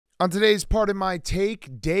On today's part of my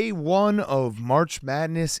take, day one of March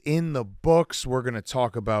Madness in the books. We're going to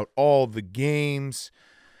talk about all the games.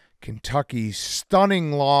 Kentucky's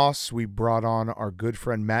stunning loss. We brought on our good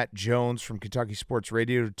friend Matt Jones from Kentucky Sports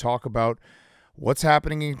Radio to talk about what's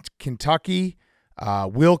happening in Kentucky.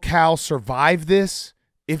 Will Cal survive this?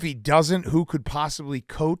 If he doesn't, who could possibly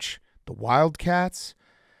coach the Wildcats?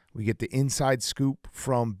 We get the inside scoop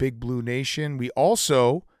from Big Blue Nation. We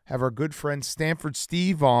also have our good friend Stanford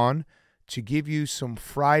Steve on to give you some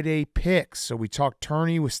Friday picks. So we talked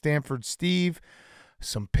tourney with Stanford Steve,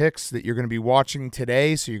 some picks that you're going to be watching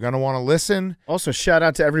today, so you're going to want to listen. Also, shout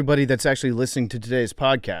out to everybody that's actually listening to today's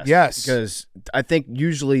podcast. Yes. Because I think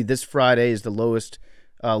usually this Friday is the lowest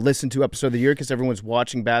listened to episode of the year because everyone's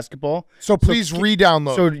watching basketball. So please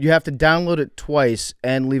re-download. So you have to download it twice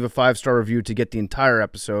and leave a 5-star review to get the entire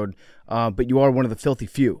episode. But you are one of the filthy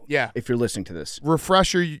few. Yeah. If you're listening to this.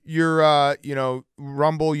 Refresh your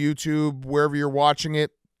Rumble, YouTube, wherever you're watching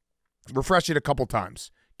it. Refresh it a couple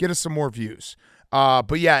times. Get us some more views.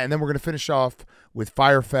 But yeah, and then we're going to finish off with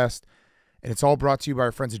Fyre Fest. And it's all brought to you by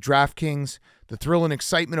our friends at Draftkings. The thrill and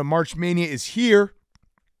excitement of March Mania is here.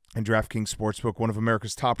 And DraftKings Sportsbook, one of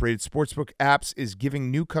America's top-rated sportsbook apps, is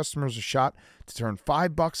giving new customers a shot to turn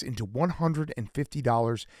 $5 into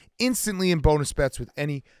 $150 instantly in bonus bets with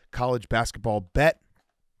any college basketball bet.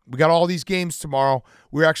 We got all these games tomorrow.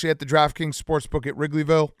 We're actually at the DraftKings Sportsbook at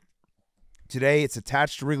Wrigleyville. Today, it's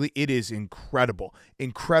attached to Wrigley. It is incredible.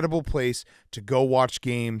 Incredible place to go watch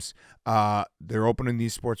games. They're opening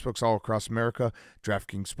these sportsbooks all across America.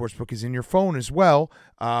 DraftKings Sportsbook is in your phone as well.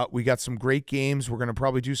 We got some great games. We're going to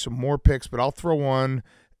probably do some more picks, but I'll throw one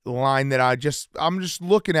line that I'm just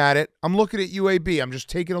looking at it. I'm looking at UAB. I'm just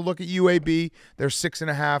taking a look at UAB. They're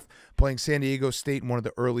 6.5 playing San Diego State in one of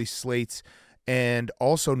the early slates. And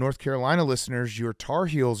also, North Carolina listeners, your Tar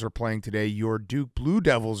Heels are playing today. Your Duke Blue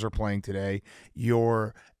Devils are playing today.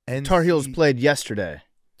 Your Tar Heels played yesterday.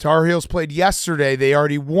 Tar Heels played yesterday. They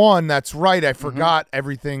already won. That's right. I forgot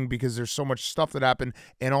everything because there's so much stuff that happened.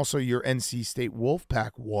 And also, your NC State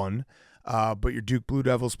Wolfpack won. But your Duke Blue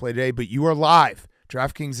Devils play today. But you are live.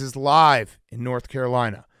 DraftKings is live in North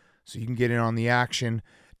Carolina. So you can get in on the action.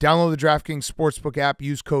 Download the DraftKings Sportsbook app.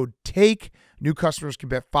 Use code TAKE. New customers can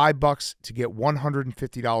bet $5 to get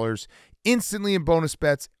 $150 instantly in bonus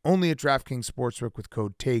bets. Only at DraftKings Sportsbook with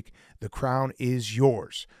code TAKE. The crown is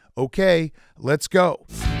yours. Okay, let's go.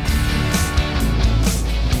 Hey,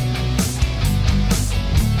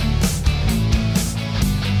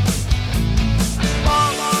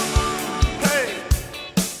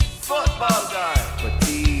 football guy.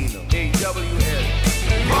 Patino. AWS.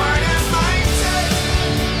 Born and mighty.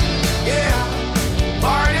 Yeah.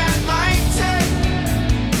 Born and mighty.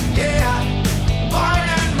 Yeah. Born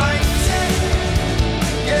and mighty.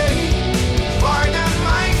 Yeah. Born and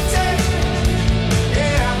mighty.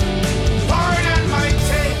 Yeah. Born and mighty.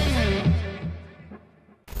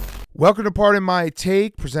 Welcome to Part in My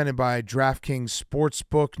Take, presented by DraftKings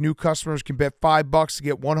Sportsbook. New customers can bet $5 to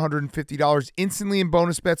get $150 instantly in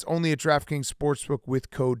bonus bets only at DraftKings Sportsbook with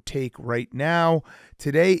code TAKE right now.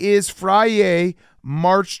 Today is Friday,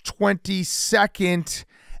 March 22nd,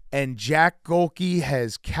 and Jack Gohlke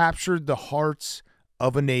has captured the hearts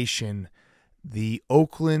of a nation. The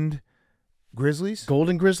Oakland Grizzlies?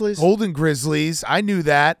 Golden Grizzlies? Golden Grizzlies. I knew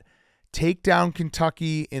that. Take down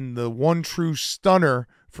Kentucky in the one true stunner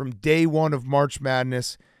from day one of March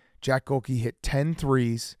Madness. Jack Gohlke hit 10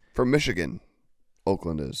 threes. From Michigan,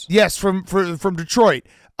 Oakland is. Yes, from Detroit.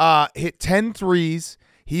 Hit 10 threes.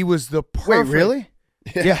 He was the perfect. Wait, really?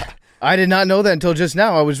 Yeah. I did not know that until just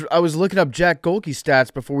now. I was looking up Jack Gohlke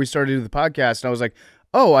stats before we started to do the podcast, and I was like,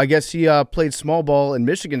 oh, I guess he played small ball in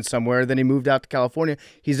Michigan somewhere. Then he moved out to California.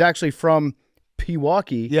 He's actually from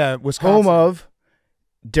Pewaukee. Yeah, Wisconsin. Home of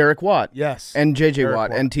Derek Watt. Yes. And J.J. Derek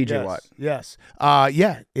Watt and T.J. Yes. Watt. Yes.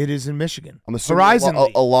 Yeah, it is in Michigan. I'm assuming Horizon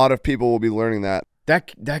League. a lot of people will be learning that.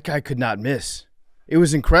 That guy could not miss. It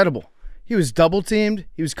was incredible. He was double teamed.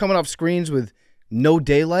 He was coming off screens with no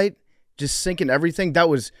daylight, just sinking everything. It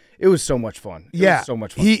was so much fun. It was so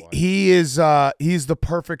much fun. He's the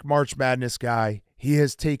perfect March Madness guy. He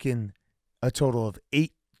has taken a total of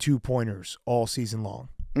 8 2-pointers all season long.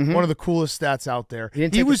 Mm-hmm. One of the coolest stats out there. He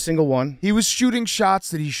didn't take a single one. He was shooting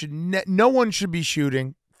shots that he should no one should be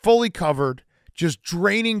shooting, fully covered, just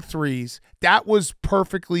draining threes. That was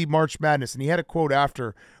perfectly March Madness. And he had a quote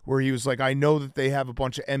after where he was like, I know that they have a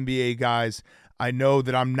bunch of NBA guys. I know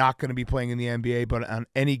that I'm not going to be playing in the NBA, but on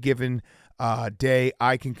any given day,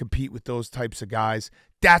 I can compete with those types of guys.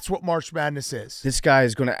 That's what March Madness is. This guy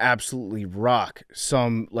is going to absolutely rock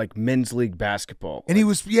some like men's league basketball. And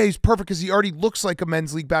he's perfect because he already looks like a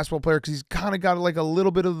men's league basketball player because he's kind of got like a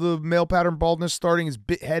little bit of the male pattern baldness starting. His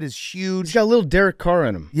head is huge. He's got a little Derek Carr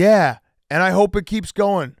in him. Yeah, and I hope it keeps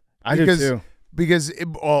going. I do too. Because,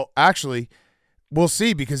 actually, we'll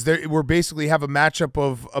see because we're basically have a matchup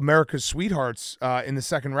of America's sweethearts in the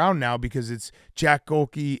second round now because it's Jack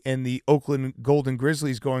Gohlke and the Oakland Golden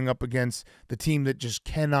Grizzlies going up against the team that just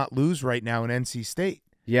cannot lose right now in NC State.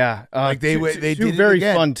 Yeah, they two did very it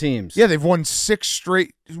again. fun teams. Yeah, they've won six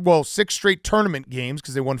straight tournament games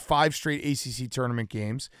because they won 5 straight ACC tournament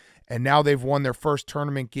games, and now they've won their first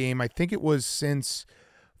tournament game. I think it was since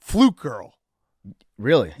Fluke Girl.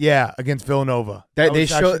 Really? Yeah, against Villanova. They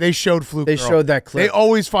showed Fluke They Girl. showed that clip. They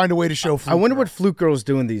always find a way to show Fluke I wonder Girl. what Fluke Girl's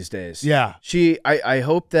doing these days. Yeah. I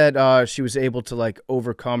hope that she was able to like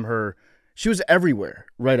overcome her. She was everywhere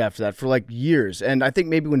right after that for like years. And I think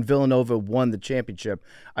maybe when Villanova won the championship,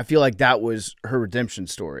 I feel like that was her redemption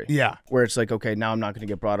story. Yeah. Where it's like, okay, now I'm not going to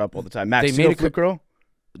get brought up all the time. Max, They you know made a Fluke Girl?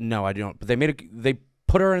 No, I don't. But they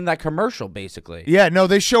put her in that commercial basically. Yeah, no,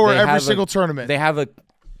 they show her They every have single tournament. They have a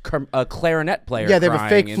clarinet player. Yeah, they have a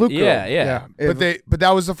crying fake Fluke Girl. Yeah. But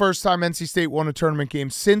that was the first time NC State won a tournament game.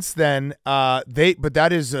 Since then,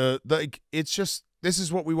 this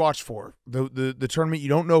is what we watch for. The tournament, you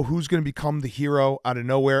don't know who's going to become the hero out of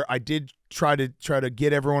nowhere. I did try to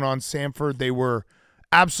get everyone on Samford. They were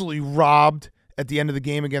absolutely robbed at the end of the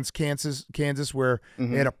game against Kansas where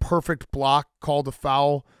they had a perfect block, called a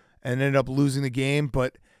foul, and ended up losing the game.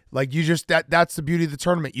 But like that's the beauty of the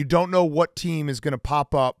tournament. You don't know what team is going to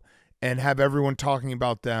pop up and have everyone talking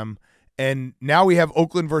about them. And now we have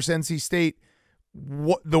Oakland versus NC State.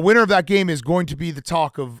 The winner of that game is going to be the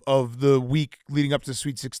talk of the week leading up to the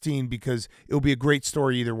Sweet 16 because it'll be a great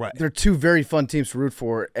story either way. They're two very fun teams to root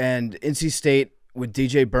for. And NC State with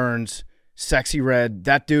DJ Burns, Sexy Red,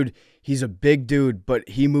 that dude, he's a big dude, but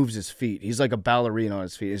he moves his feet. He's like a ballerina on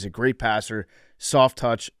his feet. He's a great passer, soft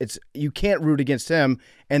touch. You can't root against him,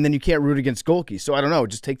 and then you can't root against Gohlke. So I don't know.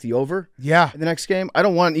 Just take the over. Yeah. In the next game.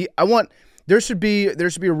 There should be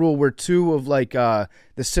a rule where two of like the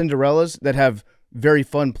Cinderellas that have very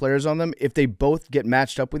fun players on them, if they both get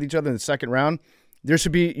matched up with each other in the second round, you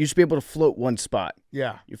should be able to float one spot.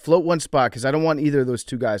 Yeah. You float one spot because I don't want either of those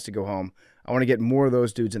two guys to go home. I want to get more of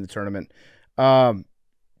those dudes in the tournament.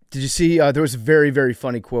 Did you see there was a very, very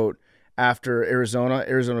funny quote after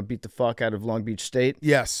Arizona beat the fuck out of Long Beach State?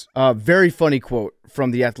 Yes. Very funny quote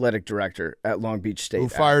from the athletic director at Long Beach State. Who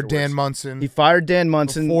fired afterwards. Dan Munson. He fired Dan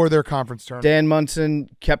Munson. Before their conference tournament. Dan Munson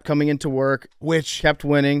kept coming into work, which kept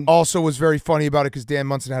winning. Also was very funny about it because Dan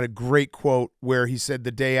Munson had a great quote where he said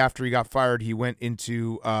the day after he got fired, he went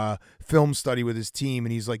into film study with his team,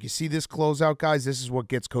 and he's like, you see this closeout, guys? This is what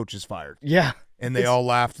gets coaches fired. Yeah. And they all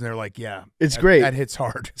laughed, and they're like, yeah. It's great. That hits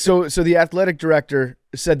hard. So the athletic director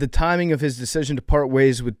said the timing of his decision to part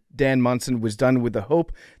ways with Dan Munson was done with the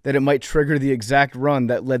hope that it might trigger the exact run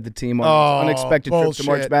that led the team on its unexpected trip to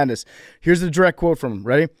March Madness. Here's the direct quote from him.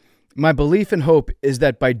 Ready? My belief and hope is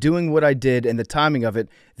that by doing what I did and the timing of it,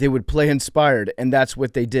 they would play inspired, and that's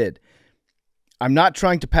what they did. I'm not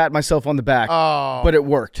trying to pat myself on the back, but it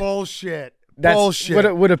worked. Bullshit. That's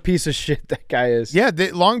bullshit. What a piece of shit that guy is. Yeah,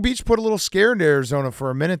 Long Beach put a little scare into Arizona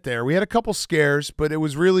for a minute there. We had a couple scares, but it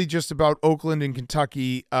was really just about Oakland and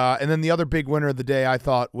Kentucky. And then the other big winner of the day, I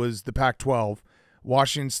thought, was the Pac-12.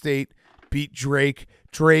 Washington State beat Drake.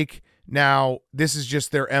 Now, this is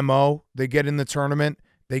just their MO. They get in the tournament,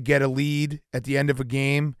 they get a lead at the end of a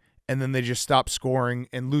game, and then they just stop scoring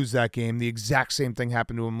and lose that game. The exact same thing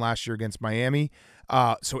happened to them last year against Miami.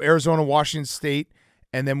 So Arizona, Washington State.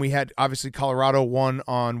 And then we had, obviously, Colorado won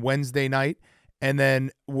on Wednesday night. And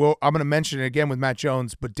then I'm going to mention it again with Matt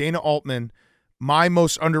Jones, but Dana Altman, my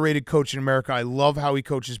most underrated coach in America. I love how he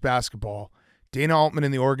coaches basketball. Dana Altman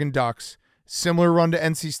and the Oregon Ducks, similar run to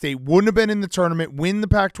NC State, wouldn't have been in the tournament, win the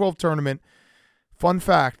Pac-12 tournament. Fun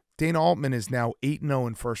fact, Dana Altman is now 8-0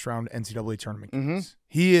 in first-round NCAA tournament games.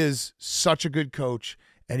 He is such a good coach,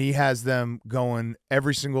 and he has them going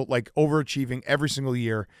overachieving every single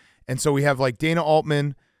year. And so we have like Dana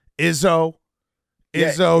Altman, Izzo.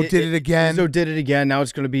 Izzo did it again. Izzo did it again. Now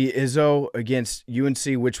it's going to be Izzo against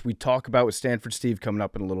UNC, which we talk about with Stanford Steve coming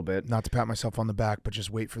up in a little bit. Not to pat myself on the back, but just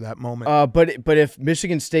wait for that moment. But if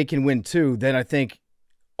Michigan State can win too, then I think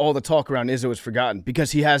all the talk around Izzo is forgotten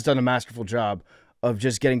because he has done a masterful job of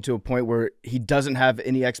just getting to a point where he doesn't have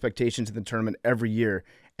any expectations in the tournament every year.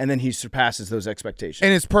 and then he surpasses those expectations.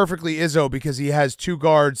 And it's perfectly Izzo because he has two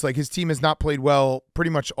guards. Like his team has not played well pretty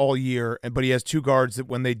much all year, but he has two guards that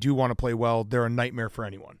when they do want to play well, they're a nightmare for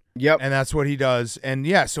anyone. Yep. And that's what he does. And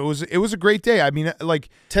yeah, so it was a great day. I mean, like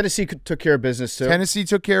Tennessee took care of business too. Tennessee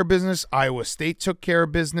took care of business. Iowa State took care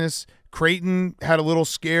of business. Creighton had a little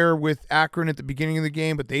scare with Akron at the beginning of the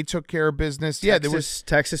game, but they took care of business.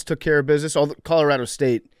 Texas took care of business. Colorado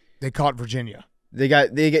State, they caught Virginia. They got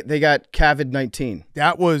COVID-19.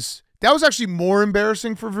 That was actually more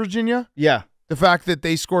embarrassing for Virginia. Yeah. The fact that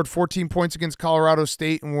they scored 14 points against Colorado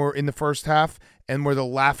State and were in the first half and were the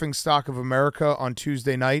laughingstock of America on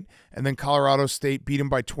Tuesday night, and then Colorado State beat them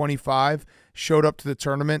by 25, showed up to the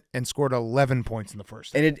tournament and scored 11 points in the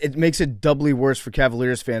first. And it makes it doubly worse for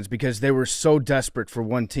Cavaliers fans because they were so desperate for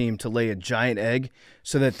one team to lay a giant egg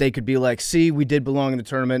so that they could be like, see, we did belong in the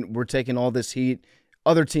tournament. We're taking all this heat.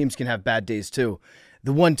 Other teams can have bad days too.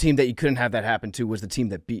 The one team that you couldn't have that happen to was the team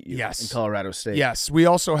that beat you in Colorado State. Yes, we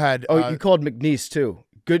also had... you called McNeese too.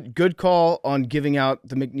 Good call on giving out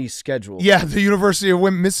the McNeese schedule. Yeah, the University of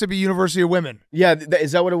Women, Mississippi University of Women. Yeah,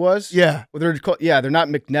 is that what it was? Yeah. Well, they're not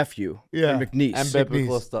McNephew. Yeah. They're McNeese. And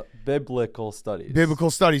biblical studies. Biblical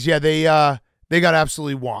studies. Yeah, they got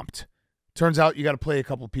absolutely whomped. Turns out you got to play a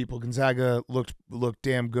couple people. Gonzaga looked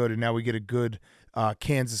damn good, and now we get a good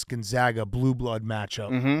Kansas-Gonzaga blue blood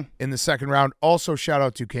matchup in the second round. Also, shout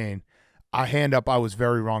out to Kane. Hand up, I was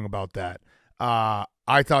very wrong about that.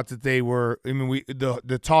 I thought that they were. I mean,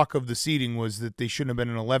 the talk of the seeding was that they shouldn't have been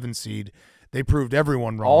an 11 seed. They proved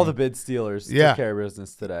everyone wrong. All the bid stealers took care of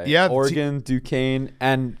business today. Yeah, Oregon, Duquesne,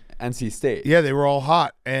 and NC State. Yeah, they were all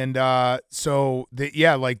hot, and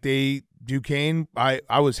Duquesne,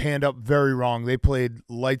 I was hand up very wrong. They played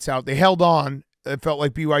lights out. They held on. It felt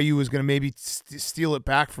like BYU was going to maybe steal it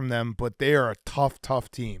back from them, but they are a tough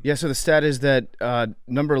team. Yeah, so the stat is that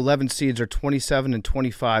number 11 seeds are 27 and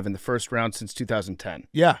 25 in the first round since 2010.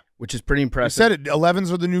 Yeah. Which is pretty I impressive. said it.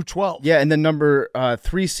 11s are the new 12. Yeah, and then number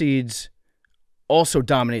 3 seeds also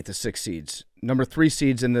dominate the 6 seeds. Number 3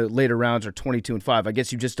 seeds in the later rounds are 22 and 5. I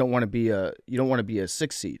guess you just don't want to be a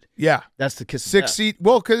 6 seed. Yeah. That's the kiss of 6 death. seed.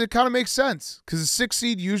 Well, because it kind of makes sense. Because a 6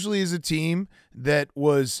 seed usually is a team that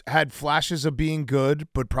had flashes of being good,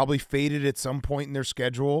 but probably faded at some point in their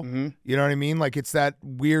schedule. Mm-hmm. You know what I mean? Like it's that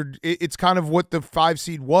weird. It's kind of what the 5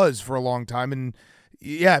 seed was for a long time. And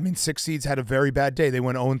yeah, I mean 6 seeds had a very bad day. They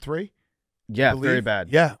went 0-3. Yeah, very bad.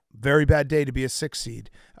 Yeah, very bad day to be a 6 seed.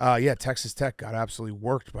 Texas Tech got absolutely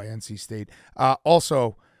worked by NC State.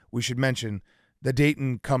 Also, we should mention the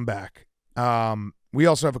Dayton comeback. We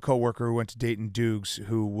also have a coworker who went to Dayton Dukes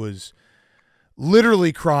who was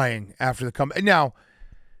literally crying after the comeback. Now,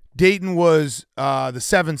 Dayton was the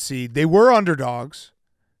 7th seed. They were underdogs,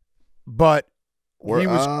 but he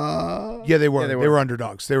was. They were. They were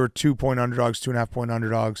underdogs. They were 2-point underdogs, 2.5-point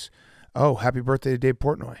underdogs. Oh, happy birthday to Dave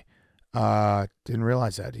Portnoy. Didn't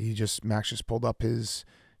realize that. Max just pulled up his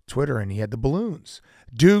Twitter and he had the balloons.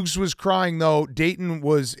 Dukes was crying though. Dayton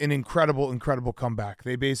was an incredible comeback.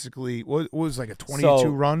 They basically what was like a 22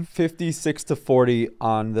 run. 56-40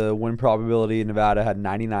 on the win probability. Nevada had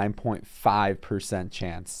 99.5%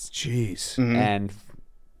 chance. Jeez. Mm-hmm. And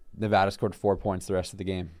Nevada scored 4 points the rest of the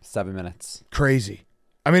game. 7 minutes. Crazy.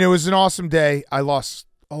 I mean, it was an awesome day. I lost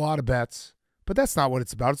a lot of bets, but that's not what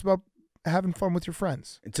it's about. It's about having fun with your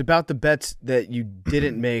friends. It's about the bets that you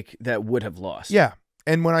didn't make that would have lost. Yeah.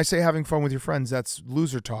 And when I say having fun with your friends, that's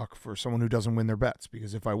loser talk for someone who doesn't win their bets.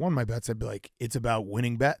 Because if I won my bets, I'd be like, it's about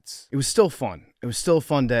winning bets. It was still fun. It was still a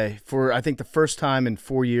fun day. For, I think, the first time in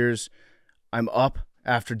 4 years, I'm up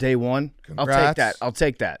after day one. Congrats. I'll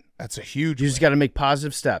take that. That's a huge You win. just got to make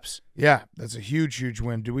positive steps. Yeah, that's a huge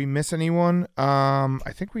win. Do we miss anyone? I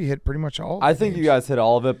think we hit pretty much all of I the think games. you guys hit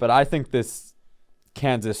all of it, but I think this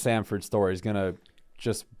Kansas-Samford story is going to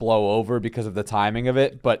just blow over because of the timing of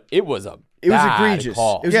it, but it was bad egregious.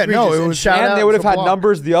 call. It was Yeah, egregious. no, it And was- shout And out they would have to had Block.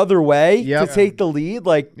 numbers the other way Yep. to take the lead.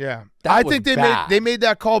 Like, Yeah. that I was think bad. they made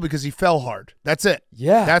that call because he fell hard. That's it.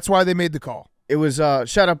 Yeah. That's why they made the call. It was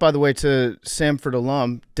shout out, by the way, to Samford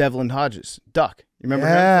alum Devlin Hodges, Duck. You remember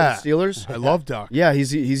Yeah. him for the Steelers? I love Duck. Yeah,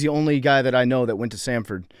 he's the only guy that I know that went to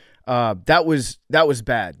Samford. That was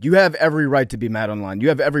bad. You have every right to be mad online. You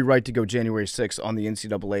have every right to go January 6th on the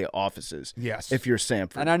NCAA offices. Yes. If you're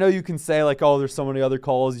Samford. And I know you can say, like, oh, there's so many other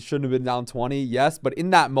calls. You shouldn't have been down 20. Yes, but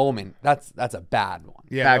in that moment, that's a bad one.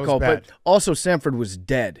 Yeah, bad that was call. bad. But also Samford was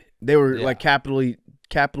dead. They were Yeah. like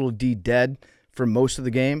capital D dead for most of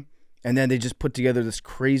the game. And then they just put together this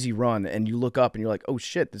crazy run, and you look up and you're like, "Oh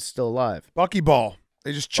shit, this is still alive." Buckyball.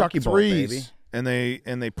 They just chuck Buckyball, threes. baby. And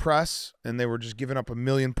they press, and they were just giving up a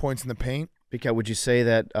million points in the paint. Because would you say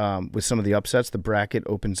that with some of the upsets, the bracket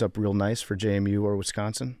opens up real nice for JMU or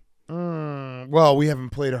Wisconsin? Well, we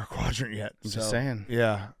haven't played our quadrant yet. I'm just saying.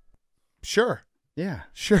 Yeah. Sure. Yeah.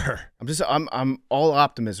 Sure. I'm all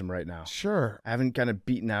optimism right now. Sure. I haven't kind of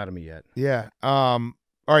beaten out of me yet. Yeah. All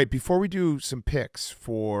right. Before we do some picks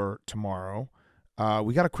for tomorrow,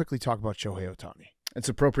 we got to quickly talk about Shohei Ohtani. It's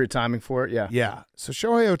appropriate timing for it. Yeah. Yeah. So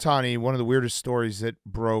Shohei Ohtani, one of the weirdest stories that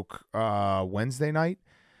broke Wednesday night.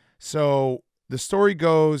 So the story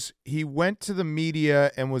goes, he went to the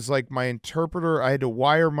media and was like, my interpreter, I had to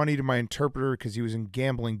wire money to my interpreter because he was in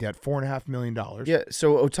gambling debt, $4.5 million. Yeah.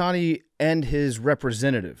 So Ohtani and his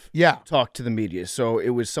representative talked to the media. So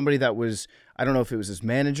it was somebody that was, I don't know if it was his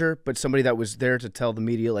manager, but somebody that was there to tell the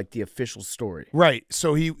media like the official story. Right.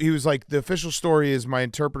 So he was like, the official story is my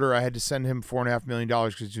interpreter. I had to send him $4.5 million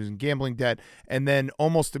because he was in gambling debt. And then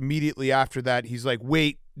almost immediately after that, he's like,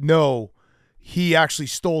 wait, no, he actually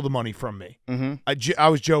stole the money from me. Mm-hmm. I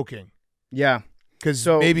was joking. Yeah. Because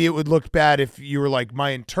maybe it would look bad if you were like,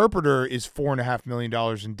 my interpreter is $4.5 million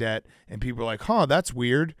in debt. And people are like, huh, that's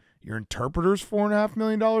weird. Your interpreter's $4.5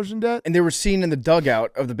 million in debt? And they were seen in the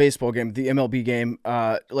dugout of the baseball game, the MLB game,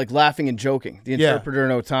 like laughing and joking. The interpreter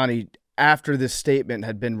and Ohtani, after this statement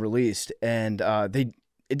had been released, and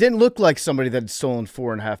it didn't look like somebody that had stolen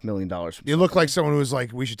 $4.5 million. It looked like someone who was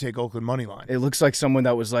like, we should take Oakland money line. It looks like someone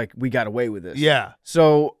that was like, we got away with this. Yeah.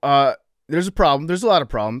 So there's a problem. There's a lot of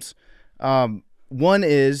problems. One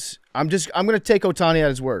is I'm going to take Ohtani at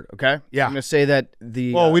his word, okay? Yeah. I'm going to say that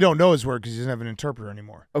Well, we don't know his word because he doesn't have an interpreter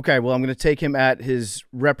anymore. Okay, well, I'm going to take him at his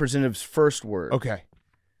representative's first word. Okay.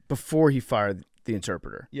 Before he fired the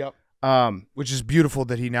interpreter. Yep. Which is beautiful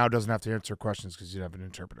that he now doesn't have to answer questions because he doesn't have an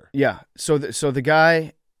interpreter. Yeah. So the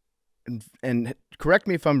guy, and correct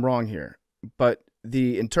me if I'm wrong here, but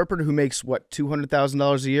the interpreter who makes, what,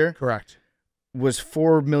 $200,000 a year? Correct. Was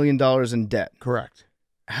 $4 million in debt. Correct.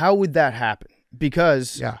 How would that happen?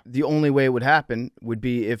 Because the only way it would happen would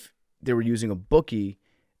be if they were using a bookie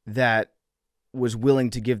that was willing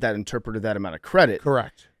to give that interpreter that amount of credit.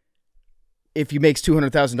 Correct. If he makes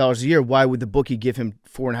 $200,000 a year, why would the bookie give him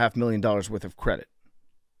 $4.5 million worth of credit?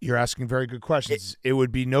 You're asking very good questions. It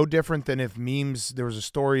would be no different than if there was a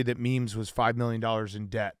story that Memes was $5 million in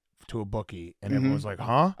debt to a bookie, and everyone was like,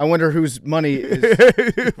 huh? I wonder whose money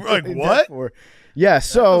is We're like, what? Yeah,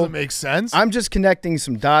 so that doesn't make sense. I'm just connecting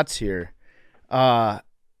some dots here.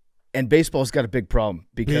 And baseball's got a big problem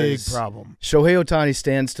because Shohei Ohtani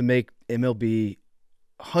stands to make MLB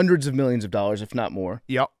hundreds of millions of dollars, if not more.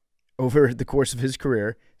 Yep. Over the course of his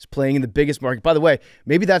career. He's playing in the biggest market. By the way,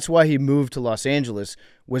 maybe that's why he moved to Los Angeles,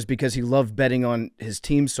 was because he loved betting on his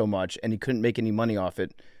team so much and he couldn't make any money off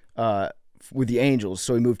it with the Angels,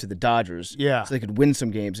 so he moved to the Dodgers. Yeah. So they could win some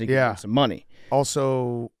games and he could win some money.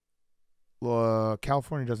 Also,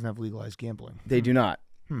 California doesn't have legalized gambling. They do not.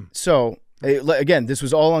 So, again, this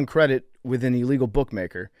was all on credit with an illegal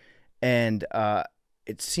bookmaker, and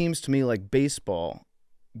it seems to me like baseball,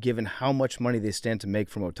 given how much money they stand to make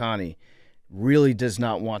from Ohtani, really does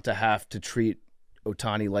not want to have to treat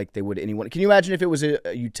Ohtani like they would anyone. Can you imagine if it was a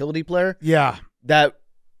utility player? Yeah. That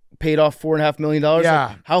paid off $4.5 million? Yeah.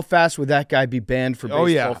 Like, how fast would that guy be banned for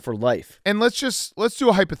baseball for life? And let's do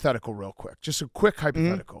a hypothetical real quick. Just a quick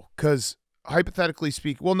hypothetical. Because hypothetically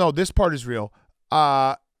speaking, well, no, this part is real.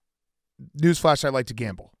 Newsflash, I like to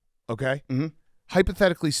gamble. Okay? Mm-hmm.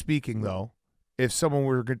 Hypothetically speaking, though, if someone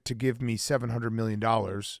were to give me $700 million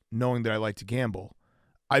knowing that I like to gamble,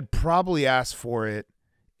 I'd probably ask for it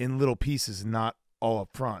in little pieces and not all up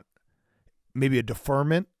front. Maybe a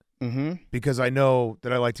deferment because I know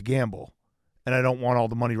that I like to gamble and I don't want all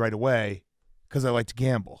the money right away because I like to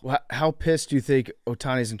gamble. Well, how pissed do you think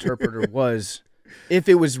Ohtani's interpreter was if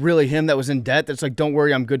it was really him that was in debt? That's like, don't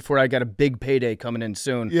worry, I'm good for it. I got a big payday coming in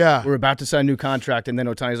soon. Yeah. We're about to sign a new contract. And then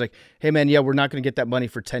Ohtani's like, hey, man, we're not going to get that money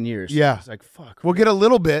for 10 years. Yeah. It's like, fuck. We'll get a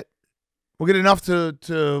little bit. We'll get enough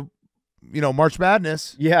to March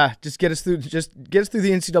Madness. Yeah, just get us through the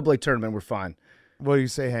NCAA tournament. We're fine. What do you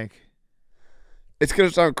say, Hank? It's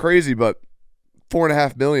gonna sound crazy, but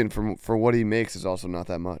 $4.5 million for what he makes is also not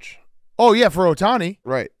that much. Oh yeah, for Ohtani.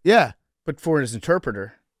 Right. Yeah. But for his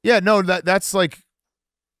interpreter. Yeah, no, that's like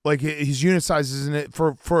his unit size, isn't it?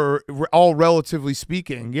 For all relatively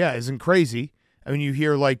speaking, yeah, isn't crazy. I mean, you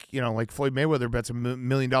hear like Floyd Mayweather bets $1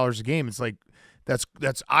 million a game. It's like that's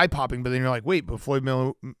eye popping. But then you're like, wait, but Floyd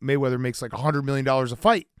Mayweather makes like $100 million a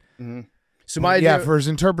fight. Mm-hmm. So my idea, for his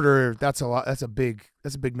interpreter, that's a lot. That's a big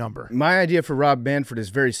number. My idea for Rob Manfred is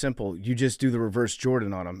very simple. You just do the reverse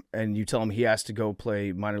Jordan on him, and you tell him he has to go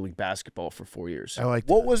play minor league basketball for 4 years. I like.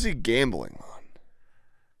 What was he gambling on?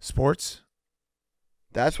 Sports.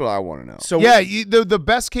 That's what I want to know. So Yeah, the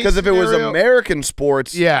best case Because if it was scenario- American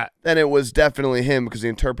sports, yeah, then it was definitely him because the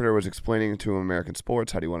interpreter was explaining to him American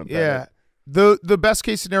sports. How do you want to bet yeah. it? The best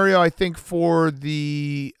case scenario, I think, for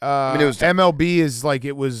the mean, it was- MLB is like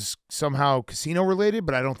it was somehow casino related,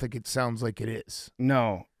 but I don't think it sounds like it is.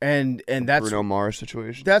 no, and that's Bruno Mars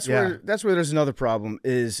situation. that's Yeah. where there's another problem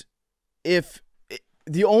is if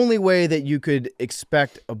the only way that you could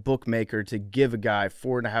expect a bookmaker to give a guy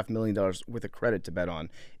 $4.5 million worth of credit to bet on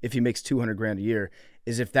if he makes $200,000 a year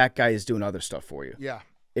is if that guy is doing other stuff for you. Yeah.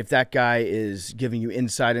 If that guy is giving you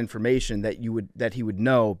inside information that he would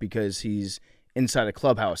know because he's inside a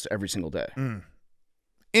clubhouse every single day.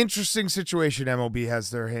 Interesting situation MLB has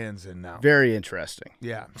their hands in now. Very interesting.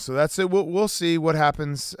 Yeah, so that's it. We'll see what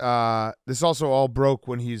happens. This also all broke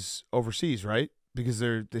when he's overseas, right? Because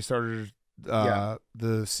they started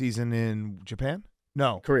the season in Japan.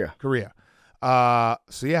 No, Korea.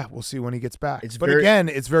 So yeah, we'll see when he gets back. It's but very- again,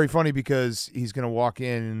 it's very funny because he's gonna walk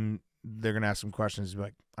in and they're gonna ask him questions. He's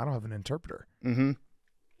like, I don't have an interpreter. Mm-hmm.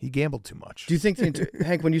 He gambled too much. Do you think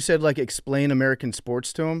Hank, when you said like explain American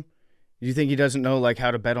sports to him, do you think he doesn't know like how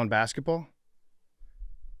to bet on basketball?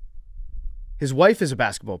 His wife is a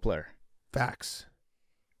basketball player. Facts.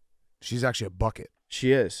 She's actually a bucket.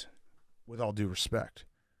 She is. With all due respect.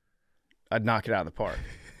 I'd knock it out of the park.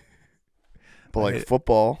 But like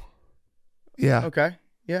football, Yeah. Okay.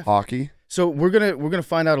 Yeah. hockey. So we're gonna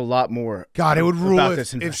find out a lot more. God, it would rule about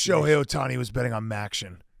if this Shohei Ohtani was betting on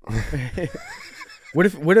Maction. What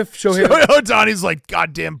if Shohei Shohei Ohtani's like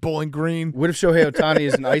goddamn Bowling Green. What if Shohei Ohtani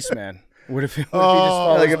is an Iceman? What if he just Oh,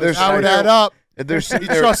 follows like if there's that would something- add up. If they're He sitting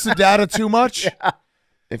there, trusts the data too much.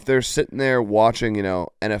 if they're sitting there watching,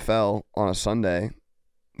 NFL on a Sunday,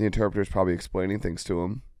 the interpreter's probably explaining things to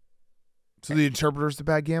him. So the interpreter's the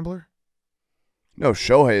bad gambler? No,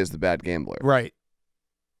 Shohei is the bad gambler. Right.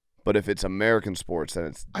 But if it's American sports, then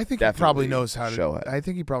it's I think he probably definitely knows how to. Shohei. I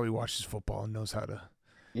think he probably watches football and knows how to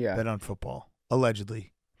Yeah. bet on football.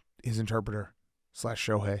 Allegedly, his interpreter /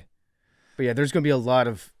 Shohei. But yeah, there's gonna be a lot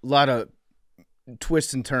of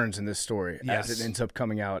twists and turns in this story Yes. as it ends up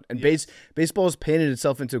coming out. And Yes. baseball has painted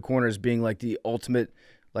itself into a corner as being like the ultimate,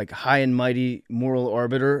 like high and mighty moral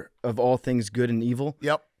arbiter of all things good and evil.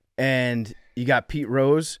 Yep. And you got Pete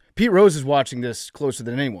Rose. Pete Rose is watching this closer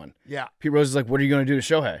than anyone. Yeah. Pete Rose is like, what are you going to do to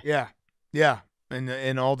Shohei? Yeah. Yeah.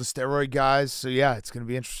 And all the steroid guys. So yeah, it's going to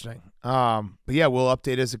be interesting. But yeah, we'll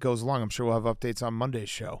update as it goes along. I'm sure we'll have updates on Monday's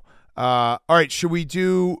show. All right, should we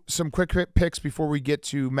do some quick picks before we get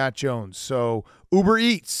to Matt Jones? So Uber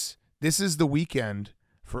Eats. This is the weekend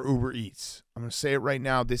for Uber Eats. I'm going to say it right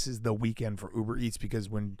now. This is the weekend for Uber Eats because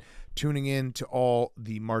when tuning in to all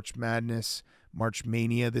the March Madness, March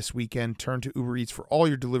Mania this weekend, turn to Uber Eats for all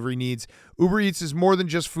your delivery needs. Uber Eats is more than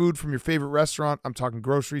just food from your favorite restaurant. I'm talking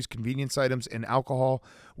groceries, convenience items, and alcohol.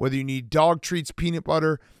 Whether you need dog treats, peanut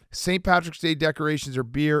butter, St. Patrick's Day decorations, or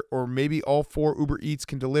beer, or maybe all four, Uber Eats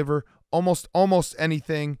can deliver almost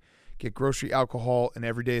anything. Get grocery, alcohol, and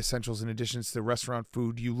everyday essentials in addition to the restaurant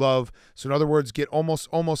food you love. So in other words, get almost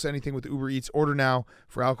anything with Uber Eats. Order now.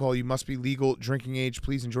 For alcohol, you must be legal drinking age.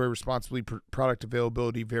 Please enjoy responsibly. Product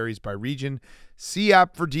availability varies by region. See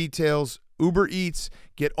app for details. Uber Eats.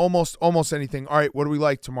 Get almost anything. All right, what do we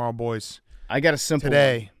like tomorrow, boys? I got a simple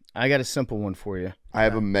Today. one. I got a simple one for you. I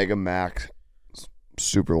have a Mega Max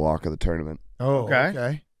super lock of the tournament. Oh,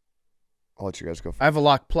 okay. I'll let you guys go. I have a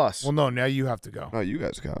lock plus. Well, no, now you have to go. No, you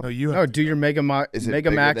guys go. No, you have No, to. do your Mega Max Is it Mega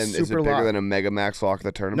bigger Max than, super is it bigger lock. than a Mega Max lock of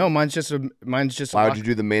the tournament? No, mine's just a Why lock. would you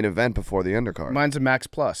do the main event before the undercard? Mine's a Max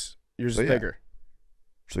Plus. Yours Oh, is yeah. bigger.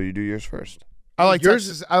 So you do yours first. I like Yours-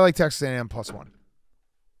 Texas. I like Texas A&M +1.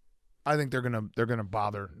 I think they're gonna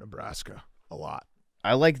bother Nebraska a lot.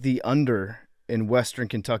 I like the under in Western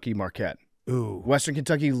Kentucky Marquette. Ooh, Western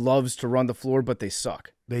Kentucky loves to run the floor, but they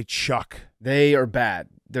suck. they chuck. They are bad.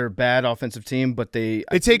 They're a bad offensive team, but they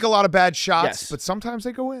They take a lot of bad shots, Yes. but sometimes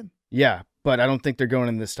they go in. yeah, but I don't think they're going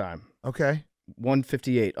in this time. Okay.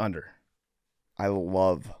 158 under. I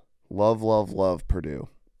love Purdue.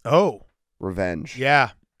 Oh, Revenge.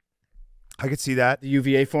 yeah. I could see that. The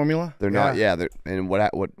UVA formula? They're not. Yeah. They're, and what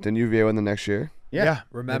didn't UVA win the next year? Yeah.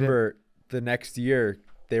 Remember, the next year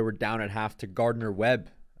they were down at half to Gardner Webb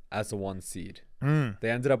as the 1 seed. Mm. They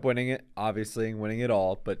ended up winning it, obviously, and winning it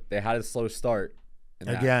all, but they had a slow start. in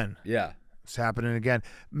that. Again. Yeah. It's happening again.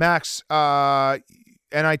 Max,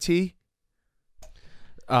 NIT?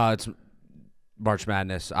 It's March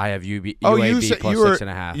Madness. I have UAB said plus you were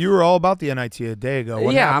 6.5. You were all about the NIT a day ago.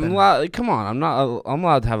 What yeah, happened? I'm allowed. Come on, I'm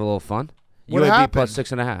allowed to have a little fun. What UAB plus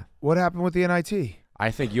happened? 6.5. What happened with the NIT? I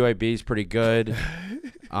think UAB is pretty good.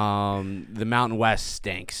 The Mountain West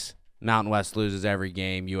stinks. Mountain West loses every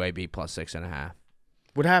game. UAB plus 6.5.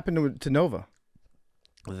 What happened to Nova?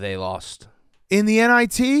 They lost. In the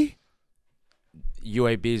NIT?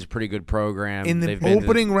 UAB is a pretty good program. In the They've been to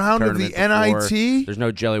opening round of the tournament before. NIT? There's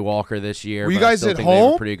no Jelly Walker this year. Were you but I guys still at think They have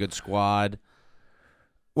home? a pretty good squad.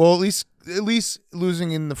 Well, at least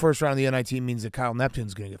losing in the first round of the NIT means that Kyle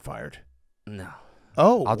Neptune's going to get fired. No.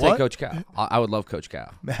 Oh, I'll take Coach Cal. I would love Coach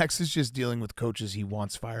Cal. Max is just dealing with coaches he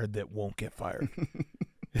wants fired that won't get fired.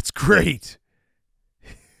 It's great.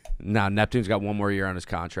 No, Neptune's got one more year on his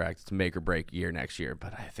contract. It's a make or break year next year,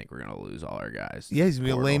 but I think we're going to lose all our guys. Yeah, he's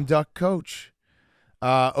going to be a lame duck coach.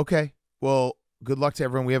 Okay. Well, good luck to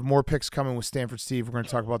everyone. We have more picks coming with Stanford Steve. We're going to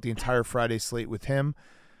talk about the entire Friday slate with him.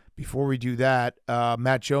 Before we do that,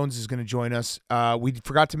 Matt Jones is going to join us. We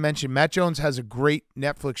forgot to mention, Matt Jones has a great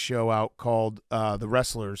Netflix show out called The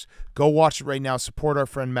Wrestlers. Go watch it right now. Support our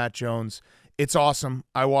friend Matt Jones. It's awesome.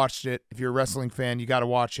 I watched it. If you're a wrestling fan, you got to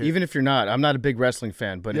watch it. Even if you're not, I'm not a big wrestling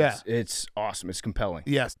fan, but Yeah. it's awesome. It's compelling.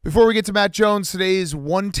 Yes. Before we get to Matt Jones, today's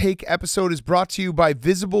One Take episode is brought to you by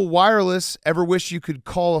Visible Wireless. Ever wish you could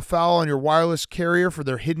call a foul on your wireless carrier for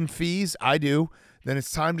their hidden fees? I do. Then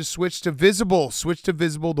it's time to switch to Visible. Switch to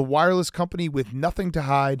Visible, the wireless company with nothing to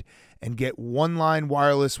hide, and get one-line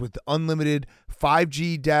wireless with unlimited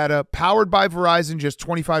 5G data powered by Verizon, just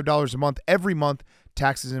 $25 a month every month.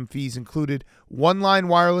 Taxes and fees included. One-line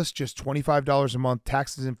wireless, just $25 a month.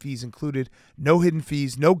 Taxes and fees included. No hidden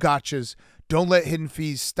fees, no gotchas. Don't let hidden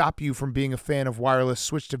fees stop you from being a fan of wireless.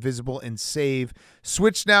 Switch to Visible and save.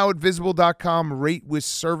 Switch now at Visible.com. Rate with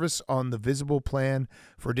service on the Visible plan.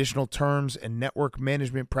 For additional terms and network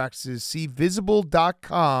management practices, see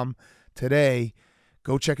Visible.com today.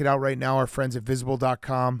 Go check it out right now. Our friends at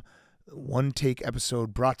Visible.com. One Take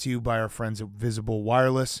episode brought to you by our friends at Visible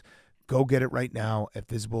Wireless. Go get it right now at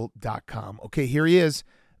Visible.com. Okay, here he is,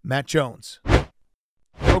 Matt Jones.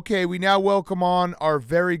 Okay, we now welcome on our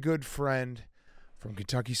very good friend from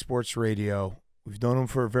Kentucky Sports Radio. We've known him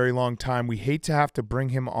for a very long time. We hate to have to bring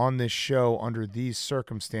him on this show under these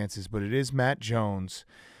circumstances, but it is Matt Jones.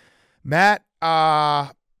 Matt,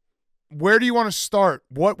 where do you want to start?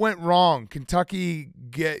 What went wrong? Kentucky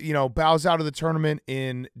bows out of the tournament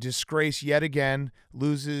in disgrace yet again,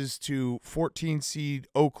 loses to 14 seed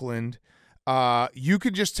Oakland. You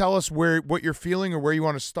could just tell us what you're feeling or where you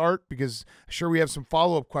want to start, because I'm sure we have some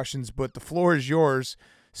follow-up questions, but the floor is yours.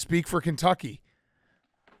 Speak for Kentucky.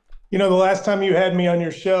 You know, the last time you had me on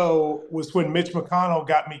your show was when Mitch McConnell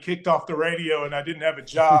got me kicked off the radio and I didn't have a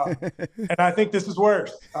job. And I think this is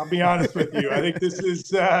worse. I'll be honest with you. I think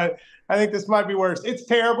this might be worse. It's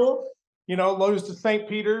terrible. You know, lose to St.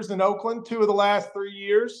 Peter's and Oakland 2 of the last 3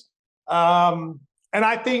 years. And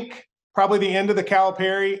I think probably the end of the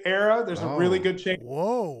Calipari era. There's a really good chance.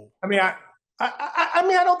 Whoa. I mean, I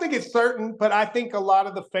don't think it's certain, but I think a lot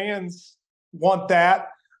of the fans want that.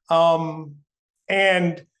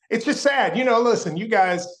 And it's just sad. You know, listen, you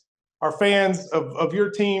guys are fans of your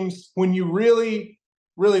teams when you really,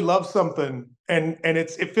 really love something, and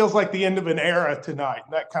it feels like the end of an era tonight.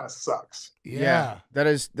 That kind of sucks. Yeah. That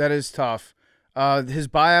is tough. His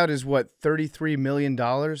buyout is what, $33 million to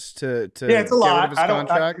Yeah, it's a get lot. rid of his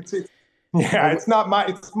contract. It's not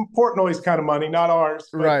it's Portnoy's kind of money, not ours.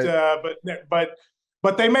 But, Right.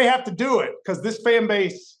 But they may have to do it because this fan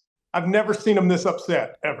base, I've never seen them this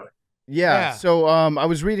upset ever. Yeah. So I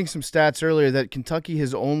was reading some stats earlier that Kentucky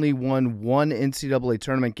has only won one NCAA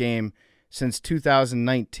tournament game since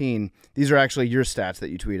 2019. These are actually your stats that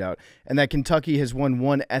you tweet out. And that Kentucky has won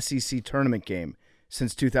one SEC tournament game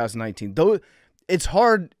since 2019. Though it's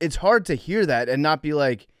hard to hear that and not be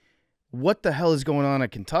like, what the hell is going on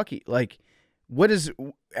at Kentucky? Like,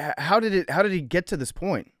 how did he get to this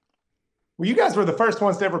point? Well, you guys were the first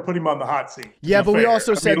ones to ever put him on the hot seat. Yeah, but we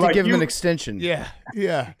also said to give him an you- extension. Yeah.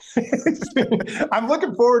 I'm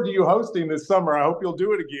looking forward to you hosting this summer. I hope you'll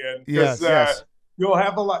do it again. Yes. You'll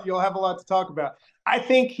have a lot to talk about. I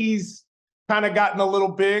think he's kind of gotten a little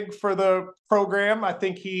big for the program. I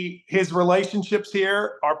think his relationships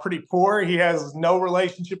here are pretty poor. He has no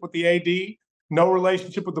relationship with the AD, no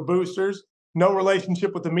relationship with the boosters, no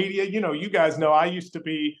relationship with the media. You know, you guys know I used to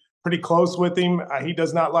be pretty close with him. He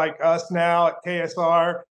does not like us now at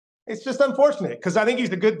KSR. It's just unfortunate because I think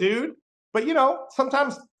he's a good dude. But, you know,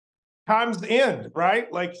 sometimes times end,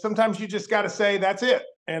 right? Like sometimes you just got to say that's it.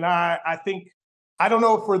 And I think, I don't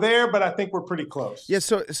know if we're there, but I think we're pretty close. Yeah,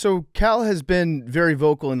 so Cal has been very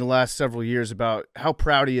vocal in the last several years about how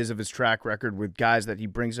proud he is of his track record with guys that he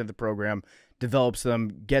brings into the program, develops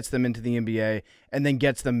them, gets them into the NBA, and then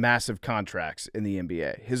gets them massive contracts in the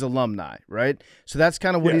NBA, his alumni, right? So that's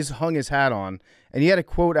kind of what he's hung his hat on. And he had a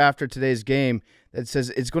quote after today's game that says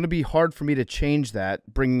it's going to be hard for me to change that,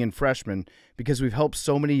 bringing in freshmen, because we've helped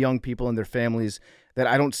so many young people and their families that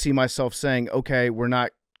I don't see myself saying, okay, we're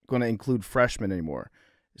not going to include freshmen anymore.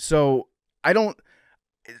 So I don't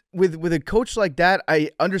 – with a coach like that,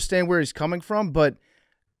 I understand where he's coming from, but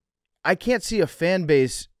I can't see a fan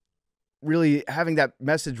base really having that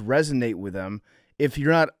message resonate with them if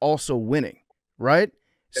you're not also winning, right?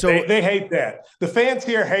 So they hate that. The fans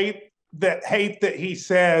here hate that he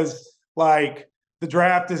says, like, the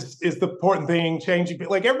draft is the important thing, changing.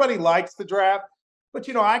 Like, everybody likes the draft, but,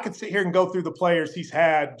 I could sit here and go through the players he's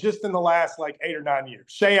had just in the last, 8 or 9 years.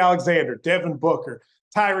 Shea Alexander, Devin Booker,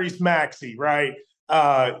 Tyrese Maxey, right?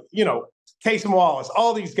 Casey Wallace,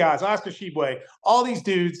 all these guys, Oscar Tshiebwe, all these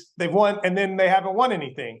dudes, they've won, and then they haven't won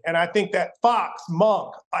anything. And I think that Fox,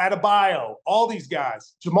 Monk, Adebayo, all these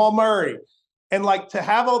guys, Jamal Murray, and, to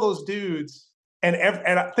have all those dudes, and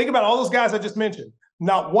think about all those guys I just mentioned,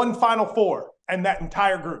 not one Final Four and that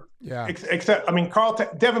entire group. Yeah. Except,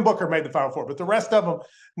 Devin Booker made the Final Four, but the rest of them,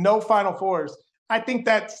 no Final Fours. I think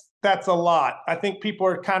that's a lot. I think people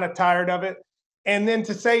are kind of tired of it. And then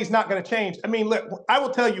to say he's not going to change. Look, I will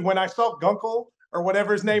tell you, when I saw Gohlke or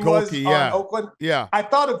whatever his name was on Oakland, I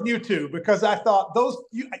thought of you two, because I thought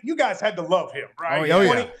you guys had to love him, right? Oh,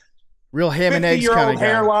 yeah. Real ham and eggs kind of guy.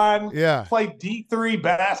 Hairline, played D3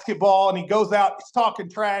 basketball, and he goes out, he's talking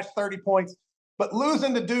trash, 30 points. But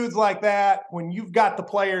losing to dudes like that, when you've got the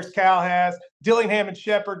players Cal has, Dillingham and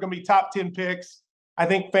Shepard going to be top 10 picks, I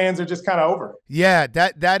think fans are just kind of over it. Yeah,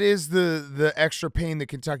 that is the extra pain that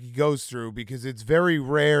Kentucky goes through, because it's very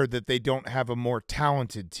rare that they don't have a more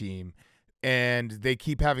talented team, and they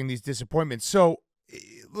keep having these disappointments. So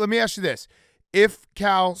let me ask you this. If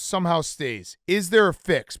Cal somehow stays, is there a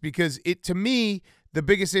fix? Because to me, the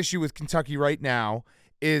biggest issue with Kentucky right now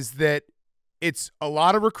is that it's a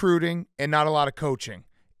lot of recruiting and not a lot of coaching.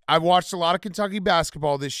 I've watched a lot of Kentucky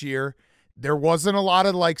basketball this year. There wasn't a lot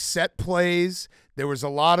of set plays. There was a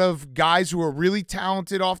lot of guys who were really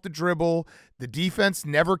talented off the dribble. The defense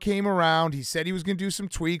never came around. He said he was going to do some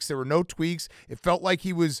tweaks. There were no tweaks. It felt like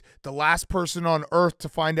he was the last person on earth to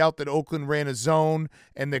find out that Oakland ran a zone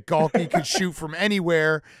and that Gohlke could shoot from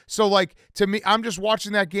anywhere. So, to me, I'm just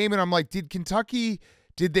watching that game, and I'm like, did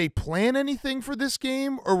they plan anything for this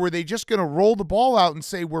game, or were they just going to roll the ball out and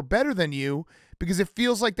say, we're better than you? Because it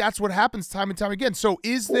feels like that's what happens time and time again. So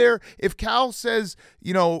if Cal says,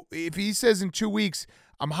 if he says in 2 weeks,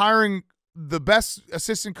 I'm hiring the best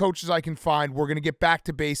assistant coaches I can find, we're going to get back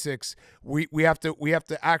to basics. We have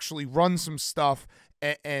to actually run some stuff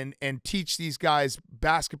and teach these guys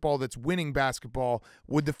basketball that's winning basketball.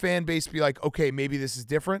 Would the fan base be like, okay, maybe this is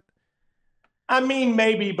different?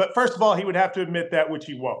 Maybe, but first of all, he would have to admit that, which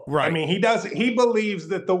he won't. Right. He believes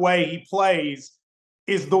that the way he plays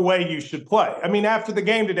is the way you should play. After the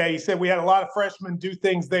game today, he said we had a lot of freshmen do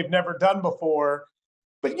things they've never done before.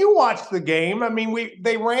 But you watched the game.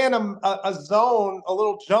 They ran a zone, a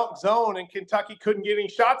little jump zone, and Kentucky couldn't get any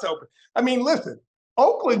shots open. Listen,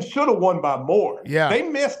 Oakland should have won by more. Yeah. They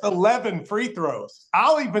missed 11 free throws.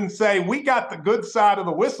 I'll even say we got the good side of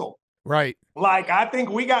the whistle. Right. I think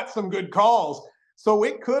we got some good calls. So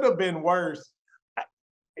it could have been worse.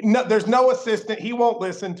 No, there's no assistant. He won't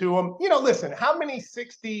listen to him. Listen, how many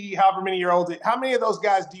 60, however many year olds, how many of those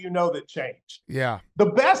guys do you know that changed? Yeah. The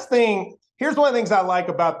best thing, here's one of the things I like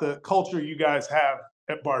about the culture you guys have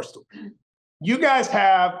at Barstool. You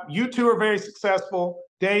two are very successful.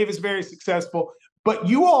 Dave is very successful, but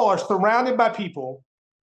you all are surrounded by people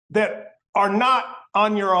that are not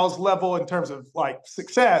on your all's level in terms of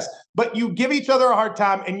success, but you give each other a hard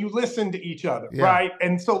time and you listen to each other, right?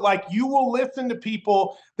 And so you will listen to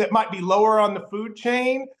people that might be lower on the food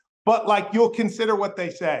chain, but you'll consider what they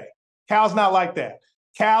say. Cal's not like that.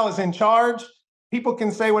 Cal is in charge. People can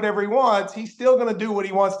say whatever he wants. He's still going to do what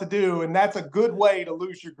he wants to do, and that's a good way to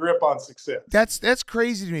lose your grip on success. That's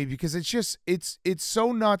crazy to me, because it's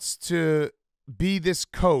so nuts to be this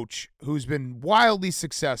coach who's been wildly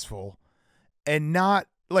successful. And not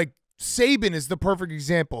Saban is the perfect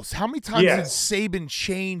example. How many times did Saban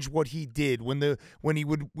change what he did when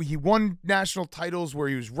he won national titles where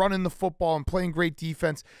he was running the football and playing great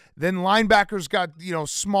defense? Then linebackers got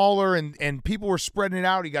smaller and people were spreading it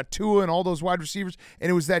out. He got Tua and all those wide receivers,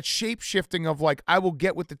 and it was that shape shifting of I will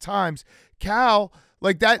get with the times. Cal,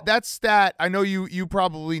 that stat, I know you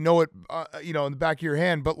probably know it in the back of your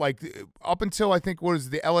hand, but up until I think what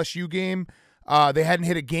is the LSU game. They hadn't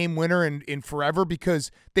hit a game winner in forever, because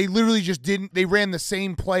they literally just didn't. They ran the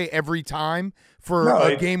same play every time for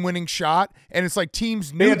a game-winning shot, and it's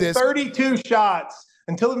teams knew this. They had 32 shots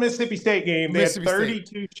until the Mississippi State game. They had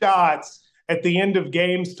 32 shots, at the end of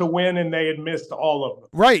games to win, and they had missed all of them.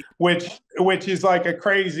 Right. Which is like a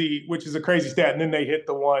crazy stat. And then they hit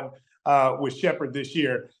the one with Shepard this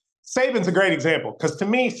year. Saban's a great example because to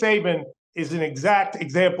me, Saban is an exact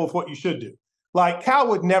example of what you should do. Like Cal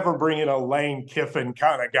would never bring in a Lane Kiffin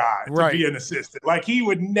kind of guy to be an assistant. Like he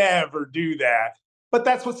would never do that. But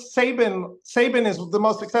that's what Saban is the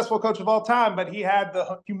most successful coach of all time. But he had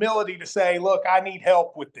the humility to say, look, I need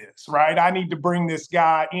help with this, right? I need to bring this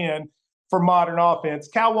guy in for modern offense.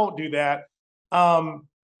 Cal won't do that.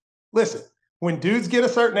 Listen, when dudes get a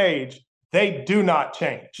certain age, they do not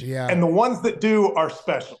change. Yeah. And the ones that do are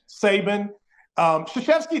special. Saban,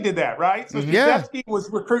 Krzyzewski did that, right? So Krzyzewski was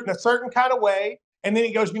recruiting a certain kind of way. And then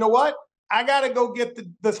he goes, you know what? I got to go get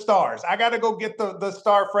the stars. I got to go get the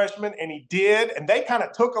star freshmen. And he did. And they kind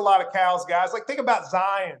of took a lot of Cal's guys. Like, think about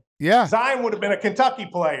Zion. Yeah. Zion would have been a Kentucky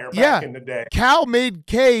player back in the day. Cal made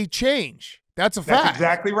K change. That's a fact. That's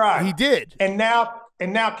exactly right. He did. And now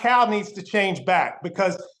Cal needs to change back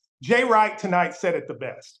because Jay Wright tonight said it the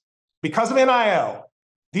best. Because of NIL,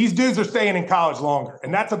 these dudes are staying in college longer,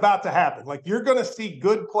 and that's about to happen. Like, you're going to see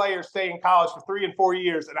good players stay in college for 3 and 4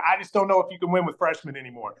 years, and I just don't know if you can win with freshmen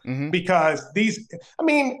anymore because two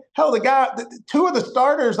of the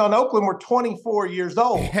starters on Oakland were 24 years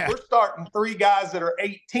old. Yeah. We're starting 3 guys that are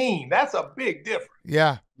 18. That's a big difference.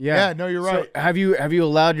 Yeah. No, you're right. So have you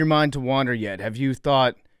allowed your mind to wander yet? Have you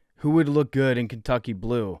thought who would look good in Kentucky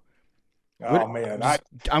blue? Man.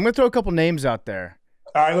 I'm going to throw a couple names out there.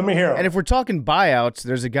 All right, let me hear them. And if we're talking buyouts,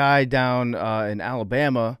 there's a guy down in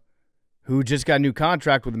Alabama who just got a new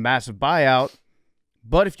contract with a massive buyout.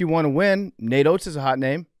 But if you want to win, Nate Oates is a hot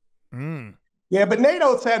name. Yeah, but Nate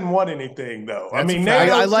Oates hadn't won anything, though. That's Nate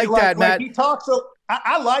Oates, I like that, Matt. He talks.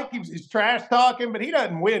 I like he's trash talking, but he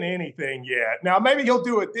doesn't win anything yet. Now maybe he'll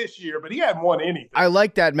do it this year, but he hasn't won anything. I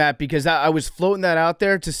like that, Matt, because I was floating that out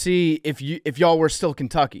there to see if y'all were still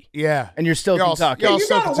Kentucky. Yeah, and you're still Kentucky.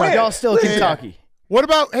 Y'all still Kentucky. What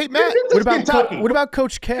about Matt? What about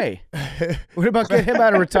Coach K? What about get him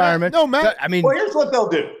out of retirement? No, Matt. Well, here's what they'll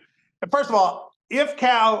do. First of all, if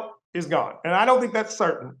Cal is gone, and I don't think that's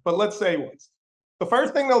certain, but let's say he was, the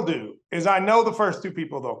first thing they'll do is I know the first 2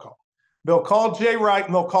 people they'll call. They'll call Jay Wright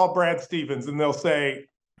and they'll call Brad Stevens and they'll say,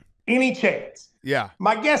 any chance? Yeah.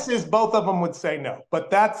 My guess is both of them would say no, but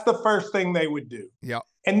that's the first thing they would do. Yeah.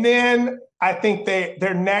 And then I think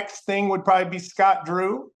their next thing would probably be Scott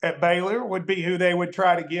Drew at Baylor would be who they would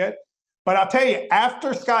try to get. But I'll tell you,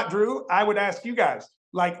 after Scott Drew, I would ask you guys,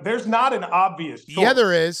 like, there's not an obvious choice. Yeah,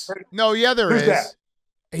 there is. No, yeah, there Who's is. That?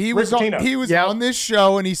 He was on this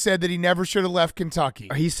show, and he said that he never should have left Kentucky.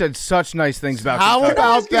 He said such nice things about How Kentucky.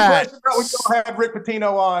 about that? We don't have Rick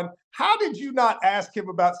Pitino on. How did you not ask him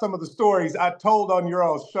about some of the stories I told on your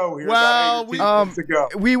own show here about 18 months ago?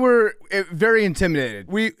 We were very intimidated.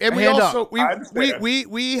 We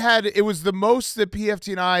had it was the most that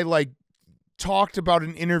PFT and I talked about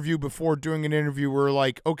an interview before doing an interview. We're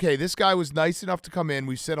like, okay, this guy was nice enough to come in.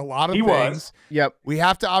 We said a lot of things. Yep. We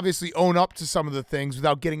have to obviously own up to some of the things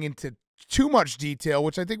without getting into too much detail,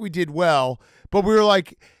 which I think we did well. But we were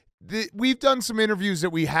like, we've done some interviews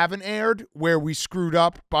that we haven't aired where we screwed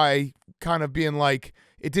up by kind of being like,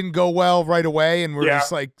 it didn't go well right away. And we're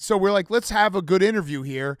just like, so we're like, let's have a good interview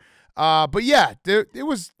here. But yeah, it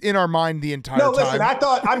was in our mind the entire time. No, listen,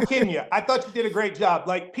 I'm kidding you. I thought you did a great job.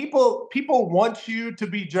 Like people want you to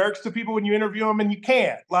be jerks to people when you interview them, and you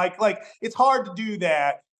can't. Like it's hard to do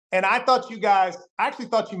that. And I actually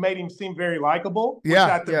thought you made him seem very likable. He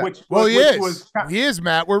is,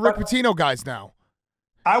 Matt. We're Rick Pitino guys now.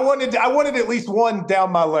 I wanted at least one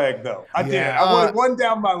down my leg, though. I did. I wanted one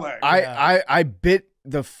down my leg. I bit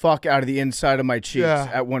the fuck out of the inside of my cheeks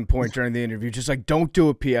at one point during the interview. Just like, don't do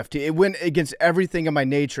a PFT. It went against everything in my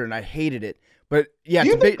nature, and I hated it. But yeah, do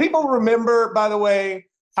you think people remember, by the way,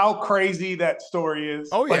 how crazy that story is?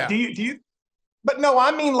 Oh yeah. Do you? But no,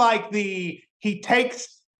 I mean he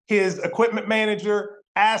takes his equipment manager,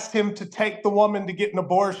 asked him to take the woman to get an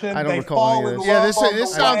abortion. I don't recall any of this. Yeah,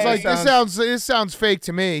 this sounds fake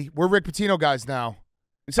to me. We're Rick Pitino guys now.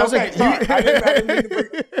 It sounds I didn't mean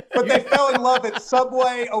to but they fell in love at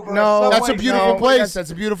Subway over. That's a beautiful place.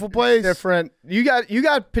 That's a beautiful place. Different. You got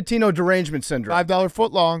Pitino derangement syndrome. $5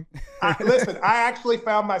 foot long. Listen, I actually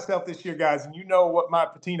found myself this year, guys, and you know what my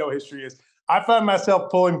Pitino history is. I found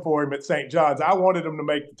myself pulling for him at St. John's. I wanted him to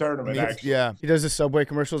make the tournament, actually. Yeah. He does the Subway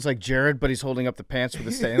commercials like Jared, but he's holding up the pants with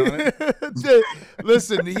a stain on it.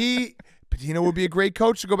 Listen, Pitino would be a great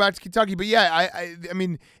coach to go back to Kentucky. But yeah, I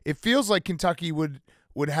mean, it feels like Kentucky would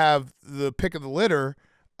have the pick of the litter.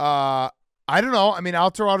 I don't know. I mean, I'll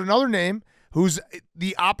throw out another name who's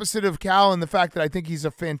the opposite of Cal in the fact that I think he's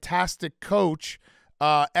a fantastic coach.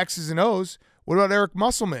 X's and O's. What about Eric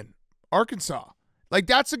Musselman, Arkansas? Like,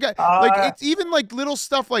 that's a guy. Like, it's even like little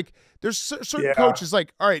stuff. Like, there's certain coaches.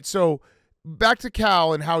 Like, all right, so back to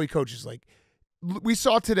Cal and how he coaches. Like, we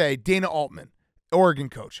saw today, Dana Altman, Oregon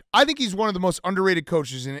coach. I think he's one of the most underrated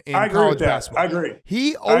coaches in college basketball. I agree.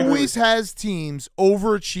 He always has teams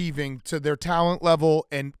overachieving to their talent level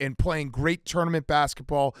and playing great tournament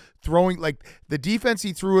basketball, throwing like the defense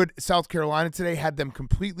he threw at South Carolina today had them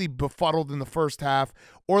completely befuddled in the first half.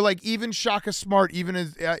 Or like even Shaka Smart, even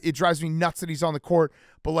as it drives me nuts that he's on the court,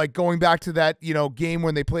 but like going back to that, game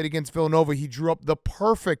when they played against Villanova, he drew up the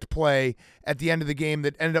perfect play at the end of the game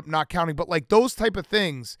that ended up not counting. But like those type of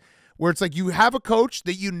things where it's like you have a coach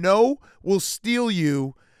that will steal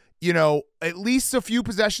you, at least a few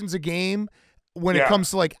possessions a game when it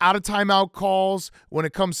comes to like out of timeout calls, when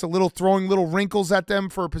it comes to throwing little wrinkles at them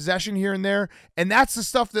for a possession here and there. And that's the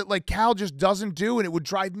stuff that like Cal just doesn't do, and it would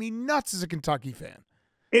drive me nuts as a Kentucky fan.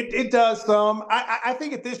 It does some. I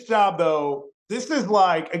think at this job, though, this is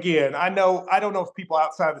like, again, I don't know if people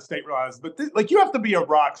outside the state realize, but you have to be a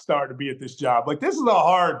rock star to be at this job. Like, this is a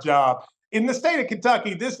hard job. In the state of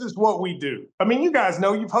Kentucky, this is what we do. I mean, you guys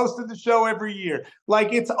know you've hosted the show every year.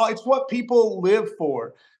 Like, it's what people live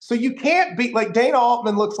for. So you can't be like Dana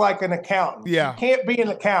Altman looks like an accountant. Yeah. You can't be an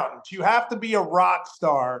accountant. You have to be a rock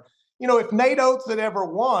star. If Nate Oates had ever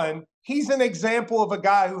won, he's an example of a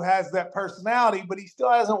guy who has that personality, but he still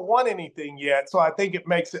hasn't won anything yet. So I think it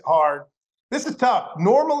makes it hard. This is tough.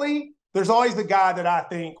 Normally, there's always the guy that I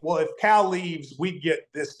think, well, if Cal leaves, we'd get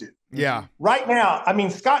this dude. Yeah. Right now, I mean,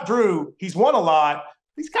 Scott Drew, he's won a lot.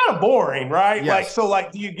 He's kind of boring, right? Yes.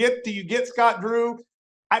 Do you get Scott Drew?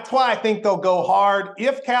 That's why I think they'll go hard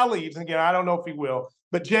if Cal leaves. And again, I don't know if he will,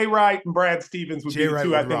 but Jay Wright and Brad Stevens would be the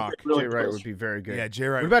two I think that really Jay Wright push. would be very good. Yeah, Jay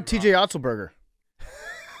Wright. What about TJ Otzelberger?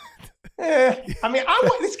 I mean,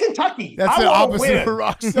 it's Kentucky. That's I the wanna opposite win. of a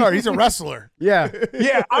rock star. He's a wrestler. Yeah.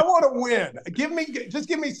 Yeah, I want to win. Just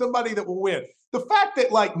give me somebody that will win. The fact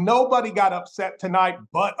that like nobody got upset tonight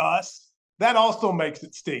but us, that also makes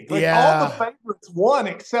it stink. Like all the favorites won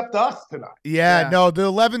except us tonight. Yeah, no, the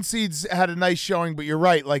 11 seeds had a nice showing, but you're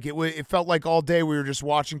right. Like it felt like all day we were just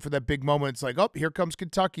watching for that big moment. It's like, oh, here comes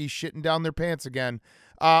Kentucky shitting down their pants again.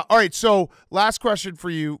 All right, so last question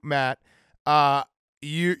for you, Matt.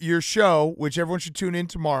 Your show, which everyone should tune in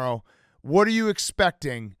tomorrow, what are you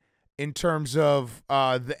expecting in terms of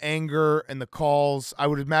the anger and the calls? I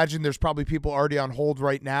would imagine there's probably people already on hold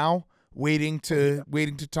right now waiting to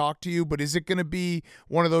talk to you, but is it going to be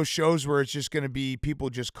one of those shows where it's just going to be people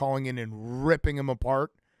just calling in and ripping them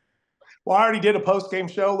apart? Well, I already did a post-game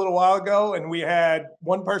show a little while ago, and we had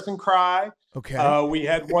one person cry. Okay. We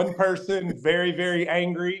had one person very, very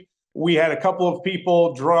angry. We had a couple of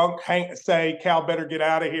people drunk say, Cal better get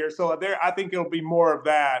out of here. So I think it'll be more of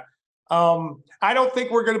that. I don't think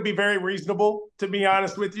we're going to be very reasonable, to be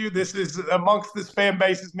honest with you. This is amongst this fan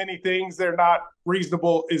base's many things. They're not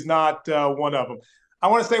reasonable is not one of them. I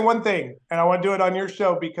want to say one thing, and I want to do it on your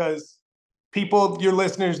show because your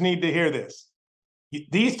listeners need to hear this.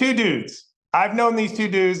 These two dudes, I've known these two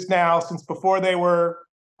dudes now since before they were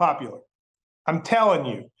popular. I'm telling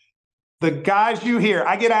you. The guys you hear,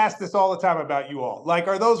 I get asked this all the time about you all. Like,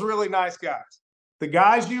 are those really nice guys? The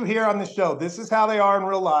guys you hear on the show, this is how they are in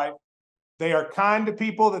real life. They are kind to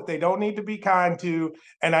people that they don't need to be kind to.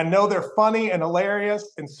 And I know they're funny and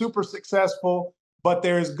hilarious and super successful, but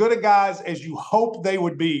they're as good a guys as you hope they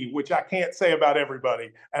would be, which I can't say about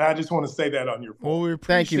everybody. And I just want to say that on your phone. Well, we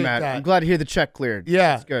appreciate Thank you, Matt. that. I'm glad to hear the check cleared. Yeah.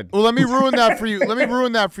 That's good. Well, let me ruin that for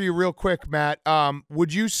you. Real quick, Matt.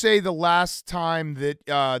 Would you say the last time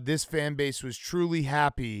that this fan base was truly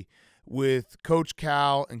happy with Coach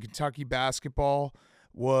Cal and Kentucky basketball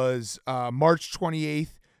was March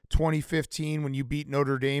 28th, 2015, when you beat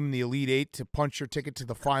Notre Dame in the Elite Eight to punch your ticket to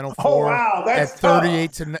the Final Four That's at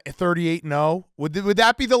 38-0? Would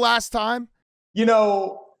that be the last time?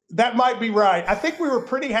 That might be right. I think we were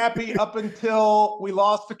pretty happy up until we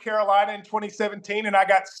lost to Carolina in 2017, and I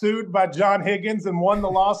got sued by John Higgins and won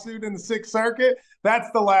the lawsuit in the Sixth Circuit.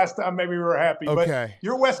 That's the last time maybe we were happy. Okay. But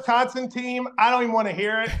your Wisconsin team, I don't even want to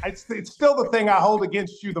hear it. It's still the thing I hold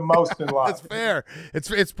against you the most in life. That's fair.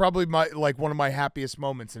 It's probably one of my happiest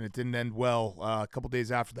moments, and it didn't end well a couple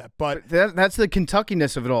days after that. But that's the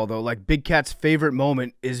Kentucky-ness of it all, though. Like, Big Cat's favorite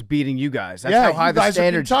moment is beating you guys. That's yeah, how high you the guys are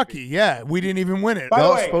standard. Kentucky. Yeah, we didn't even win it. By the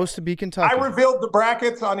Well, way, it's supposed to be Kentucky. I revealed the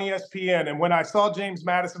brackets on ESPN, and when I saw James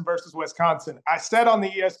Madison versus Wisconsin, I said on the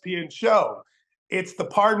ESPN show, it's the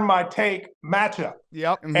pardon my take matchup.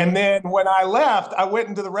 Yep. And then when I left, I went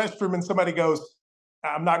into the restroom and somebody goes,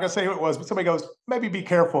 I'm not going to say who it was, but somebody goes, maybe be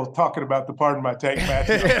careful talking about the Pardon My Take match.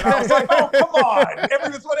 And I was like, oh, come on.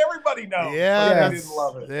 That's what everybody knows. Yeah, But I didn't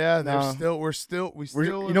love it. Yeah, No. we're still.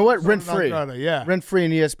 You know what? Rent free. Yeah. Rent free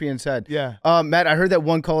in ESPN's head. Yeah. Matt, I heard that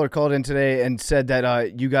one caller called in today and said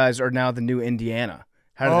that you guys are now the new Indiana.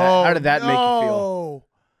 How did that make you feel?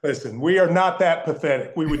 Listen, we are not that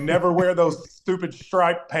pathetic. We would never wear those stupid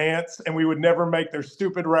striped pants, and we would never make their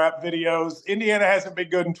stupid rap videos. Indiana hasn't been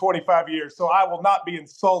good in 25 years, so I will not be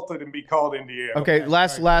insulted and be called Indiana. Okay,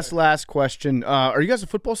 last question. Are you guys a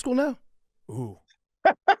football school now? Ooh.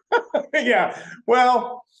 Yeah.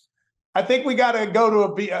 Well, I think we got to go to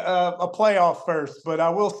a playoff first, but I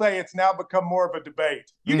will say it's now become more of a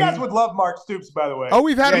debate. You guys would love Mark Stoops, by the way. Oh,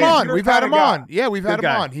 we've had him on. You're We've the had kind him of guy. on. Yeah, we've had Good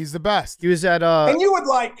him guy. on. He's the best. He was at And you would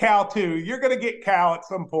like Cal, too. You're going to get Cal at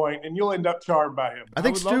some point, and you'll end up charmed by him. I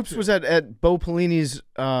think would love Stoops to. was at Bo Pelini's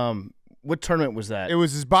what tournament was that? It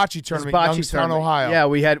was his bocce tournament, Bocce Youngstown, tournament. Ohio. Yeah,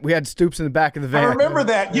 we had Stoops in the back of the van. I remember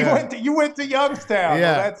that. You Yeah. went to Youngstown.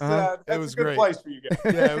 Yeah. That's It was a good great. place for you guys.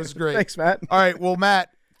 Yeah, it was great. Thanks, Matt. All right, well, Matt,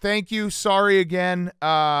 thank you. Sorry again,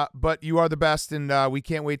 but you are the best, and we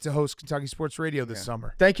can't wait to host Kentucky Sports Radio this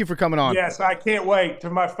summer. Thank you for coming on. Yes, I can't wait.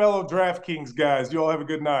 To my fellow Draftkings guys, you all have a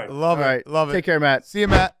good night. Love All it. right. Love it. Take care, Matt. See you,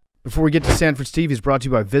 Matt. Before we get to Stanford Steve, he's brought to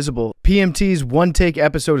you by Visible. PMT's One Take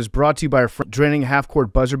episode is brought to you by our friend. Draining a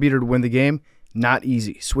half-court buzzer beater to win the game? Not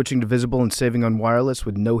easy. Switching to Visible and saving on wireless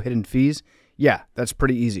with no hidden fees? Yeah, that's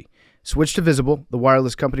pretty easy. Switch to Visible, the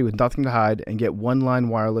wireless company with nothing to hide, and get one-line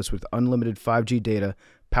wireless with unlimited 5G data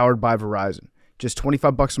powered by Verizon. Just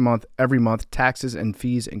 $25 a month, every month, taxes and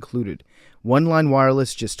fees included. One-line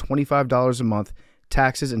wireless, just $25 a month,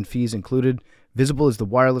 taxes and fees included. Visible is the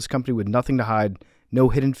wireless company with nothing to hide, no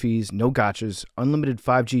hidden fees, no gotchas, unlimited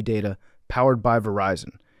 5G data, powered by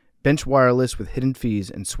Verizon. Bench wireless with hidden fees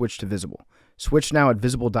and switch to Visible. Switch now at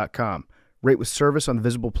Visible.com. Rate with service on the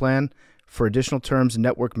Visible plan. For additional terms and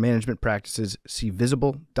network management practices, see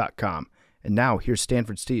Visible.com. And now, here's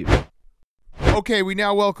Stanford Steve. Okay, we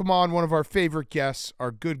now welcome on one of our favorite guests,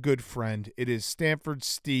 our good friend. It is Stanford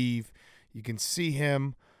Steve. You can see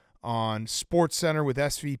him on SportsCenter with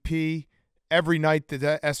SVP every night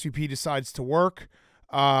that SVP decides to work.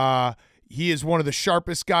 He is one of the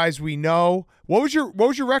sharpest guys we know. What was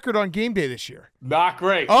your record on game day this year? Not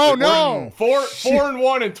great. Oh, We're no.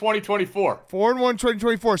 4-1 in 2024. 4-1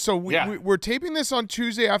 2024. So we're taping this on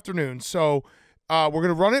Tuesday afternoon. So we're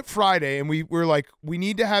gonna run it Friday, and we're like, we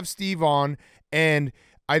need to have Steve on, and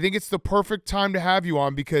I think it's the perfect time to have you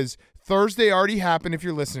on because Thursday already happened. If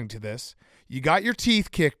you're listening to this, you got your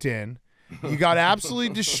teeth kicked in. You got absolutely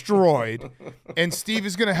destroyed, and Steve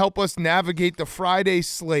is going to help us navigate the Friday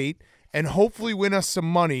slate and hopefully win us some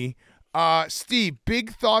money. Steve,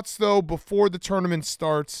 big thoughts, though, before the tournament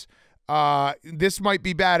starts. This might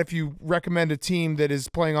be bad if you recommend a team that is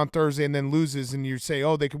playing on Thursday and then loses and you say,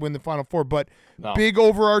 oh, they could win the Final Four. But big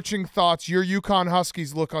overarching thoughts. Your UConn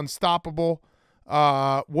Huskies look unstoppable.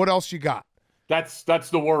 What else you got? That's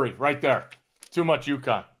the worry right there. Too much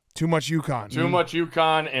UConn. Too much UConn. Too much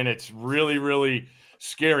UConn, and it's really, really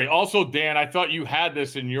scary. Also, Dan, I thought you had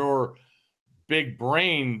this in your big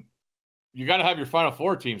brain. You got to have your Final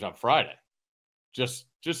Four teams on Friday, just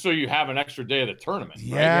so you have an extra day of the tournament. Right?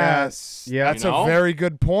 Yes. Yeah. That's You know? a very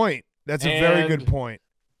good point. That's a very good point.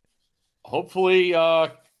 Hopefully,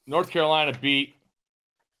 North Carolina beat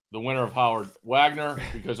the winner of Howard Wagner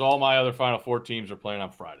because all my other Final Four teams are playing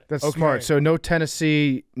on Friday. That's Okay. smart. So no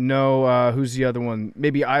Tennessee, no who's the other one?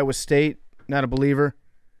 Maybe Iowa State. Not a believer.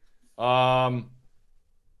 No.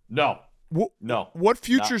 What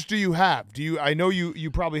futures do you have? I know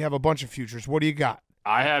you probably have a bunch of futures. What do you got?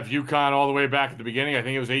 I have UConn all the way back at the beginning. I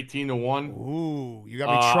think it was 18-1. Ooh, you got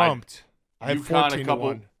me trumped. I have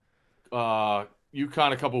UConn 14-1.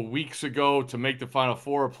 UConn a couple weeks ago to make the Final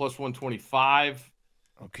Four plus 125.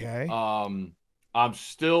 Okay. I'm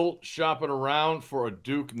still shopping around for a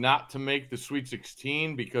Duke not to make the Sweet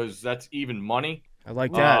 16 because that's even money. I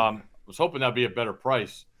like that. I was hoping that'd be a better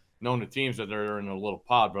price, knowing the teams that they're in a little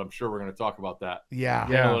pod, but I'm sure we're going to talk about that. Yeah.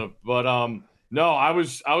 Yeah. But no, I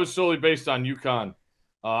was solely based on UConn.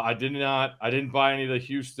 I didn't buy any of the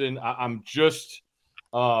Houston. I'm just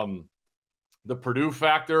the Purdue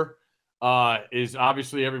factor is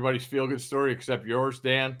obviously everybody's feel-good story except yours,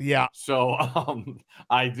 Dan. Yeah. So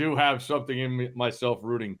I do have something in myself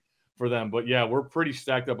rooting for them. But, yeah, we're pretty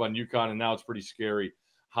stacked up on UConn, and now it's pretty scary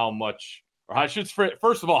how much – or I should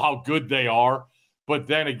first of all, how good they are, but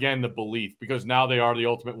then again, the belief, because now they are the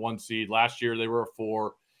ultimate 1 seed. Last year they were a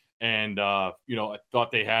 4, and, I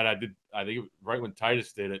thought they had – I think right when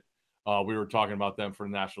Titus did it, we were talking about them for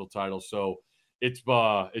the national title. So, it's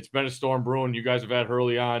been a storm brewing. You guys have had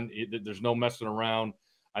Hurley on. There's no messing around.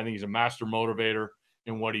 I think he's a master motivator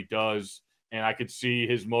in what he does, and I could see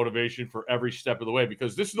his motivation for every step of the way,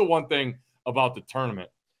 because this is the one thing about the tournament.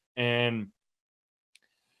 And,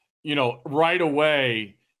 right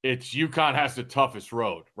away, it's UConn has the toughest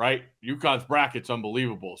road, right? UConn's bracket's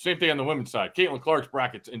unbelievable. Same thing on the women's side. Caitlin Clark's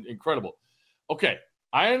bracket's incredible. Okay,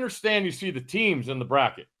 I understand you see the teams in the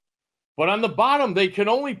bracket, but on the bottom, they can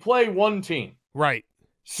only play one team. Right.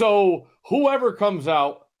 So whoever comes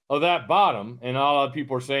out of that bottom, and a lot of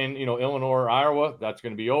people are saying, Illinois or Iowa, that's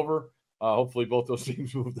going to be over. Hopefully both those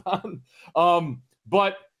teams moved on.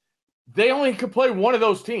 But they only can play one of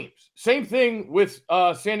those teams. Same thing with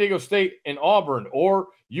San Diego State and Auburn, or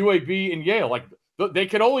UAB and Yale. Like, they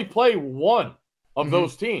can only play one of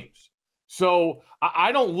those teams. So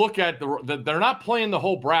I don't look at they're not playing the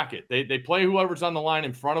whole bracket. They play whoever's on the line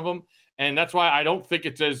in front of them. And that's why I don't think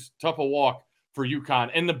it's as tough a walk for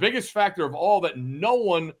UConn. And the biggest factor of all that no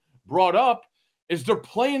one brought up is they're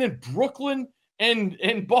playing in Brooklyn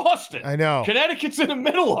and Boston. I know. Connecticut's in the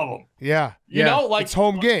middle of them. Yeah. You know, like, it's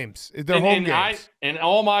home games. They're home games. And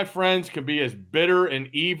all my friends can be as bitter and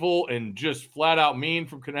evil and just flat out mean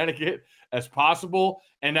from Connecticut as possible.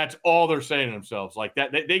 And that's all they're saying to themselves. Like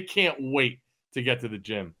that, they can't wait to get to the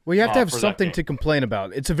gym. Well, you have to have something to complain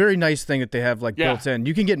about. It's a very nice thing that they have built in.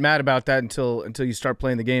 You can get mad about that until you start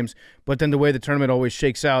playing the games. But then the way the tournament always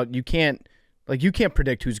shakes out, you can't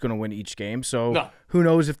predict who's going to win each game. So who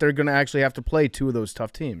knows if they're going to actually have to play two of those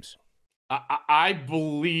tough teams. I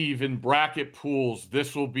believe in bracket pools,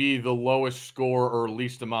 this will be the lowest score or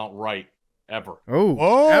least amount right ever.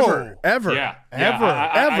 Ever. Yeah, ever.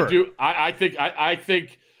 I do. I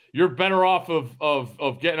think you're better off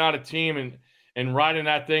of getting out a team and riding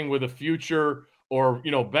that thing with a future, or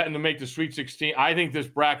betting to make the Sweet 16. I think this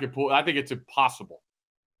bracket pool, I think it's impossible.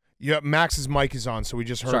 Yeah, Max's mic is on, so we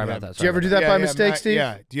just heard Sorry him. about that. Do you ever do that by mistake, Steve?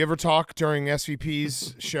 Yeah. Do you ever talk during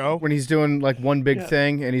SVP's show? When he's doing one big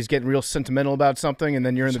thing and he's getting real sentimental about something, and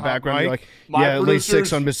then you're in the background, you're like, at least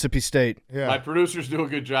 6 on Mississippi State. Yeah. My producers do a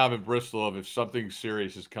good job in Bristol of if something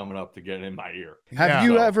serious is coming up to get in my ear. Have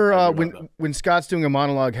you ever, when Scott's doing a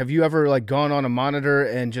monologue, have you ever gone on a monitor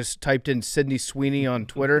and just typed in Sydney Sweeney on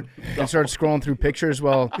Twitter and started scrolling through pictures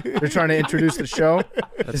while they're trying to introduce the show?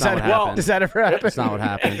 That's not what happened. Does that ever happen? That's not what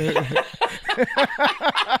happened.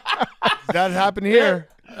 That happened here.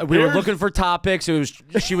 We were looking for topics.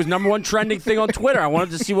 She was #1 trending thing on Twitter. I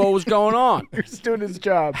wanted to see what was going on. You're just doing his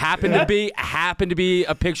job. Happened to be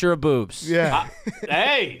a picture of boobs. Yeah.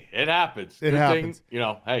 Hey, it happens. It Good happens.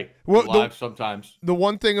 thing, hey, Well, live sometimes. The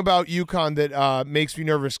one thing about UConn that makes me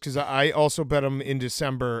nervous, because I also bet them in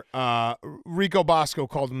December, Rico Bosco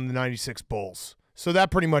called them the 96 Bulls. So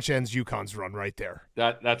that pretty much ends UConn's run right there.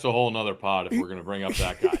 That's a whole nother pod if we're going to bring up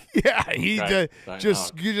that guy. Yeah, you're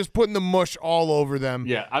just putting the mush all over them.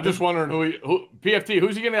 Yeah, I'm just wondering who PFT,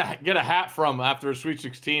 who's he going to get a hat from after a Sweet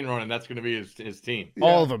 16 run, and that's going to be his team. Yeah.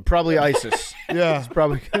 All of them, probably ISIS. Yeah, he's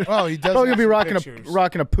probably. Well, he does. Probably gonna be rocking pictures.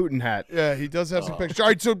 a Putin hat. Yeah, he does have some pictures. All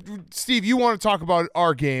right, so Steve, you want to talk about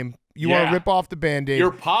our game? You want to rip off the Band-Aid?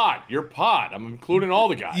 Your pod. I'm including all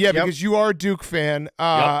the guys. Yeah, because you are a Duke fan.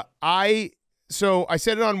 So I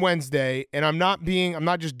said it on Wednesday, and I'm not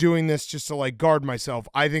just doing this just to guard myself.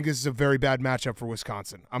 I think this is a very bad matchup for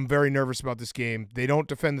Wisconsin. I'm very nervous about this game. They don't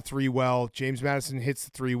defend the 3 well. James Madison hits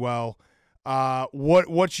the 3 well.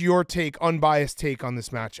 What's your unbiased take on this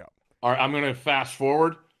matchup? All right, I'm going to fast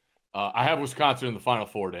forward. I have Wisconsin in the Final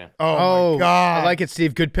Four, Dan. Oh my God. I like it,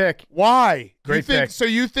 Steve. Good pick. Why? Great pick. So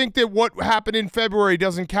you think that what happened in February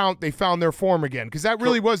doesn't count? They found their form again? Because that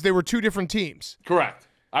really was. They were 2 different teams. Correct.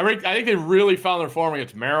 I think they really found their form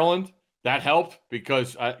against Maryland. That helped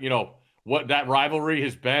because, what that rivalry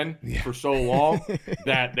has been for so long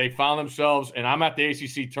that they found themselves. And I'm at the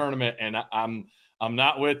ACC tournament, and I'm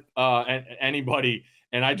not with anybody,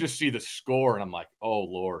 and I just see the score, and I'm like, oh,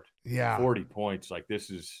 Lord. Yeah. 40 points. This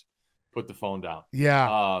is put the phone down.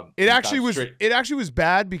 Yeah. It actually was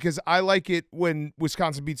bad because I like it when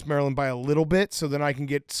Wisconsin beats Maryland by a little bit, so then I can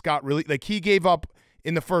get Scott really – he gave up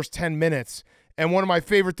in the first 10 minutes – and one of my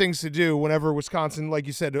favorite things to do whenever Wisconsin, like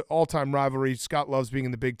you said, all-time rivalry, Scott loves being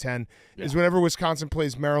in the Big Ten, is whenever Wisconsin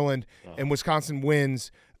plays Maryland and Wisconsin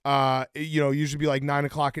wins, usually be 9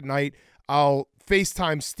 o'clock at night, I'll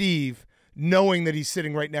FaceTime Steve knowing that he's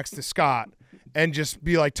sitting right next to Scott and just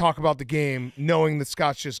be talk about the game, knowing that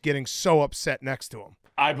Scott's just getting so upset next to him.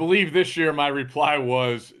 I believe this year my reply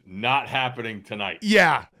was not happening tonight.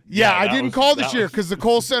 Yeah, I didn't call this year because the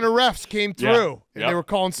Kohl Center refs came through and they were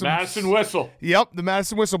calling some Madison whistle. Yep, the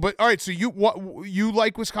Madison whistle. But all right, so you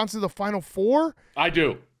like Wisconsin to the Final Four? I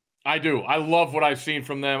do. I do. I love what I've seen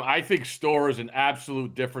from them. I think Storr is an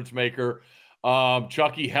absolute difference maker.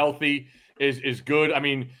 Chucky healthy is good. I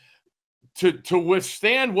mean, to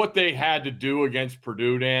withstand what they had to do against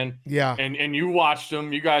Purdue, Dan. Yeah. And you watched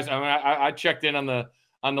them. You guys. I mean, I checked in on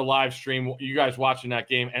the live stream. You guys watching that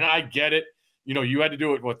game, and I get it. You know, you had to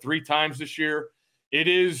do it 3 times this year. It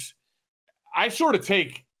is. I sort of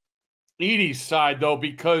take Edey's side though,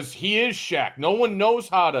 because he is Shaq. No one knows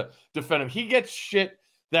how to defend him. He gets shit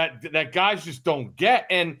that guys just don't get,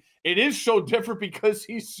 and it is so different because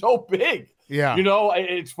he's so big. Yeah. You know,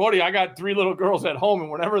 it's funny. I got 3 little girls at home,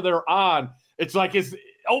 and whenever they're on, it's like,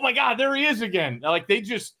 oh my God, there he is again. Like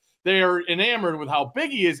they are enamored with how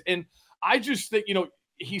big he is. And I just think, you know,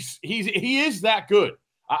 he is that good.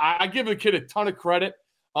 I give the kid a ton of credit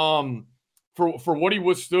for what he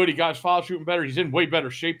withstood. He got his foul shooting better. He's in way better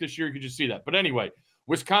shape this year. You could just see that. But anyway,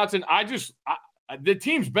 Wisconsin, the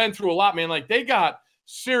team's been through a lot, man. Like they got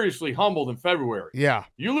seriously humbled in February. Yeah.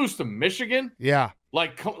 You lose to Michigan. Yeah.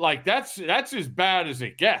 Like that's as bad as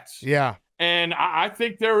it gets. Yeah. And I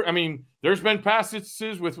think there's been past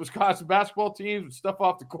instances with Wisconsin basketball teams with stuff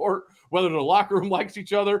off the court, whether the locker room likes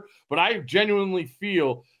each other. But I genuinely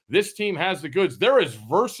feel this team has the goods. They're as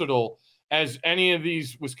versatile as any of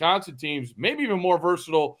these Wisconsin teams, maybe even more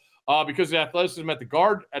versatile because of the athleticism at the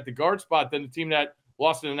guard spot than the team that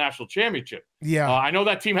lost in the national championship. Yeah. I know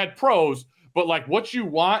that team had pros, but like what you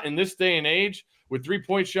want in this day and age with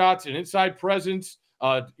 3-point shots and inside presence,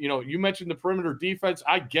 you know, you mentioned the perimeter defense.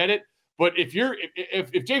 I get it. But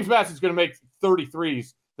if James Madison's going to make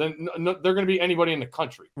 33s, then they're going to be anybody in the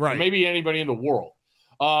country, right? Maybe anybody in the world.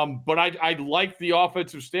 But I like the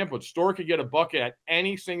offensive standpoint. Storr could get a bucket at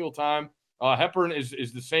any single time. Hepburn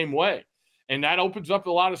is the same way, and that opens up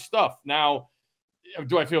a lot of stuff. Now,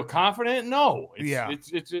 do I feel confident? No.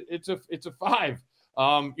 It's a 5.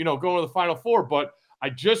 You know, going to the Final Four, but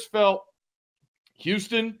I just felt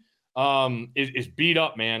Houston is beat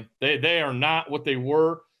up, man. They are not what they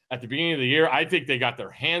were at the beginning of the year. I think they got their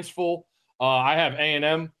hands full. I have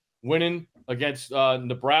A&M winning against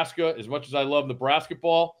Nebraska as much as I love Nebraska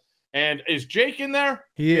ball. And is Jake in there?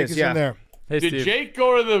 He Jake is, in there. Hey, Did Steve. Jake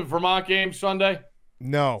go to the Vermont game Sunday?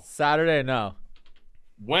 No. Saturday, no.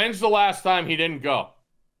 When's the last time he didn't go?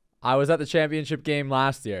 I was at the championship game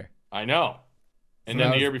last year. I know. And So then that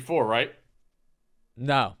the was- year before, right?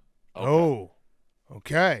 No. Okay. Oh.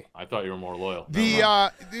 Okay. I thought you were more loyal. But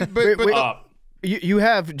You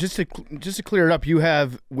have just to clear it up. You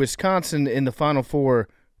have Wisconsin in the Final Four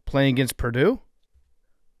playing against Purdue.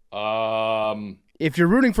 If you're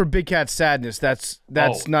rooting for Big Cat sadness, that's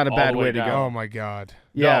not a all bad the way way to down. go. oh my God.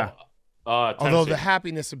 Yeah, Although Tennessee. the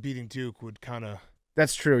happiness of beating Duke would kind of.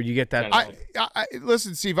 that's true. You get that. Tennessee. I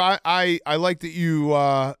listen, Steve. I like that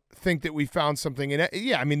you think that we found something in it.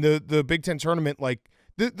 Yeah, I mean the Big Ten tournament. Like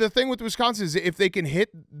the thing with Wisconsin is if they can hit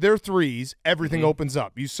their threes, everything opens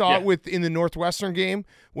up. You saw it in the Northwestern game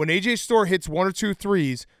when AJ Storr hits 1 or 2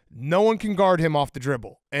 threes. No one can guard him off the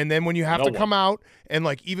dribble. And then when you have to come out and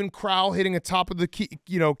like even Crowell hitting a top of the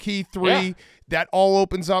key 3, that all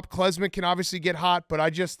opens up. Klesmit can obviously get hot, but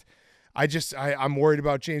I'm worried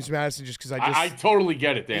about James Madison just because I totally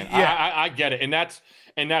get it, Dan. Yeah. I get it, and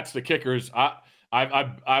that's the kickers.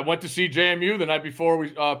 I went to see JMU the night before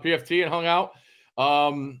we PFT and hung out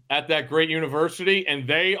at that great university, and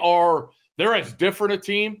they're as different a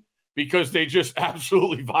team because they just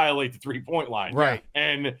absolutely violate the 3-point line. Right.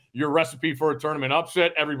 And your recipe for a tournament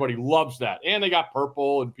upset, everybody loves that, and they got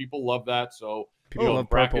purple, and people love that. So People love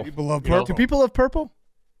purple. People love You know, purple. Do people love purple?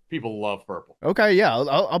 people love purple. Okay, yeah,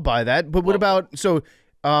 I'll buy that. But what about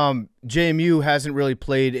JMU hasn't really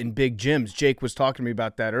played in big gyms. Jake was talking to me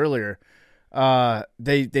about that earlier.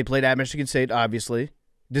 They played at Michigan State, obviously.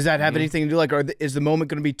 Does that have anything to do? Like, is the moment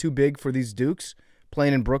going to be too big for these Dukes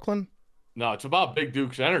playing in Brooklyn? No, it's about Big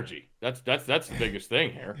Duke's energy. That's the biggest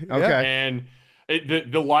thing here. Okay. And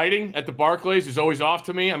the lighting at the Barclays is always off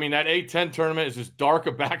to me. I mean, that A-10 tournament is as dark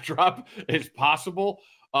a backdrop as possible.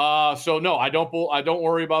 So no, I don't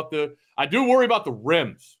worry about I do worry about the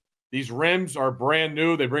rims. These rims are brand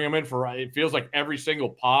new. They bring them in for, it feels like every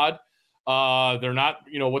single pod. They're not,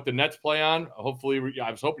 what the Nets play on. Hopefully,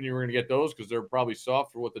 I was hoping you were going to get those because they're probably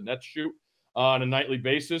soft for what the Nets shoot on a nightly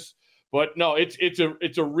basis. But no, it's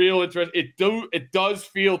a real interest. It does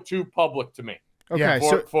feel too public to me. Okay.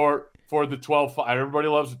 For the 12-5. Everybody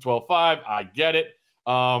loves the 12-5. I get it.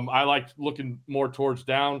 I like looking more towards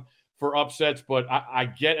down for upsets, but I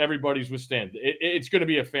get everybody's withstand. It's going to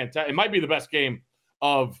be a fantastic. It might be the best game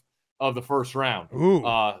of the first round. Ooh.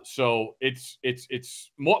 So it's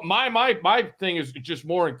more, my thing is just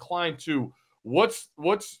more inclined to what's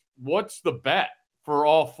the bet for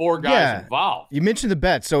all 4 guys involved. You mentioned the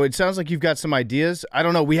bet, so it sounds like you've got some ideas. I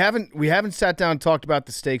don't know. We haven't sat down and taled about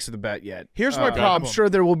the stakes of the bet yet. Here's my problem. I'm sure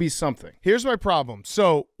there will be something. Here's my problem.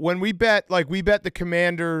 So when we bet the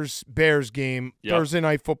Commanders-Bears game Thursday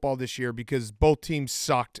Night Football this year because both teams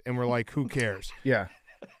sucked, and we're like, who cares? Yeah.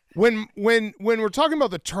 When we're talking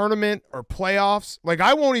about the tournament or playoffs, like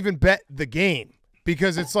I won't even bet the game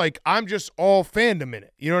because it's like I'm just all fandom in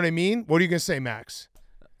it. You know what I mean? What are you gonna say, Max?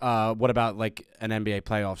 What about like an NBA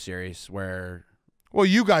playoff series where? Well,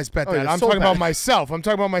 you guys bet that. I'm talking about myself. I'm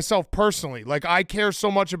talking about myself personally. Like I care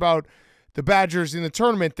so much about the Badgers in the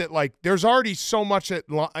tournament that like there's already so much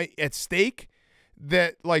at stake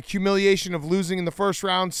that like humiliation of losing in the first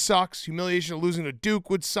round sucks. Humiliation of losing to Duke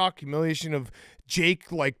would suck. Humiliation of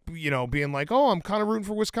Jake like being like, oh, I'm kind of rooting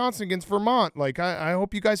for Wisconsin against Vermont. Like I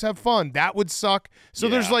hope you guys have fun. That would suck. So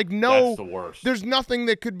there's like that's the worst. There's nothing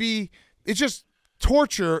that could be. It's just.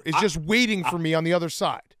 Torture is just waiting for me on the other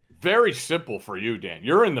side. Very simple for you, Dan.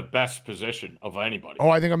 You're in the best position of anybody. Oh,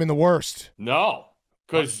 I think I'm in the worst. No,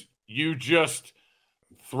 because you just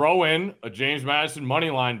throw in a James Madison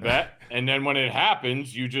money line bet, and then when it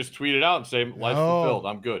happens, you just tweet it out and say, "Life's fulfilled.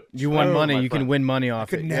 I'm good." You won money. You can win money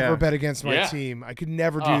off it. I could never bet against my team. I could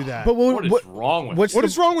never do that. But what is wrong with what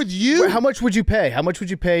is wrong with you? How much would you pay? How much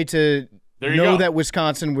would you pay to know that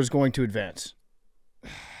Wisconsin was going to advance?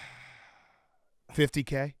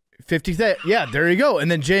 $50K. 50. Yeah, there you go.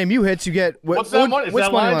 And then JMU hits. You get what's that money? Is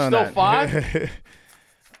that line still 5?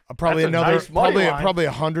 Probably That's another. nice Probably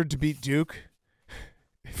 100 to beat Duke.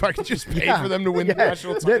 If I could just pay for them to win the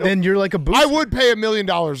national title, then you're like a booster. I would pay $1 million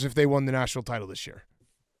if they won the national title this year.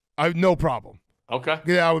 No problem. Okay.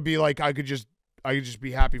 Yeah, I would be like I could just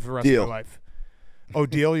be happy for the rest of my life. Oh,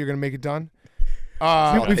 deal? You're gonna make it done?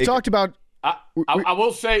 We've talked about. I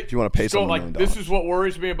will say, if you want to pay someone like this is what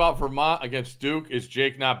worries me about Vermont against Duke is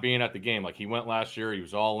Jake not being at the game. Like he went last year, he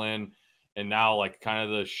was all in, and now like kind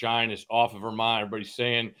of the shine is off of Vermont. Everybody's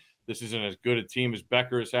saying this isn't as good a team as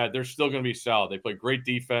Becker has had. They're still going to be solid. They play great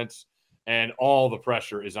defense, and all the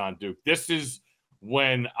pressure is on Duke. This is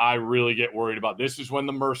when I really get worried about. This is when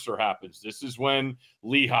the Mercer happens. This is when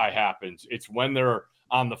Lehigh happens. It's when they're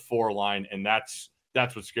on the 4 line, and that's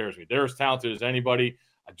what scares me. They're as talented as anybody.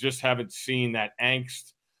 I just haven't seen that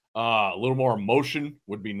angst. A little more emotion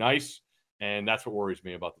would be nice, and that's what worries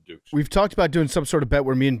me about the Dukes. We've talked about doing some sort of bet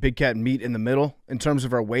where me and Big Cat meet in the middle in terms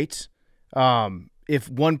of our weights. If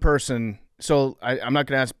one person – so I'm not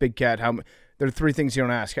going to ask Big Cat how – there are 3 things you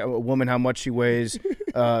don't ask. A woman how much she weighs,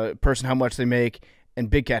 a person how much they make, and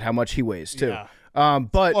Big Cat how much he weighs too. Yeah.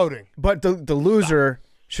 But the loser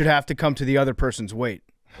should have to come to the other person's weight.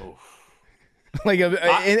 Like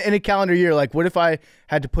in a calendar year, like what if I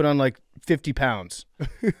had to put on like 50 pounds?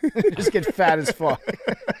 Just get fat as fuck.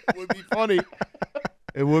 It would be funny.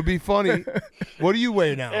 It would be funny. What do you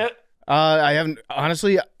weigh now? I haven't,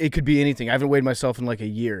 honestly, it could be anything. I haven't weighed myself in like a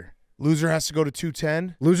year. Loser has to go to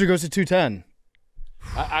 210? Loser goes to 210.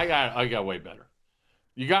 I got way better.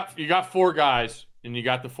 You got 4 guys, and you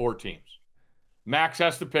got the 4 teams. Max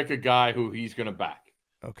has to pick a guy who he's going to back.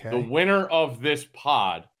 Okay. The winner of this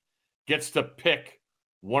pod gets to pick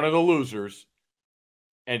one of the losers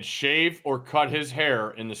and shave or cut his hair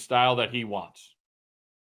in the style that he wants.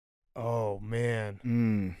 Oh,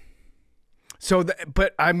 man. So,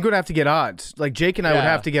 but I'm going to have to get odds. Like Jake and I would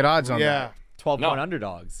have to get odds on that. 12-point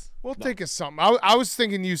underdogs. We'll think of something. I was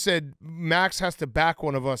thinking you said Max has to back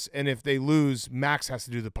one of us, and if they lose, Max has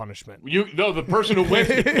to do the punishment. The person who wins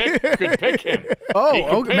could pick him.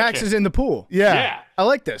 Oh, Max is in the pool. Yeah. I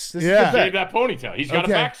like this. This is Save that ponytail. He's got to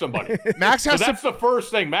back somebody. Max has that's the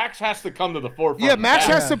first thing. Max has to come to the forefront. Yeah, Max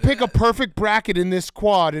has to pick a perfect bracket in this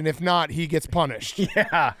quad, and if not, he gets punished.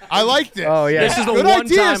 Yeah. I like this. Oh, yeah. This is the Good one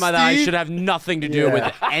idea, time that I Steve. should have nothing to do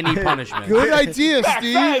with any punishment. Good idea, Max,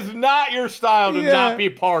 Steve. that is not your style to not be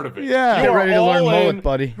part of it. Yeah. You Get are ready to learn all mullet, in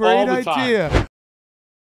buddy. Great all the time. idea.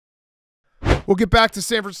 We'll get back to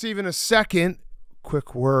Stanford Steve in a second.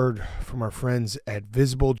 Quick word from our friends at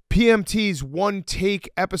Visible. PMT's One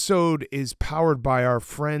Take episode is powered by our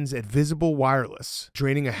friends at Visible Wireless.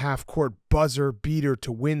 Draining a half-court buzzer beater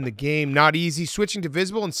to win the game. Not easy. Switching to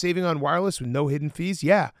Visible and saving on wireless with no hidden fees?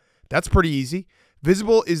 Yeah, that's pretty easy.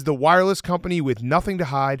 Visible is the wireless company with nothing to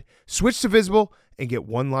hide. Switch to Visible and get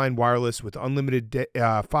one-line wireless with unlimited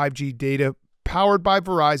 5G data powered by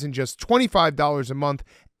Verizon, just $25 a month.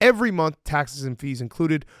 Every month, taxes and fees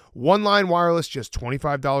included. One-line wireless, just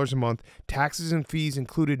 $25 a month. Taxes and fees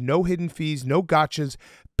included. No hidden fees, no gotchas.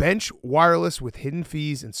 Bench wireless with hidden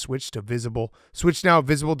fees and switch to Visible. Switch now at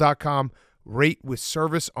Visible.com. Rate with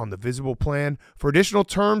service on the Visible plan. For additional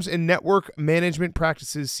terms and network management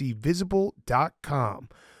practices, see Visible.com.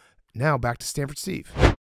 Now back to Stanford Steve.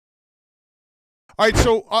 All right,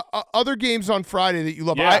 so other games on Friday that you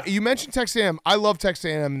love. Yeah. You mentioned Texas A&M. I love Texas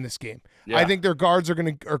A&M in this game. Yeah. I think their guards are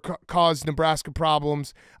going to cause Nebraska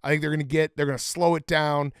problems. I think they're going to slow it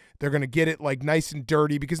down. They're going to get it like nice and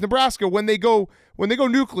dirty because Nebraska, when they go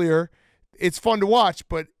nuclear, it's fun to watch,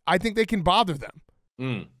 but I think they can bother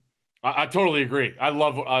them. I totally agree. I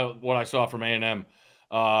love what I saw from A&M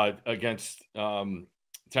against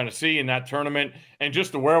Tennessee in that tournament, and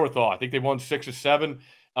just the wherewithal. I think they won 6 or 7.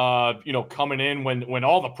 Coming in when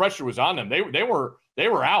all the pressure was on them, they were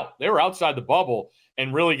out. They were outside the bubble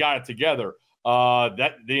and really got it together.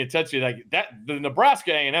 That the intensity that the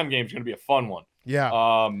Nebraska A&M game is going to be a fun one.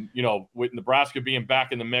 Yeah. With Nebraska being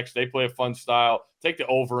back in the mix, they play a fun style. Take the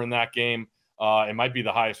over in that game. It might be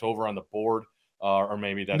the highest over on the board, or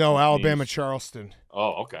maybe that's Alabama Charleston.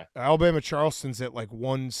 Oh, okay. Alabama Charleston's at like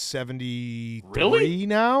 173 Really?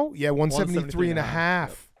 now. Yeah, 173 and a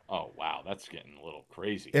half. Oh, wow. That's getting a little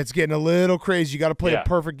crazy. It's getting a little crazy. You got to play a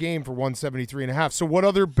perfect game for 173 and a half. So what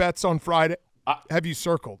other bets on Friday have you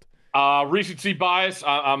circled? Recency bias.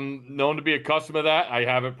 I'm known to be accustomed to that. I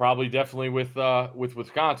have it definitely with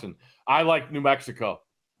Wisconsin. I like New Mexico.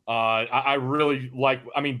 I really like.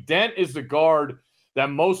 I mean, Dent is the guard that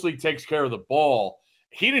mostly takes care of the ball.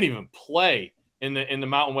 He didn't even play in the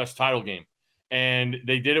Mountain West title game, and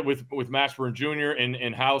they did it with Mashburn Jr.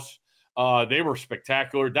 and House. They were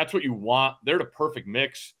spectacular. That's what you want. They're the perfect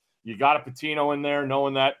mix. You got a Patino in there,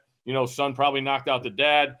 knowing that son probably knocked out the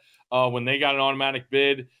dad when they got an automatic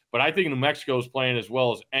bid. But I think New Mexico is playing as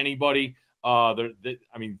well as anybody.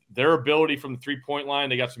 Their ability from the 3-point line.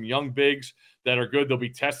 They got some young bigs that are good. They'll be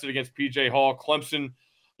tested against PJ Hall. Clemson,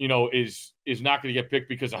 is not going to get picked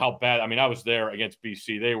because of how bad. I mean, I was there against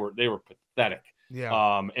BC. They were pathetic.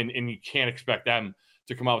 Yeah. And you can't expect them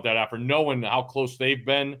to come out with that after knowing how close they've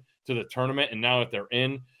been to the tournament and now that they're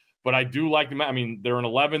in. But I do like them. I mean, they're in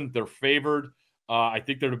 11th. They're favored. I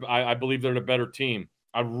think I believe they're the better team.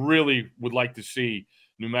 I really would like to see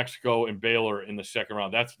New Mexico and Baylor in the second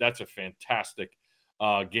round. That's a fantastic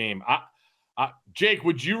game. Jake,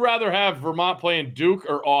 would you rather have Vermont playing Duke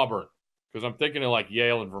or Auburn? Because I'm thinking of like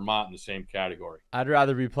Yale and Vermont in the same category. I'd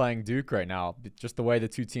rather be playing Duke right now, just the way the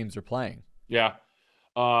two teams are playing. Yeah.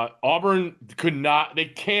 Auburn they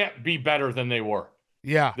can't be better than they were.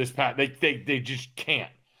 Yeah. This past, they just can't.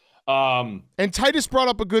 And Titus brought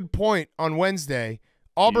up a good point on Wednesday.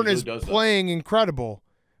 Auburn is playing incredible,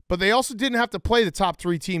 but they also didn't have to play the top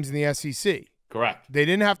 3 teams in the SEC. Correct. They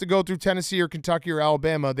didn't have to go through Tennessee or Kentucky or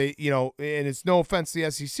Alabama. And it's no offense to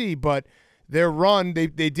the SEC, but their run, they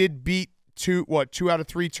did beat 2 out of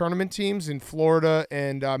 3 tournament teams in Florida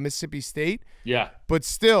and Mississippi State. Yeah. But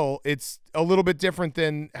still, it's a little bit different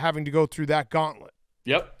than having to go through that gauntlet.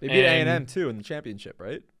 Yep. They beat A&M too in the championship,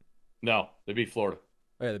 right? No, they beat Florida.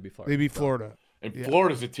 Oh, yeah, they beat Florida. They beat Florida. And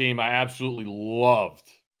Florida's a team I absolutely loved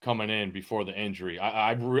coming in before the injury.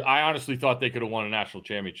 I honestly thought they could have won a national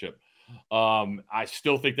championship. I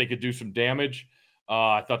still think they could do some damage.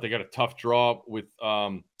 I thought they got a tough draw with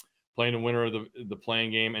playing the winner of the playing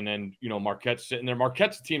game, and then Marquette's sitting there.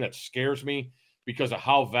 Marquette's a team that scares me because of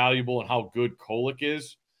how valuable and how good Gohlke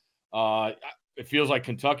is. It feels like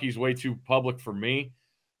Kentucky's way too public for me.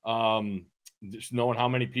 Just knowing how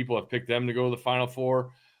many people have picked them to go to the Final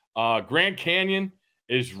Four. Grand Canyon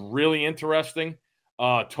is really interesting.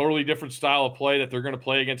 Totally different style of play that they're going to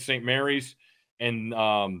play against St. Mary's. And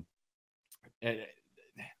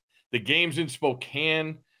the games in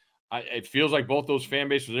Spokane, it feels like both those fan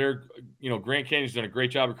bases there. Grand Canyon's done a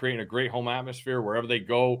great job of creating a great home atmosphere wherever they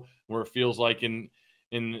go, where it feels like in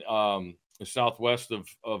the southwest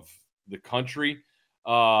of the country.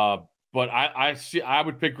 But I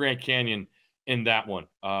would pick Grand Canyon in that one.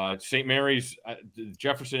 St. Mary's, the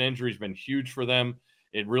Jefferson injury has been huge for them.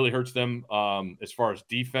 It really hurts them as far as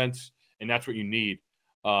defense, and that's what you need.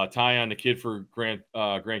 Tyon, the kid for Grand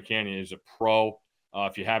Canyon, is a pro.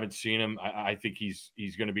 If you haven't seen him, I think he's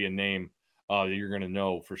going to be a name that you're going to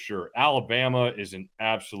know for sure. Alabama is an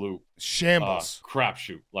absolute shambles,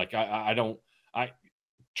 crapshoot. Like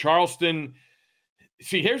Charleston.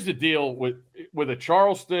 See, here's the deal with a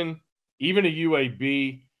Charleston, even a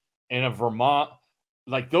UAB, and a Vermont.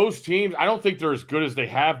 Like those teams, I don't think they're as good as they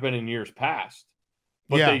have been in years past.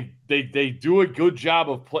 But they do a good job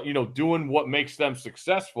of doing what makes them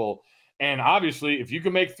successful. And obviously, if you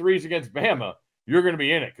can make threes against Bama, you're going to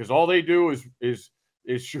be in it because all they do is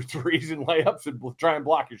shoot threes and layups and try and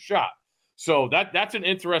block your shot. So that's an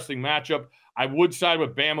interesting matchup. I would side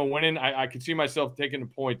with Bama winning. I could see myself taking the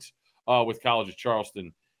points with College of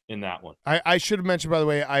Charleston in that one. I should have mentioned, by the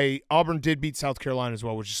way, Auburn did beat South Carolina as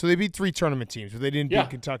well, so they beat 3 tournament teams, but they didn't beat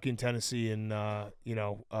Kentucky and Tennessee and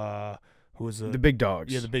who was the big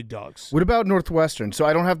dogs. Yeah, the big dogs. What about Northwestern? So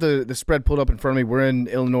I don't have the spread pulled up in front of me. We're in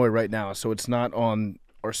Illinois right now, so it's not on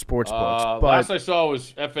our sports books. But last I saw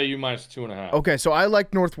was FAU minus 2.5. Okay, so I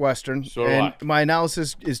like Northwestern, So do and I. my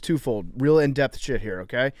analysis is twofold. Real in-depth shit here,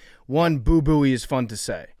 okay? One, Boo Booey is fun to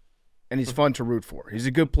say, and he's fun to root for. He's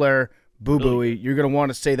a good player. Boo Booey, you're going to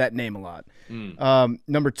want to say that name a lot.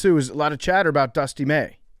 Number 2 is a lot of chatter about Dusty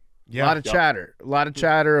May. Yeah. A lot of chatter. A lot of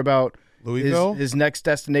chatter about Louisville? his next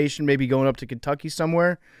destination, maybe going up to Kentucky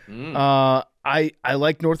somewhere. I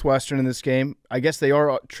like Northwestern in this game. I guess they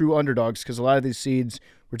are true underdogs because a lot of these seeds,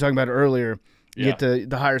 we were talking about it earlier, you get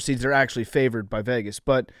the higher seeds, they're actually favored by Vegas.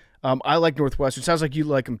 But I like Northwestern. Sounds like you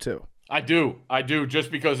like them too. I do,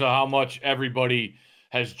 just because of how much everybody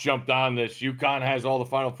has jumped on this. UConn has all the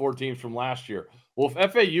Final Four teams from last year. Well,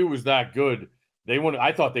 if FAU was that good, they wouldn't.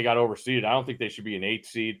 I thought they got overseeded. I don't think they should be an 8th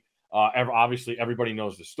seed. Obviously, everybody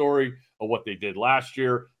knows the story of what they did last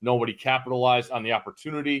year. Nobody capitalized on the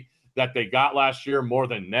opportunity that they got last year more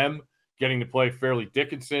than them getting to play Fairleigh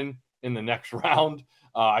Dickinson in the next round.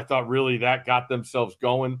 I thought really that got themselves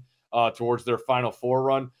going towards their Final Four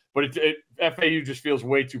run. But FAU just feels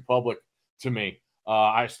way too public to me.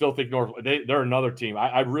 I still think they're another team.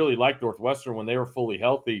 I really liked Northwestern when they were fully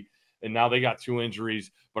healthy, and now they got 2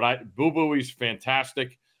 injuries. But Boo Booey's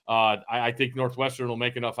fantastic. I think Northwestern will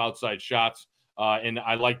make enough outside shots, and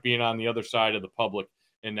I like being on the other side of the public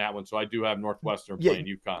in that one. So I do have Northwestern playing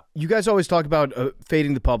UConn. You guys always talk about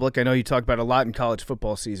fading the public. I know you talk about it a lot in college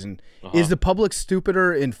football season. Is the public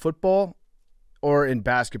stupider in football or in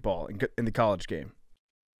basketball in the college game?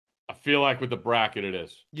 I feel like with the bracket it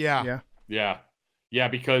is. Yeah.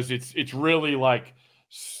 Because it's really like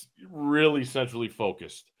really centrally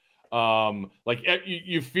focused. Like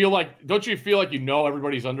you feel like, don't you feel like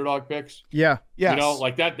everybody's underdog picks? Yeah. Yes.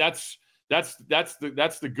 Like that's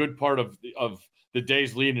the good part of the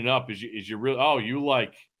days leading up is you really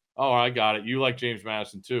I got it. You like James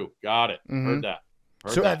Madison too. Got it. Heard that.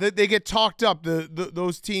 So they get talked up.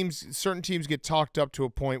 Those teams, certain teams get talked up to a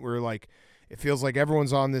point where like it feels like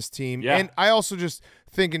everyone's on this team. Yeah. And I also just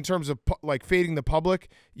think in terms of like fading the public,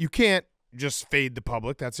 you can't just fade the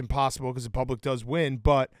public. That's impossible because the public does win.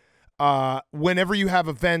 But whenever you have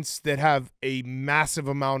events that have a massive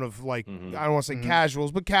amount of like, I don't want to say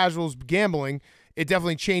casuals, but casuals gambling, it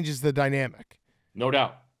definitely changes the dynamic. No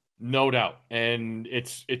doubt. And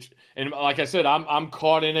it's and like I said, I'm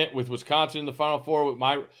caught in it with Wisconsin in the Final Four. With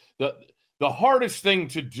the hardest thing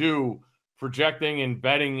to do projecting and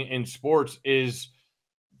betting in sports is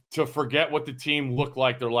to forget what the team looked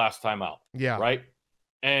like their last time out. Yeah. Right.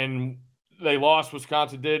 And they lost,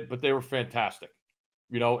 Wisconsin did, but they were fantastic,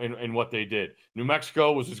 in what they did. New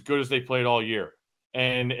Mexico was as good as they played all year.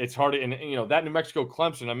 And it's hard to, and that New Mexico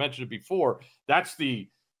Clemson, I mentioned it before,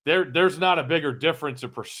 there's not a bigger difference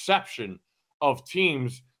of perception of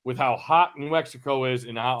teams with how hot New Mexico is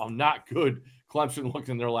and how not good Clemson looked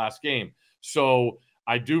in their last game. So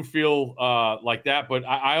I do feel like that, but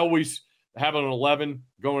I always have an 11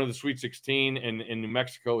 going to the Sweet 16, and New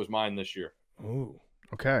Mexico is mine this year. Ooh.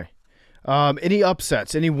 Okay. Any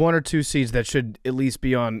upsets? Any 1 or 2 seeds that should at least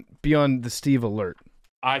be on the Steve alert?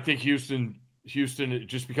 I think Houston,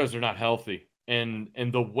 just because they're not healthy, and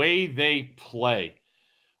the way they play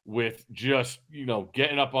with just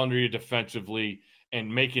getting up under you defensively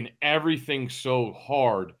and making everything so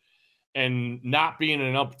hard, and not being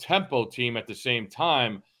an up-tempo team at the same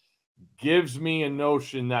time, gives me a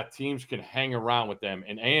notion that teams can hang around with them.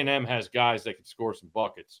 And A&M has guys that can score some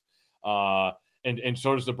buckets, and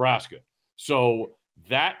so does Nebraska. So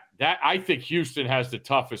that I think Houston has the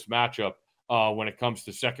toughest matchup when it comes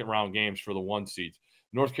to second-round games for the 1 seeds.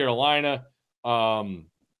 North Carolina,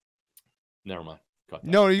 never mind.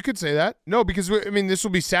 No, you could say that. No, because this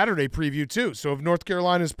will be Saturday preview too. So if North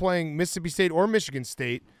Carolina is playing Mississippi State or Michigan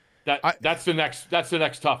State, that's the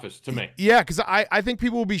next toughest to me. Yeah, because I think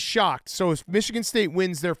people will be shocked. So if Michigan State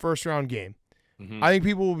wins their first round game, I think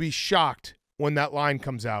people will be shocked when that line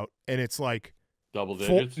comes out and it's like double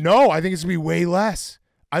digits. No, I think it's gonna be way less.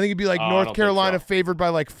 I think it'd be like North Carolina so. favored by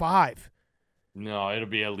like 5. No, it'll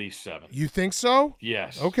be at least 7. You think so?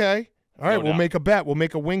 Yes. Okay. All right, No we'll doubt. make a bet. We'll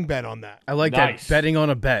make a wing bet on that. I like Nice. that. Betting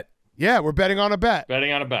on a bet. Yeah, we're betting on a bet.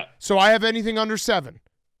 Betting on a bet. So I have anything under 7.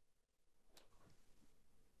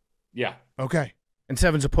 Yeah. Okay. And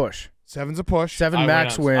 7's a push. 7's a push. 7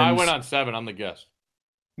 max wins. I went on 7. I'm the guest.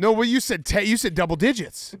 No, well, you said you said double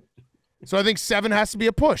digits. So I think 7 has to be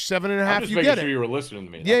a push. 7.5, I'm just you making get sure it. you were listening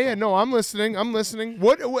to me. Yeah. No, I'm listening.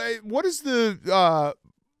 What is the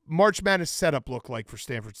March Madness setup look like for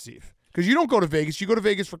Stanford Steve? Because you don't go to Vegas. You go to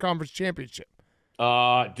Vegas for conference championship.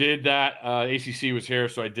 Did that. ACC was here,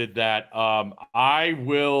 so I did that. I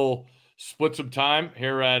will split some time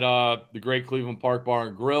here at the Great Cleveland Park Bar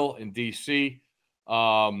and Grill in D.C.,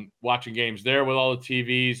 watching games there with all the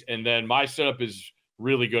TVs. And then my setup is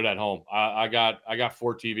really good at home. I got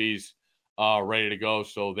 4 TVs ready to go,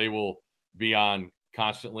 so they will be on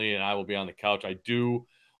constantly, and I will be on the couch. I do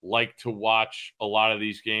like to watch a lot of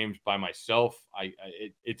these games by myself.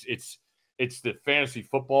 It's the fantasy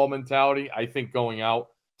football mentality. I think going out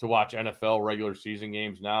to watch NFL regular season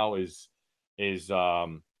games now is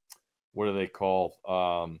what do they call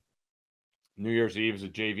New Year's Eve is a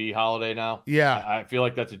JV holiday now. Yeah. I feel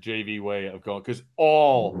like that's a JV way of going, because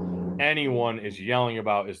all anyone is yelling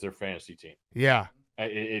about is their fantasy team. Yeah.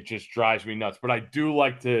 It just drives me nuts. But I do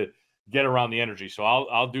like to get around the energy. So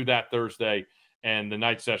I'll do that Thursday, and the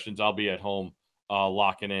night sessions I'll be at home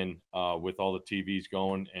locking in with all the TVs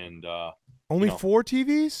going. And only 4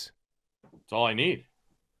 TVs? That's all I need.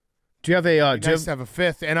 Do you have a nice to have a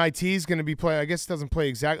 5th? NIT is going to be play. I guess it doesn't play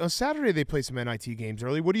exactly. On Saturday they play some NIT games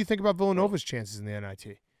early. What do you think about Villanova's chances in the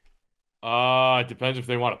NIT? It depends if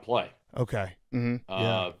they want to play. Okay. Mm-hmm.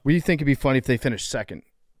 Yeah. What do you think it'd be funny if they finished second?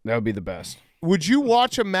 That would be the best. Would you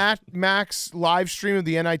watch a Max live stream of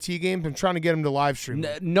the NIT games? I'm trying to get him to live stream.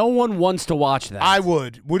 No one wants to watch that. I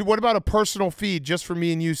would. What about a personal feed just for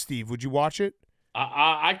me and you, Steve? Would you watch it?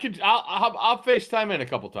 I could. I'll FaceTime in a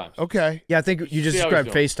couple times. Okay. Yeah, I think you just See how he's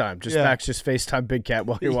described doing. FaceTime. Just Max just FaceTime Big Cat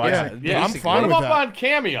while you're watching. Yeah, I'm fine Put with him that. up on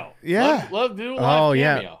Cameo. Yeah. Love do a live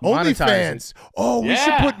Cameo. Monetize OnlyFans. Oh, we should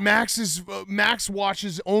Yeah. put Max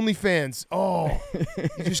watches OnlyFans. Oh,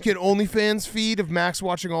 you just get OnlyFans feed of Max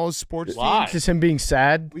watching all his sports Live. feeds. Just him being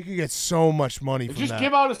sad. We could get so much money from Just that.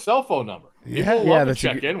 give out a cell phone number. Yeah. People Yeah, love to that's a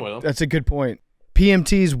check good- in with them. That's a good point.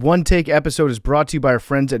 PMT's One Take episode is brought to you by our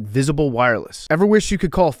friends at Visible Wireless. Ever wish you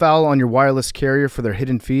could call foul on your wireless carrier for their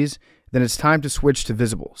hidden fees? Then it's time to switch to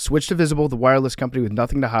Visible. Switch to Visible, the wireless company with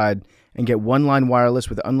nothing to hide, and get one-line wireless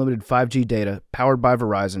with unlimited 5G data powered by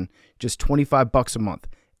Verizon, just $25 a month.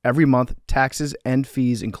 Every month, taxes and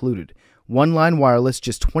fees included. One-line wireless,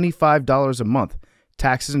 just $25 a month.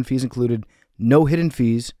 Taxes and fees included. No hidden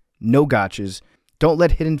fees, no gotchas. Don't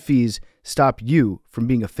let hidden fees stop you from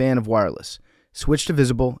being a fan of wireless. Switch to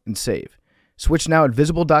Visible and save. Switch now at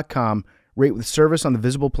Visible.com. Rate with service on the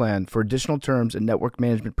Visible plan. For additional terms and network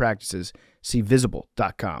management practices, see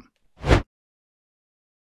Visible.com.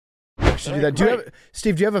 Should do that.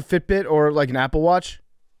 Steve, do you have a Fitbit or like an Apple Watch?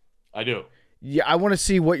 I do. Yeah, I want to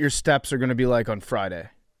see what your steps are going to be like on Friday.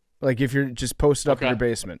 Like if you're just posted up in your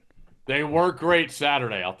basement. They weren't great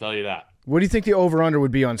Saturday, I'll tell you that. What do you think the over-under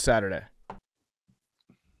would be on Saturday?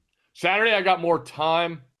 Saturday, I got more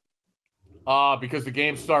time because the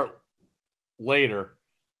games start later.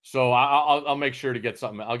 So I'll make sure to get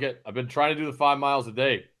something. I've been trying to do the 5 miles a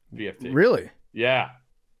day, BFT. Really? Yeah.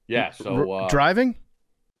 So driving?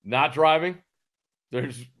 Not driving.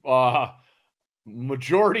 There's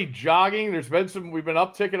majority jogging. There's been we've been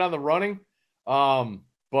upticking on the running.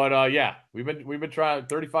 But yeah, we've been trying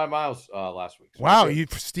 35 miles last week. So Wow,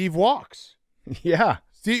 Steve walks. Yeah.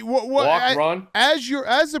 Steve, run.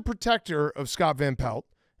 As a protector of Scott Van Pelt,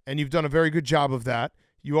 and you've done a very good job of that.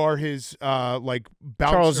 You are his bouncer.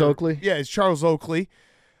 Charles Oakley. Yeah, it's Charles Oakley.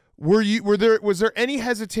 Was there any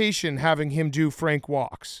hesitation having him do Frank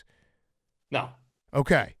walks? No.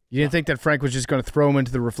 Okay. You didn't think that Frank was just going to throw him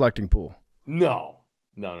into the reflecting pool? No.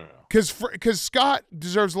 Because Scott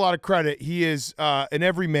deserves a lot of credit. He is an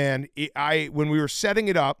everyman. When we were setting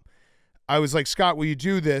it up, I was like, Scott, will you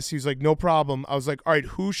do this? He was like, no problem. I was like, all right,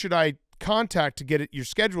 who should I contact to get your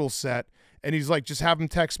schedule set? And he's like, just have him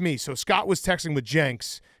text me. So Scott was texting with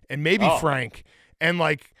Jenks and maybe Frank. And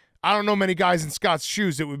like, I don't know many guys in Scott's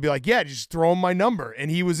shoes that would be like, yeah, just throw him my number. And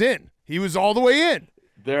he was in. He was all the way in.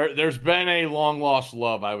 There's been a long lost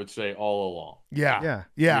love, I would say, all along. Yeah.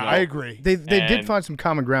 You know, I agree. They did find some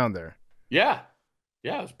common ground there. Yeah,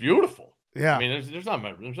 it's beautiful. Yeah. I mean, there's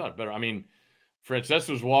not better. I mean,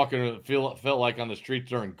 Francesca was walking, felt like on the streets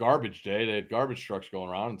during garbage day. They had garbage trucks going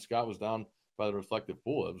around, and Scott was down by the reflective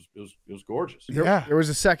pool. It was gorgeous. Yeah. There was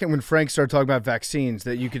a second when Frank started talking about vaccines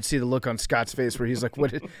that you could see the look on Scott's face where he's like,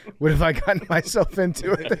 what have I gotten myself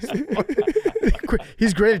into?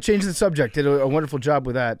 He's great at changing the subject. Did a wonderful job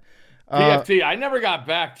with that. PFT, I never got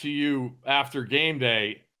back to you after game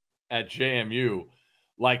day at JMU.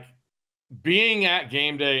 Like, being at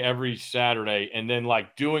game day every Saturday and then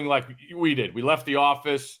like doing like we did. We left the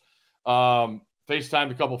office,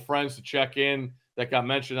 FaceTimed a couple friends to check in that got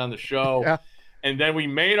mentioned on the show. Yeah. And then we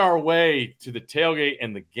made our way to the tailgate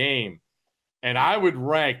and the game. And I would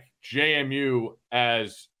rank JMU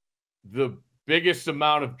as the biggest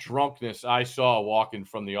amount of drunkenness I saw walking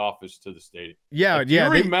from the office to the stadium. Yeah, Like, do you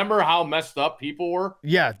remember how messed up people were?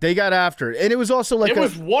 Yeah, they got after it. And it was also like it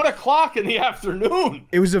was 1 o'clock in the afternoon.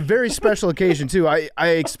 It was a very special occasion too. I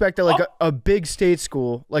expected like a big state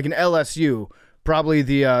school, like an LSU, probably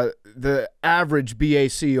the average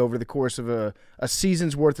BAC over the course of a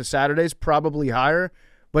season's worth of Saturdays, probably higher.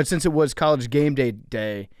 But since it was college game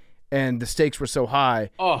day and the stakes were so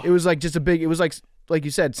high, it was like just a big. It was like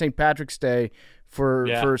you said, St. Patrick's Day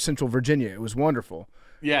for Central Virginia. It was wonderful.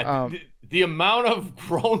 Yeah, the amount of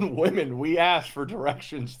grown women we asked for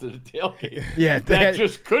directions to the tailgate that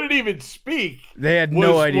just couldn't even speak. They had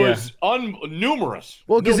no idea. Was numerous.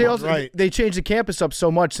 Well, because they changed the campus up so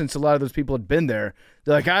much since a lot of those people had been there.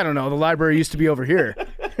 They're like, I don't know, the library used to be over here.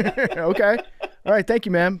 Okay, all right, thank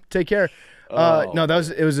you, ma'am. Take care. No,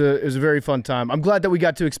 it was a very fun time. I'm glad that we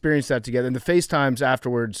got to experience that together. And the FaceTimes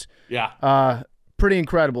afterwards, pretty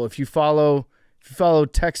incredible. If you follow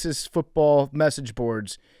Texas football message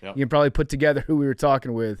boards, you can probably put together who we were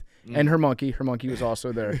talking with. And her monkey was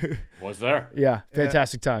also there. Was there? Yeah,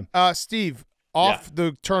 fantastic time. Steve, off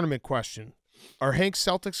the tournament question, are Hank's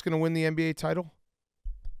Celtics going to win the NBA title?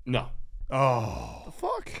 No. Oh, The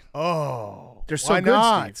fuck? oh, They're so why good,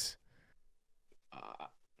 not? Steve.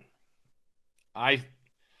 I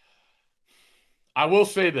will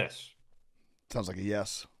say this. Sounds like a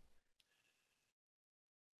yes.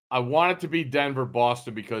 I want it to be Denver,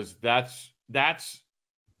 Boston, because that's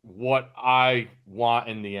what I want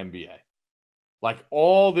in the NBA. Like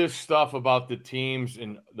all this stuff about the teams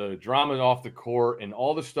and the drama off the court and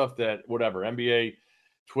all the stuff that NBA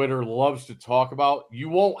Twitter loves to talk about, you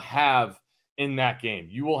won't have in that game.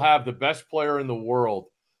 You will have the best player in the world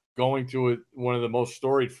going to one of the most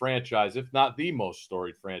storied franchise, if not the most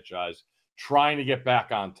storied franchise, trying to get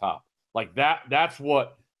back on top. Like that's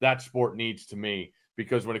what that sport needs to me.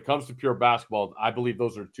 Because when it comes to pure basketball, I believe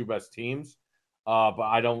those are the two best teams. But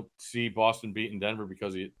I don't see Boston beating Denver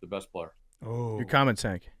because of the best player. Oh, Your comments,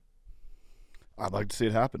 Hank. I'd like to see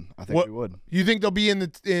it happen. I think we would. You think they'll be in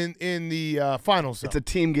the finals? Though? It's a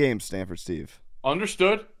team game, Stanford Steve.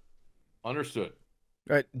 Understood. All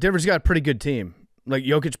right, Denver's got a pretty good team. Like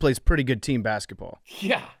Jokic plays pretty good team basketball.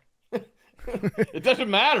 Yeah. It doesn't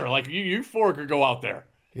matter. Like you four could go out there.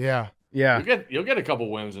 Yeah. Yeah. You'll get a couple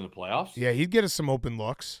wins in the playoffs. Yeah, he'd get us some open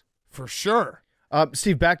looks for sure.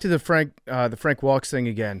 Steve, back to the Frank Walks thing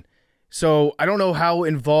again. So I don't know how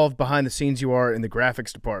involved behind the scenes you are in the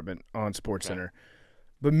graphics department on SportsCenter,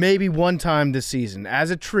 but maybe one time this season,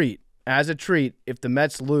 as a treat, if the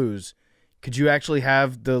Mets lose, could you actually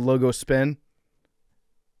have the logo spin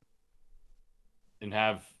And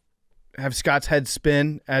have Scott's head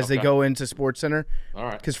spin as they go into SportsCenter? all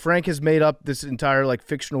right. Because Frank has made up this entire like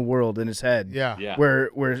fictional world in his head. Yeah.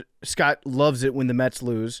 Where Scott loves it when the Mets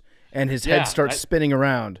lose and his head starts spinning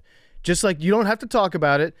around. Just like you don't have to talk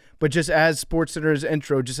about it, but just as SportsCenter's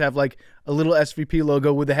intro, just have like a little SVP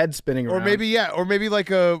logo with the head spinning around. Or maybe like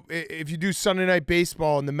if you do Sunday Night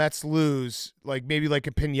Baseball and the Mets lose, like maybe like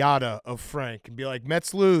a piñata of Frank and be like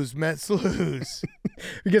Mets lose.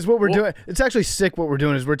 Because what we're doing, it's actually sick. What we're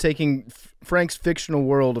doing is we're taking Frank's fictional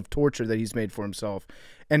world of torture that he's made for himself,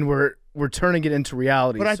 and we're turning it into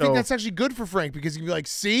reality. But I think that's actually good for Frank because he'd be like,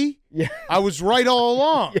 see, yeah, I was right all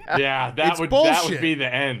along. Yeah, that would be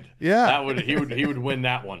the end. Yeah, he would win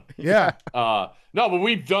that one. Yeah. No, but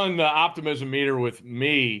we've done the optimism meter with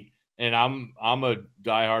me, and I'm a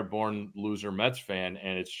diehard born loser Mets fan,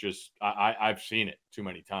 and it's just I've seen it too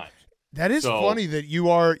many times. That is funny that you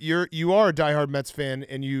are a diehard Mets fan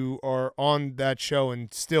and you are on that show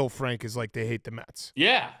and still Frank is like they hate the Mets.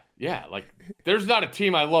 Yeah. Like there's not a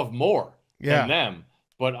team I love more than them,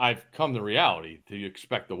 but I've come to reality to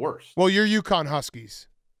expect the worst. Well, you're UConn Huskies.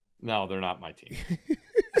 No, they're not my team.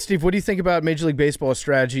 Steve, what do you think about Major League Baseball's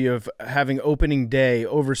strategy of having opening day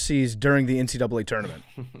overseas during the NCAA tournament?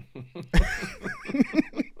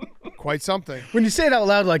 Quite something. When you say it out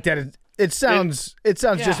loud like that, it sounds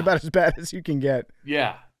just about as bad as you can get.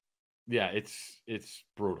 Yeah, it's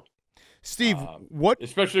brutal. Steve, what?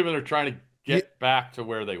 Especially when they're trying to get back to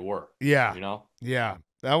where they were. Yeah, Yeah,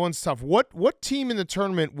 that one's tough. What team in the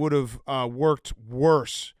tournament would have worked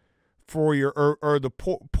worse for your or the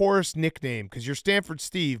poorest nickname? Because you're Stanford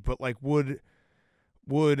Steve, but like would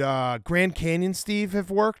Grand Canyon Steve have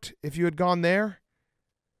worked if you had gone there?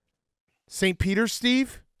 St. Peter's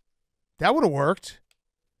Steve, that would have worked.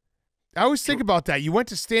 I always think about that. You went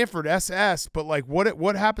to Stanford SS, but like,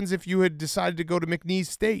 what happens if you had decided to go to McNeese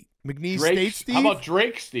State? McNeese State, Steve? How about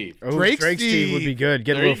Drake Steve? Oh, Drake Steve Steve would be good.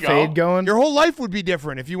 Get There a you little go. fade going. Your whole life would be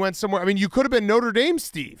different if you went somewhere. I mean, you could have been Notre Dame,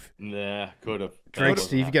 Steve. Nah, could have. Drake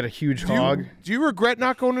Steve, you got a huge hog. Do you regret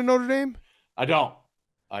not going to Notre Dame? I don't.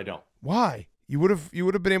 Why? You would have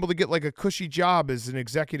been able to get like a cushy job as an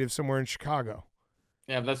executive somewhere in Chicago.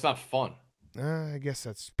 Yeah, but that's not fun. I guess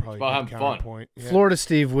that's probably It's about a having good fun. counterpoint. Yeah. Florida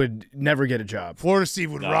Steve would never get a job. Florida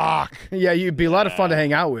Steve would No. rock. Yeah, you'd be a lot of fun to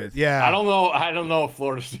hang out with. Yeah. I don't know if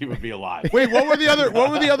Florida Steve would be alive. Wait, what were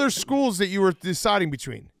the other schools that you were deciding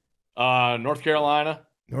between? North Carolina.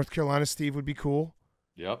 North Carolina Steve would be cool.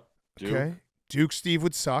 Yep. Duke. Okay. Duke Steve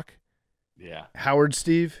would suck. Yeah. Howard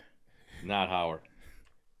Steve. Not Howard.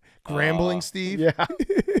 Grambling Steve. Yeah.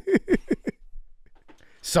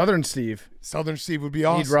 Southern Steve. Southern Steve would be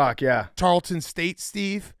awesome. He'd rock, yeah. Tarleton State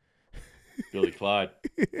Steve. Billy Clyde.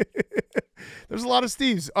 There's a lot of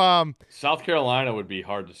Steves. South Carolina would be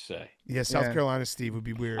hard to say. Yeah, South Yeah. Carolina Steve would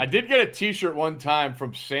be weird. I did get a T-shirt one time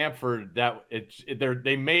from Sanford that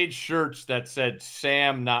they made shirts that said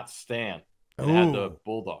Sam, not Stan. It had the Ooh.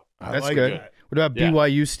 bulldog. I That's like good. that. What about Yeah.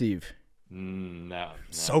 BYU Steve? No.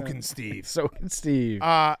 Soaking Steve. So Steve.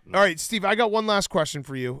 All right, Steve, I got one last question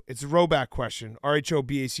for you. It's a Roback question.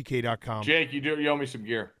 RHOBACK.com. Jake, you owe me some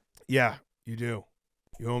gear. Yeah, you do.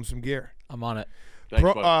 You owe him some gear. I'm on it. Thanks,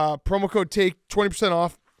 bud. Promo code TAKE, 20%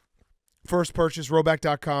 off. First purchase,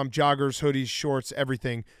 Roback.com, joggers, hoodies, shorts,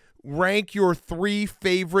 everything. Rank your 3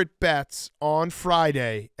 favorite bets on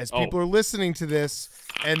Friday as people are listening to this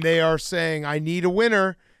and they are saying, I need a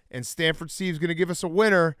winner, and Stanford Steve's going to give us a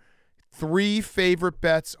winner. 3 favorite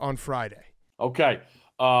bets on Friday. Okay.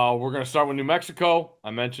 We're going to start with New Mexico.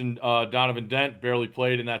 I mentioned Donovan Dent barely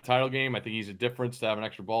played in that title game. I think he's a difference to have an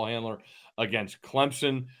extra ball handler against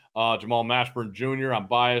Clemson. Jamal Mashburn Jr., I'm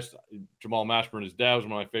biased. Jamal Mashburn, his dad, was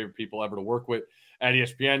one of my favorite people ever to work with at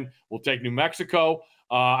ESPN. We'll take New Mexico.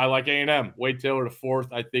 I like A&M. Wade Taylor the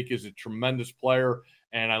fourth, I think, is a tremendous player,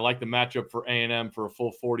 and I like the matchup for A&M for a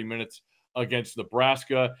full 40 minutes against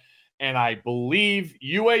Nebraska. And I believe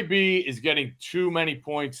UAB is getting too many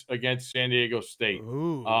points against San Diego State.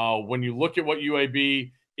 Ooh. When you look at what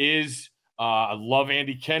UAB is, I love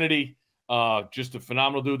Andy Kennedy. Just a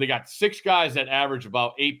phenomenal dude. They got 6 guys that average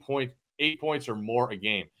about 8 points or more a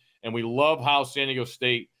game. And we love how San Diego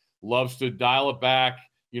State loves to dial it back,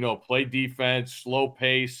 play defense, slow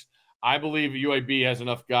pace. I believe UAB has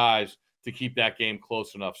enough guys to keep that game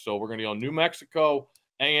close enough. So we're going to go New Mexico,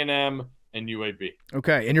 A&M, and UAB.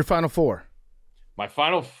 Okay, and your final 4. My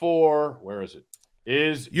final 4, where is it?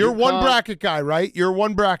 You're one UConn. bracket guy, right? You're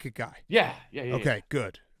one bracket guy. Yeah. Okay,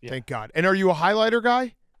 good. Yeah. Thank God. And are you a highlighter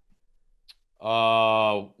guy?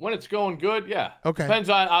 When it's going good, yeah. Okay. Depends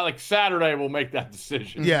on like Saturday, we'll make that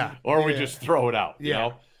decision. Yeah. Or we Yeah. just throw it out.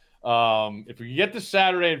 Yeah. You know. If we get to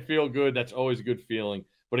Saturday and feel good, that's always a good feeling.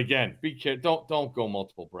 But again, be careful. Don't go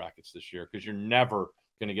multiple brackets this year because you're never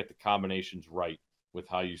going to get the combinations right with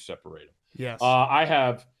how you separate them. Yes. I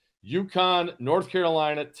have UConn, North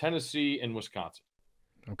Carolina, Tennessee, and Wisconsin.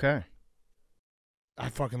 Okay. I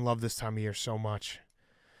fucking love this time of year so much.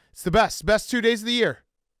 It's the best. Best 2 days of the year.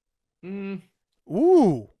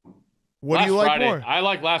 Ooh. What do you like Friday, more? I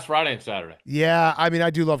like last Friday and Saturday. Yeah, I mean, I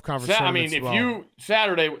do love conference tournaments as well.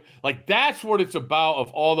 Saturday, like that's what it's about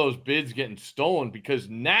of all those bids getting stolen because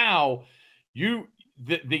now the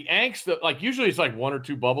angst that like usually it's like 1 or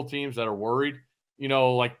 2 bubble teams that are worried,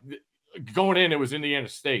 like going in, it was Indiana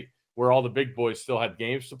State where all the big boys still had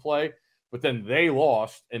games to play, but then they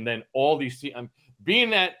lost. And then all these teams,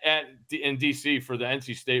 being in DC for the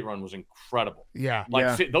NC State run was incredible. Yeah.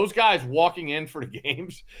 Those guys walking in for the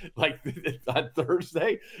games, like on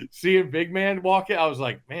Thursday, seeing big man walk in, I was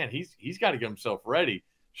like, man, he's got to get himself ready.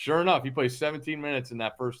 Sure enough, he played 17 minutes in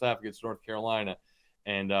that first half against North Carolina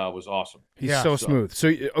and was awesome. He's so smooth.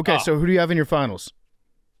 So, okay, so who do you have in your finals?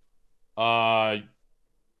 UConn,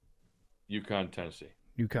 Tennessee.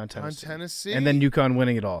 UConn, Tennessee. Tennessee. And then UConn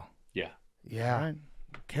winning it all. Yeah. Yeah. All right.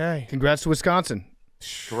 Okay. Congrats to Wisconsin.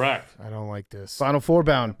 Correct. I don't like this. Final 4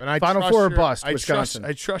 bound. And I Final trust 4 or your- bust, I Wisconsin.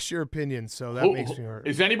 I trust your opinion, so that makes me hurt.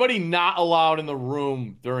 Is anybody not allowed in the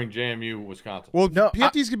room during JMU, Wisconsin? Well, No,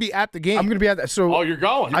 PFT's going to be at the game. I'm going to be at that. So Oh, you're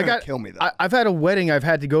going. I got kill me, though. I've had a wedding I've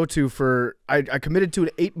had to go to for I committed to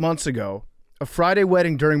it 8 months ago. A Friday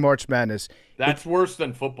wedding during March Madness. That's worse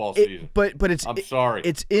than football season. But it's I'm sorry.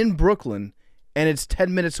 It's in Brooklyn and it's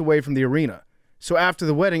 10 minutes away from the arena. So after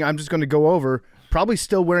the wedding, I'm just going to go over, probably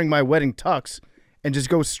still wearing my wedding tux, and just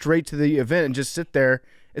go straight to the event and just sit there.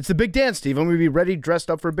 It's the big dance, Steve. I'm going to be ready,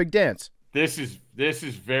 dressed up for a big dance. This is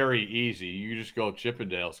very easy. You just go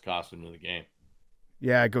Chippendales costume to the game.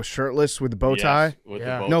 Yeah, go shirtless with the bow tie. Yes, with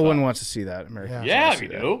Yeah. the bow No tie. one wants to see that. Americans Yeah, want to we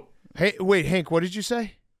see that. do. Hey, wait, Hank, what did you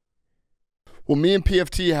say? Well, me and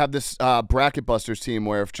PFT have this bracket busters team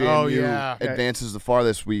where if JMU yeah. advances the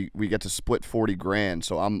farthest, we get to split 40 grand.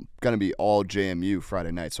 So I'm gonna be all JMU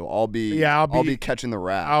Friday night. So I'll be catching the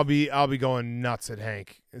wrath. I'll be going nuts at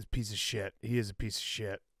Hank. He's a piece of shit. He is a piece of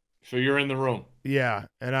shit. So you're in the room. Yeah,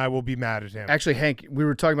 and I will be mad at him. Actually, Hank, we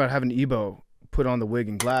were talking about having Ebo put on the wig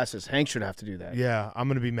and glasses. Hank should have to do that. Yeah, I'm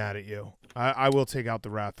gonna be mad at you. I will take out the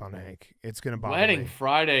wrath on Hank. It's gonna bother Wedding me.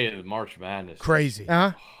 Friday is March Madness. Crazy.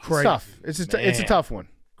 It's Crazy. tough. It's a tough one.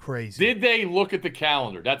 Crazy. Did they look at the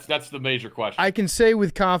calendar? That's the major question. I can say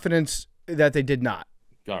with confidence that they did not.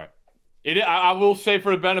 All right. I will say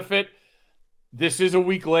for the benefit, this is a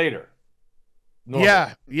week later. Normally.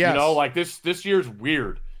 Yeah. Yes. You know, like this year's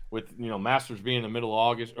weird with Masters being in the middle of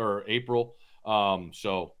August or April.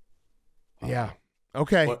 Yeah.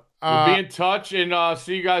 Okay. But we'll be in touch and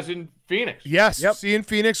see you guys in Phoenix. Yes. Yep. See you in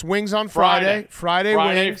Phoenix. Wings on Friday. Friday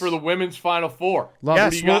wings. for the women's Final Four. Love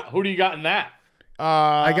Yes, it. Who do you got in that?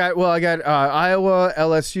 I got Iowa,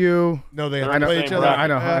 LSU. No, they They're have in to the play same each other.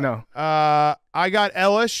 bracket. I know. I got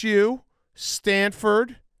LSU,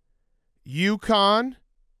 Stanford, UConn.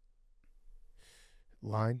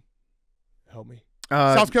 Line. Help me.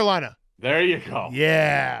 South Carolina. There you go.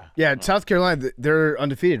 Yeah. Yeah, South Carolina, they're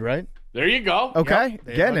undefeated, right? There you go. Okay, Yep,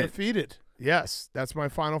 they getting are it. undefeated. Yes, that's my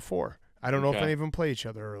Final Four. I don't know if Okay. any of them play each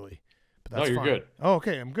other early, but No, that's you're fine. good. Oh,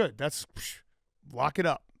 okay, I'm good. Lock it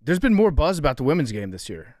up. There's been more buzz about the women's game this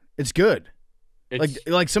year. It's good. It's,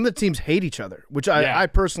 Like some of the teams hate each other, which Yeah. I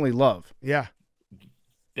personally love. Yeah.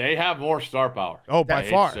 they have more star power. Oh, by I hate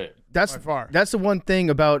far. to say it. That's By far. that's the one thing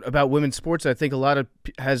about women's sports I think a lot of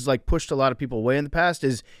has like pushed a lot of people away in the past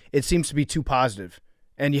is it seems to be too positive,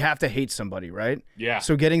 and you have to hate somebody, right? Yeah.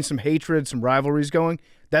 So getting some hatred, some rivalries going,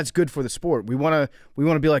 that's good for the sport. We want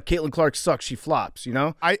to be like Caitlin Clark sucks, she flops, you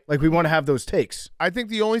know? We want to have those takes. I think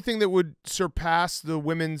the only thing that would surpass the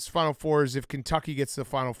women's Final Four is if Kentucky gets to the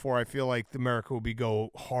Final Four. I feel like America will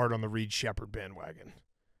go hard on the Reed Shepherd bandwagon.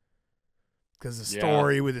 Because the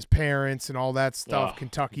story with his parents and all that stuff, Ugh,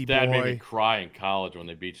 Kentucky Dad boy. made me cry in college when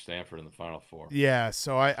they beat Stanford in the Final Four. Yeah,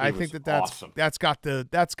 so I He think was that's awesome. that's got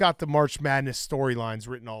the March Madness storylines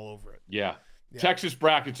written all over it. Yeah. Texas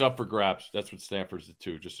bracket's up for grabs. That's what Stanford's the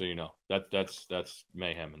two, just so you know. That's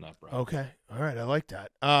mayhem in that bracket. Okay, all right, I like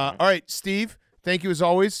that. All right, Steve, thank you as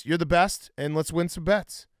always. You're the best, and let's win some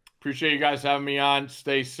bets. Appreciate you guys having me on.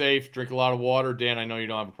 Stay safe. Drink a lot of water. Dan, I know you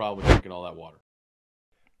don't have a problem with drinking all that water.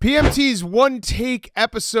 PMT's One Take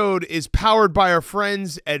episode is powered by our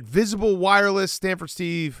friends at Visible Wireless. Stanford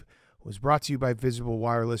Steve was brought to you by Visible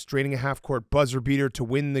Wireless, draining a half-court buzzer beater to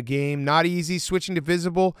win the game. Not easy switching to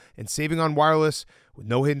Visible and saving on wireless with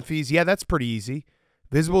no hidden fees. Yeah, that's pretty easy.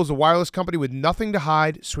 Visible is a wireless company with nothing to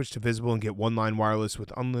hide. Switch to Visible and get one-line wireless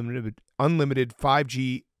with unlimited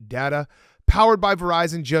 5G data. Powered by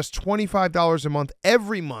Verizon, just $25 a month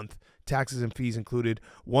every month. Taxes and fees included.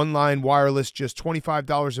 One-line wireless, just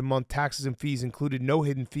 $25 a month. Taxes and fees included. No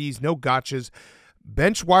hidden fees, no gotchas.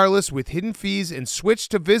 Bench wireless with hidden fees and switch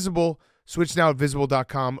to Visible. Switch now at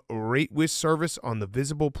Visible.com. Rate with service on the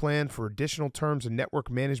Visible plan. For additional terms and network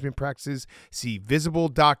management practices, see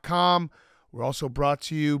Visible.com. We're also brought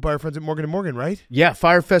to you by our friends at Morgan & Morgan, right? Yeah,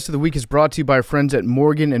 Fyre Fest of the Week is brought to you by our friends at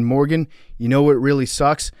Morgan & Morgan. You know what really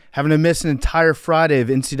sucks? Having to miss an entire Friday of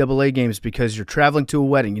NCAA games because you're traveling to a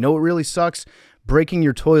wedding. You know what really sucks? Breaking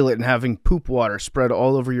your toilet and having poop water spread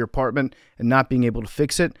all over your apartment and not being able to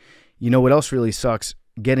fix it. You know what else really sucks?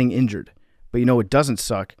 Getting injured. But you know what doesn't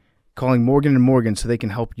suck? Calling Morgan & Morgan so they can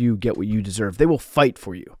help you get what you deserve. They will fight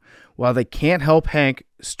for you. While they can't help Hank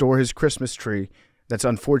store his Christmas tree, that's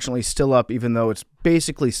unfortunately still up even though it's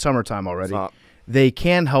basically summertime already, they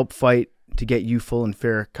can help fight to get you full and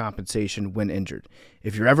fair compensation when injured.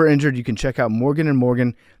 If you're ever injured, you can check out Morgan &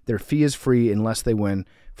 Morgan. Their fee is free unless they win.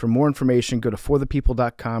 For more information, go to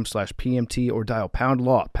forthepeople.com/PMT or dial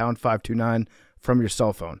 #law, #529 from your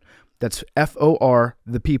cell phone. That's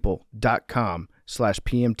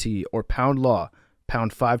forthepeople.com/PMT or #law,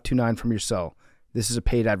 #529 from your cell. This is a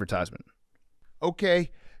paid advertisement. Okay,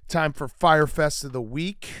 time for Fyre Fest of the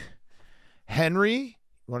Week. Henry,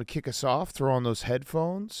 you want to kick us off? Throw on those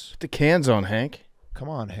headphones. Put the cans on, Hank. Come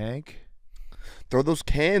on, Hank. Throw those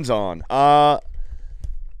cans on. I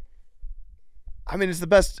mean, it's the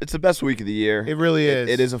best week of the year. It really is.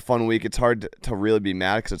 It is a fun week. It's hard to really be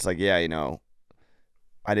mad because it's like, yeah, you know,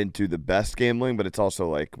 I didn't do the best gambling, but it's also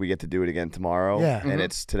like we get to do it again tomorrow. Yeah. And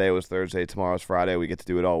it's today was Thursday, tomorrow's Friday. We get to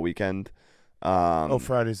do it all weekend.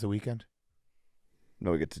 Friday's the weekend.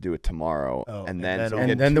 No, we get to do it tomorrow, Oh, and and then then so we on-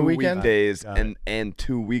 get And then the 2 weekend? weekdays Got it. and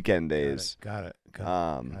 2 weekend days. Got it.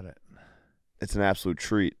 Got Got it. It's an absolute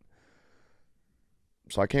treat.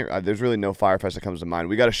 So I can't. There's really no Fyre Fest that comes to mind.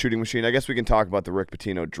 We got a shooting machine. I guess we can talk about the Rick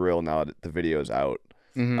Pitino drill now that the video's out.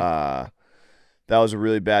 That was a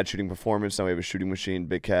really bad shooting performance. Now we have a shooting machine.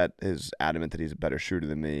 Big Cat is adamant that he's a better shooter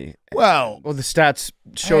than me. Well, Well, the stats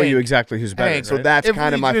show you Hank, exactly who's better. Hank, So right? that's If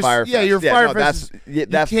kind of we my just- Fyre Fest. yeah, your Fyre Fest That's you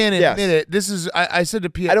that's can't yes. admit it. This is I said to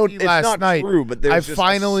PFT I don't. It's last not night. true, but there's I just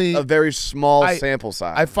finally a very small I- sample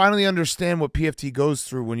size. I finally understand what PFT goes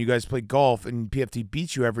through when you guys play golf and PFT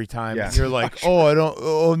beats you every time. Yeah. And you're like,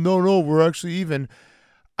 no, we're actually even.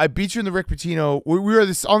 I beat you in the Rick Pitino. We were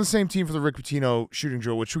on the same team for the Rick Pitino shooting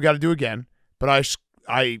drill, which we got to do again. But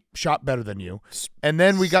I shot better than you. And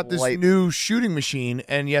then we got this Slightly. new shooting machine.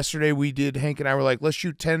 And yesterday we did, Hank and I were like, let's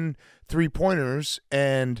shoot 10 3-pointers.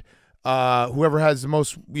 And whoever has the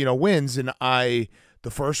most, wins. And the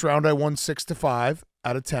first round I won 6-5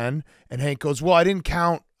 out of 10. And Hank goes, well, I didn't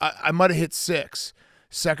count. I might have hit 6.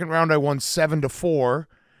 Second round I won 7-4.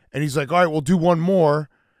 And he's like, all right, we'll do one more.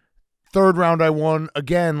 Third round I won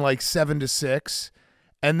again like 7-6.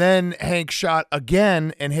 And then Hank shot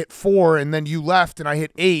again and hit 4, and then you left and I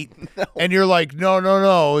hit 8. And you're like,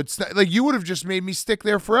 no. It's not, like you would have just made me stick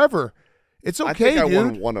there forever. It's I okay, think I dude.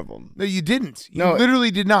 won one of them. No, you didn't. You No,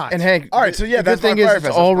 literally did not. And Hank, All right, so yeah, the that's good thing my is Fyre it's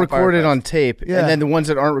Fest. all That's my Fyre recorded Fest. on tape, Yeah. and then the ones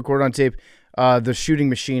that aren't recorded on tape, the shooting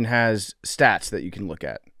machine has stats that you can look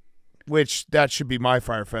at. Which that should be my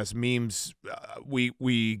Fyre Fest memes.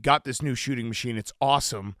 We got this new shooting machine. It's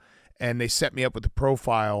awesome, and they set me up with the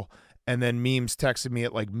profile. And then Memes texted me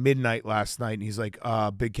at like midnight last night, and he's like,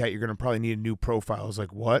 Big Cat, you're going to probably need a new profile. I was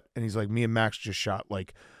like, what? And he's like, me and Max just shot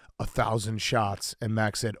like 1,000 shots. And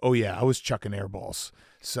Max said, oh, yeah, I was chucking air balls.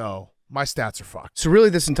 So my stats are fucked. So really,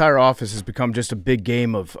 this entire office has become just a big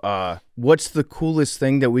game of what's the coolest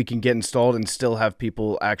thing that we can get installed and still have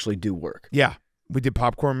people actually do work. Yeah. We did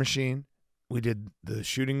popcorn machine. We did the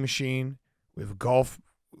shooting machine. We have a golf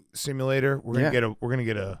simulator. We're gonna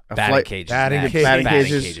get a Batting flight- cages. batting next. cage. Batting Batting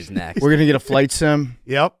cages. cages next. We're gonna get a flight sim.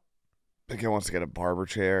 Yep. Big Cat wants to get a barber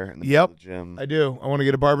chair in the Yep. gym. I do. I want to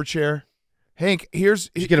get a barber chair. Hank,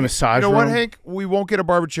 here's You get a massage You know what, room. Hank? We won't get a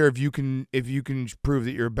barber chair if you can prove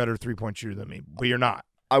that you're a better 3-point shooter than me, but you're not.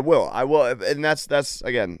 I will, and that's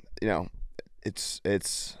again, it's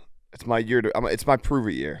my year to. It's my prove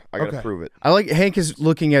it year. I gotta Okay. prove it. I like Hank is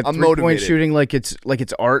looking at I'm 3-point motivated. shooting like it's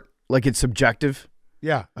art, like it's subjective.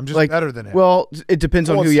 Yeah, I'm just Like, better than him. Well, it depends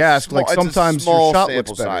on Well, who it's you a ask. small- Like it's a sometimes small your shot sample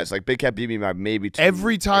looks better. size. Like Big Cat beat me by maybe 2.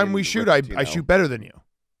 Every time in we shoot, Rick I Pitino. shoot better than you.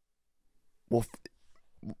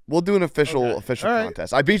 We'll do an official All right.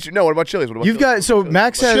 contest. I beat you. No, what about Chili's? What about You've got so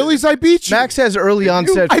Max has Chili's, I beat you. Max has early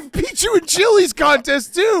onset. I beat you in Chili's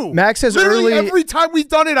contest too. Max has Literally early. every time we've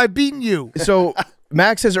done it, I've beaten you. So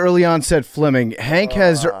Max has early onset Fleming. Hank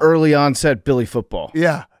has early onset Billy football.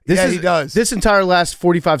 Yeah, he does. This entire last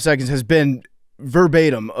 45 seconds has been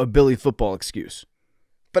verbatim a Billy football excuse.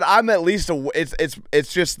 But I'm at least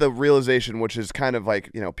it's just the realization, which is kind of like,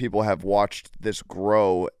 people have watched this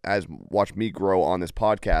grow, watched me grow on this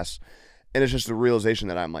podcast, and it's just the realization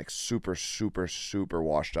that I'm like super, super, super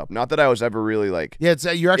washed up. Not that I was ever really like Yeah,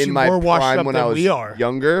 you're actually in my more washed prime up when than I was we are.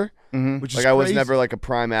 younger. Which is Like I was crazy. never like a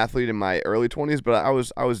prime athlete in my early 20s, but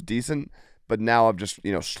I was decent. But now I've just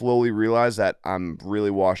slowly realized that I'm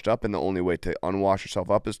really washed up, and the only way to unwash yourself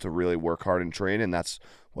up is to really work hard and train, and that's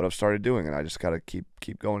what I've started doing, and I just gotta keep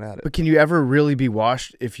going at it. But can you ever really be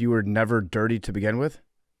washed if you were never dirty to begin with?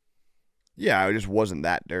 Yeah, I just wasn't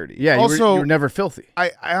that dirty. Yeah, Also- you were never filthy.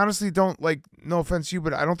 I honestly don't no offense to you,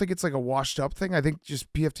 but I don't think it's like a washed up thing. I think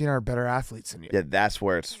just PFT and I are better athletes than you. Yeah, that's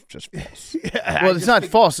where it's just false. Well, it's not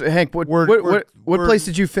false, Hank. What we're- place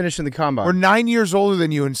did you finish in the combine? We're 9 years older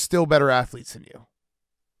than you and still better athletes than you.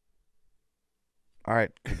 All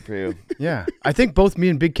right, good for you. Yeah, I think both me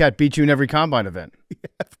and Big Cat beat you in every combine event.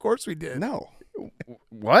 Of course we did. No,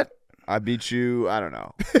 What? I beat you. I don't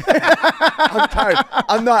know. I'm tired.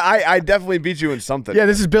 I'm not. I definitely beat you in something. Yeah,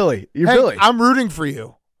 this is Billy. You're Hey, Billy. I'm rooting for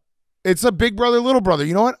you. It's a big brother, little brother.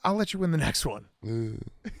 You know what? I'll let you win the next one.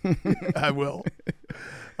 I will.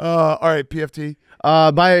 All right, PFT.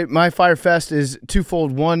 My Fyre Fest is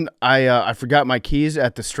twofold. One, I forgot my keys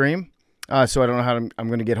at the stream, so I don't know how I'm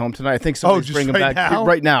going to get home tonight. I think somebody's just bringing them right back now?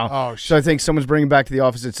 right now. Oh, so I think someone's bringing back to the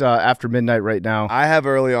office. It's after midnight right now. I have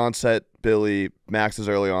early onset Billy. Max has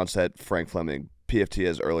early onset Frank Fleming. PFT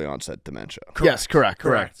has early onset dementia. Yes, correct.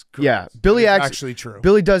 Correct. Yeah, Billy It's acts actually true.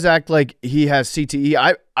 Billy does act like he has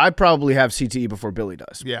CTE. I probably have CTE before Billy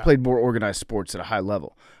does. Yeah. Played more organized sports at a high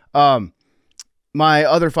level. My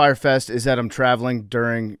other Fyre Fest is that I'm traveling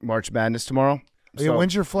during March Madness tomorrow. Yeah,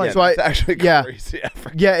 when's your flight? So it's actually yeah. crazy.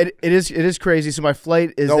 Yeah, it is crazy. So my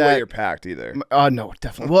flight is No way at, you're packed either. no,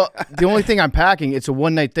 definitely. Well, the only thing I'm packing, it's a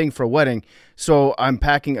one-night thing for a wedding, so I'm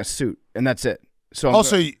packing a suit, and that's it. So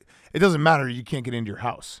Also, it doesn't matter. You can't get into your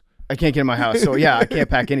house. I can't get in my house, so yeah, I can't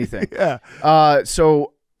pack anything. Yeah.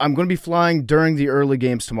 So I'm going to be flying during the early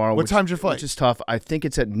games tomorrow. What time's your flight? Which is tough. I think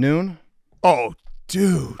it's at noon. Oh,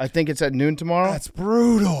 dude. I think it's at noon tomorrow. That's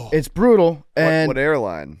brutal. It's brutal. And What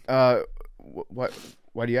airline? what?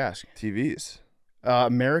 Why do you ask? TVs.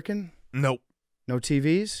 American? Nope. No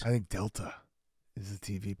TVs? I think Delta is the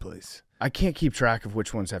TV place. I can't keep track of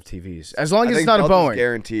which ones have TVs. As long as I it's think not a Delta's Boeing.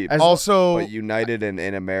 guaranteed. Also, but United and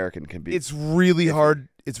American can be. it's really hard.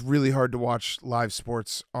 It's really hard to watch live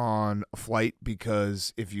sports on a flight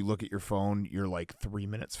because if you look at your phone, you're like 3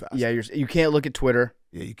 minutes fast. Yeah, you can't look at Twitter.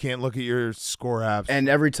 Yeah, you can't look at your score apps. And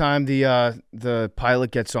every time the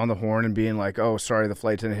pilot gets on the horn and being like, "Oh, sorry, the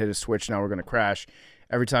flight didn't hit a switch. Now we're going to crash."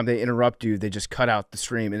 Every time they interrupt you, they just cut out the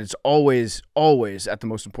stream, and it's always at the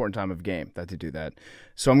most important time of the game that they do that.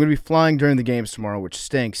 So I'm going to be flying during the games tomorrow, which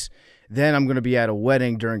stinks. Then I'm going to be at a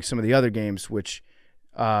wedding during some of the other games, which,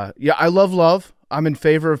 I love. I'm in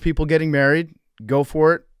favor of people getting married. Go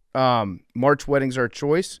for it. March weddings are a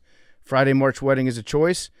choice. Friday March wedding is a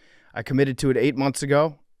choice. I committed to it 8 months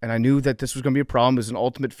ago, and I knew that this was going to be a problem. It was an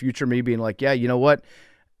ultimate future me being like, yeah, you know what?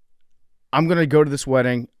 I'm going to go to this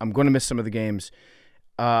wedding. I'm going to miss some of the games.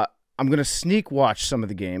 I'm going to sneak watch some of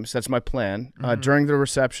the games. That's my plan. During the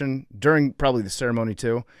reception, during probably the ceremony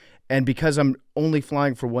too. And because I'm only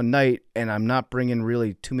flying for one night and I'm not bringing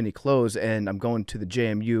really too many clothes and I'm going to the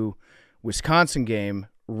JMU Wisconsin game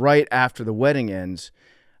right after the wedding ends,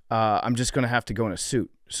 I'm just going to have to go in a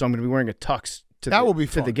suit. So I'm going to be wearing a tux to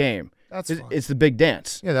the game. That's fun. It's the big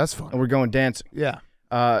dance. Yeah, that's fun. And we're going dancing. Yeah.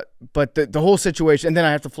 But the whole situation, and then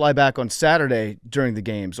I have to fly back on Saturday during the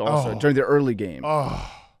games also, during the early game.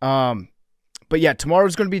 But yeah,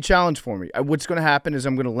 tomorrow's going to be a challenge for me. What's going to happen is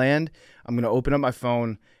I'm going to land, I'm going to open up my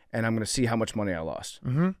phone, and I'm going to see how much money I lost.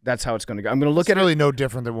 Mm-hmm. That's how it's going to go. I'm going to look at really no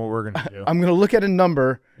different than what we're going to do. I'm going to look at a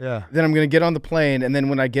number. Yeah. Then I'm going to get on the plane, and then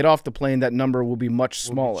when I get off the plane, that number will be much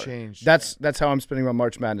smaller. Changed. That's how I'm spending my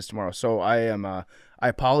March Madness tomorrow. So I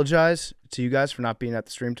apologize to you guys for not being at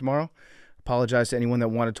the stream tomorrow. Apologize to anyone that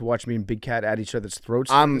wanted to watch me and Big Cat at each other's throats.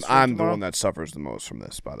 I'm the one that suffers the most from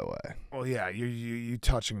this, by the way. Well, yeah, you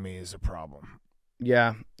touching me is a problem.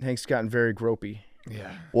 Yeah, Hank's gotten very gropey.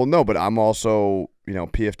 Yeah. Well, no, but I'm also,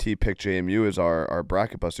 PFT picked JMU as our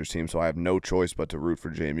bracket busters team, so I have no choice but to root for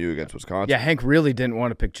JMU against Wisconsin. Yeah, Hank really didn't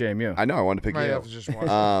want to pick JMU. I know, I wanted to pick You might you. have to just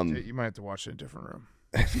watch it. You might have to watch it in a different room.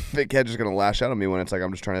 Big Cat just gonna lash out on me when it's like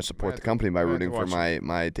I'm just trying to support the company by rooting for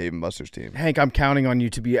my Dave and Buster's team. Hank, I'm counting on you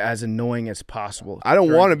to be as annoying as possible. I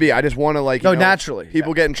don't want to be. I just want to naturally.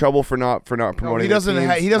 People get in trouble for not promoting. No, he doesn't.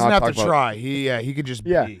 He doesn't have to about, try. He could just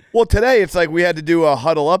be. Well, today it's like we had to do a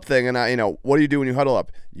huddle up thing, and what do you do when you huddle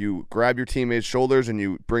up? You grab your teammates' shoulders and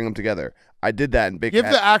you bring them together. I did that, and Big Give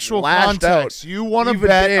Cat the actual lashed context. out. You want to Even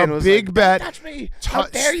bet Dan a was big like, bet. Don't touch me. How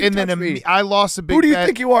dare you and touch then me? I lost a big bet. Who do you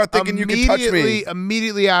think you are thinking you can touch me?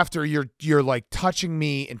 Immediately after, you're like touching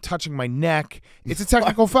me and touching my neck. It's a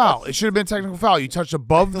technical foul. It should have been a technical foul. You touched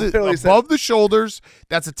above the shoulders.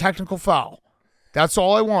 That's a technical foul. That's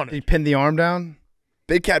all I wanted. Did he pin the arm down?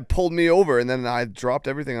 Big Cat pulled me over, and then I dropped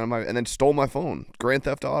everything and then stole my phone. Grand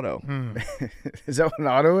Theft Auto. Is that what an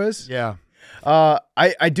auto is? Yeah.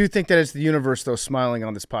 I do think that it's the universe, though, smiling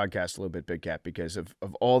on this podcast a little bit, Big Cat, because of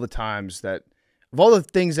all the times of all the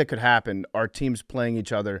things that could happen, our teams playing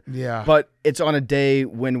each other. Yeah. But it's on a day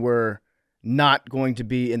when we're not going to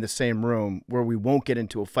be in the same room, where we won't get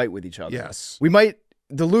into a fight with each other. Yes.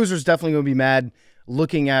 The loser's definitely going to be mad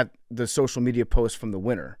looking at the social media posts from the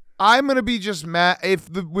winner. I'm going to be just mad.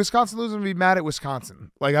 If the Wisconsin loses, I'm going to be mad at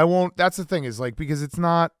Wisconsin. Like, I won't. That's the thing, is like, because it's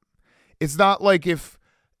not like if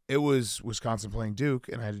it was Wisconsin playing Duke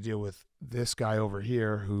and I had to deal with this guy over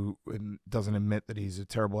here who doesn't admit that he's a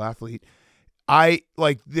terrible athlete.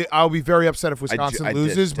 I'll be very upset if Wisconsin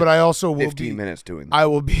loses, but I also will 15 minutes doing that.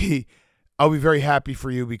 I'll be very happy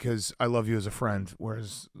for you because I love you as a friend,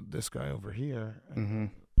 whereas this guy over here,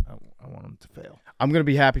 I want him to fail. I'm going to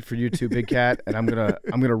be happy for you too, Big Cat, and I'm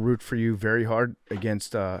gonna root for you very hard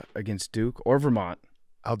against Duke or Vermont.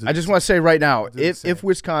 I just want to say right now, if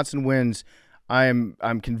Wisconsin wins, I'm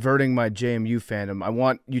converting my JMU fandom. I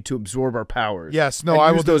want you to absorb our powers. Yes, no,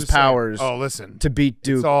 I will use those powers. Oh, listen, to beat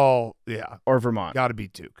Duke. It's all or Vermont. Got to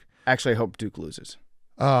beat Duke. Actually, I hope Duke loses.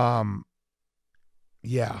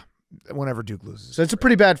 Yeah, whenever Duke loses. So it's a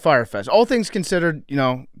pretty bad Fyre Fest. All things considered,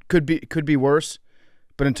 could be worse.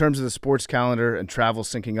 But in terms of the sports calendar and travel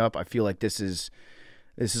syncing up, I feel like this is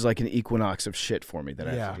This is like an equinox of shit for me that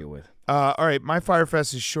I have to deal with. All right, my Fyre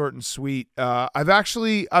Fest is short and sweet.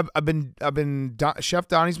 I've been Chef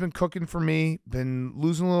Donnie's been cooking for me, been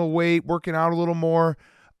losing a little weight, working out a little more,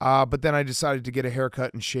 but then I decided to get a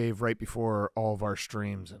haircut and shave right before all of our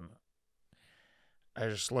streams, and I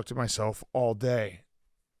just looked at myself all day,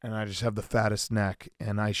 and I just have the fattest neck,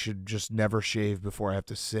 and I should just never shave before I have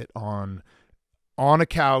to sit on a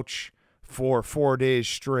couch for 4 days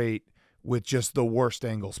straight with just the worst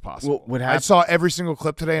angles possible. I saw every single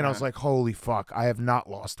clip today, and I was like, holy fuck, I have not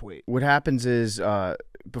lost weight. What happens is,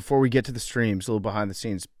 before we get to the streams, a little behind the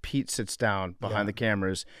scenes, Pete sits down behind the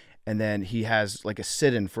cameras, and then he has like a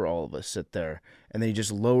sit-in for all of us sit there, and then he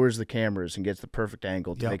just lowers the cameras and gets the perfect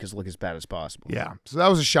angle to make us look as bad as possible. Yeah, so that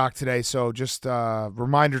was a shock today. So just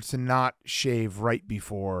reminder to not shave right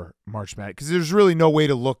before March Madness, because there's really no way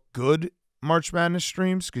to look good March Madness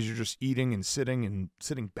streams because you're just eating and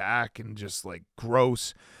sitting back and just like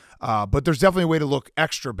gross. But there's definitely a way to look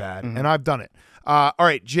extra bad, and I've done it. All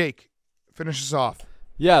right, Jake, finish us off.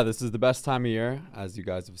 Yeah, this is the best time of year, as you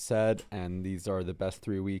guys have said, and these are the best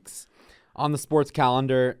 3 weeks on the sports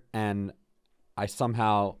calendar, and I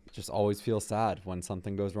somehow just always feel sad when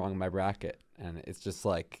something goes wrong in my bracket, and it's just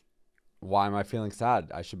like, why am I feeling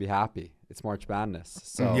sad? I should be happy. It's March Madness.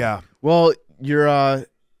 So yeah. Well, your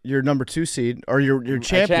number 2 seed, or your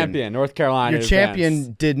champion. North Carolina. Your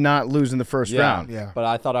champion did not lose in the first round. Yeah. But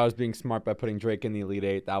I thought I was being smart by putting Drake in the Elite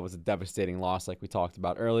Eight. That was a devastating loss, like we talked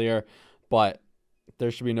about earlier. But there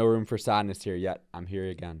should be no room for sadness here yet. I'm here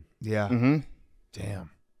again. Yeah. Mm-hmm. Damn.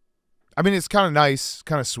 I mean, it's kind of nice,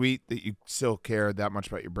 kind of sweet that you still care that much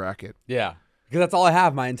about your bracket. Yeah. Because that's all I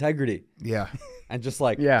have, my integrity. Yeah. And just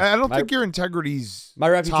like, I don't think your integrity's my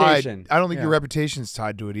reputation. I don't think your reputation's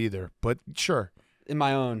tied to it either, but sure. In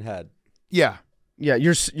my own head. Yeah. Yeah,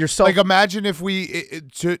 you're self. Like, imagine if we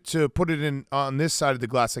to put it in on this side of the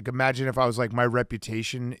glass. Like, imagine if I was like, my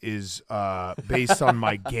reputation is based on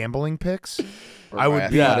my gambling picks. I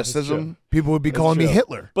would be athleticism. People would be calling me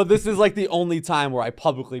Hitler. But this is like the only time where I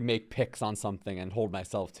publicly make picks on something and hold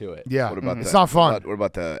myself to it. Yeah, What about it's not fun. What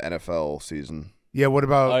about the NFL season? Yeah, what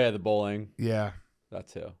about? Oh yeah, the bowling. Yeah, That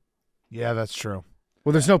too. yeah, that's true.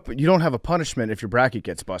 Well, you don't have a punishment if your bracket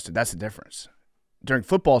gets busted. That's the difference. During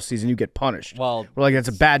football season, you get punished. Well, we're like, that's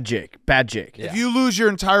a bad Jake. Bad Jake. Yeah. If you lose your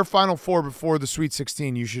entire Final Four before the Sweet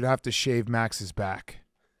 16, you should have to shave Max's back.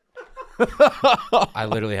 I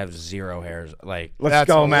literally have 0 hairs. Like, Let's That's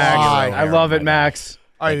go, a Max. lie. I love it, Max.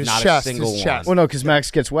 All right, Like, his not a chest, single his chest. Well, no, because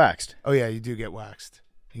Max gets waxed. Oh yeah, you do get waxed.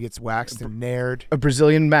 He gets waxed and nared. A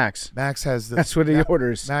Brazilian Max. Max has the. That's what he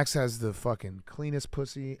orders. Max has the fucking cleanest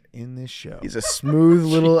pussy in this show. He's a smooth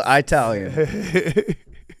little Italian.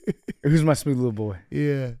 Who's my smooth little boy?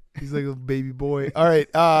 Yeah, he's like a baby boy. All right,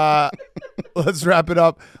 let's wrap it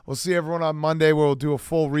up. We'll see everyone on Monday where we'll do a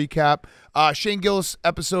full recap. Shane Gillis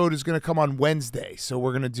episode is going to come on Wednesday, so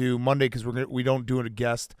we're going to do Monday because we don't do a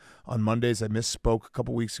guest on Mondays. I misspoke a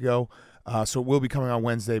couple weeks ago, so it will be coming on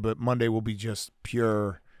Wednesday, but Monday will be just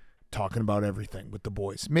pure talking about everything with the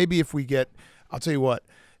boys. Maybe if we get, I'll tell you what,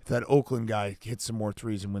 if that Oakland guy hits some more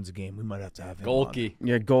threes and wins a game, we might have to have him Gohlke.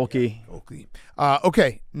 Yeah, Gohlke. Gohlke.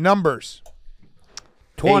 Okay, numbers.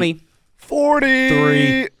 20.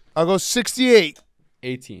 43. I'll go 68.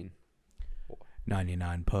 18.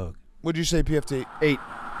 99 pug. What'd you say, PFT? 8.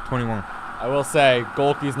 21. I will say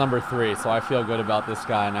Gohlke's number 3, so I feel good about this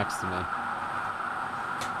guy next to me.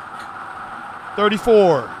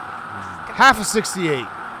 34. Half of 68.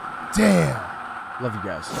 Damn. Love you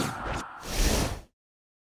guys.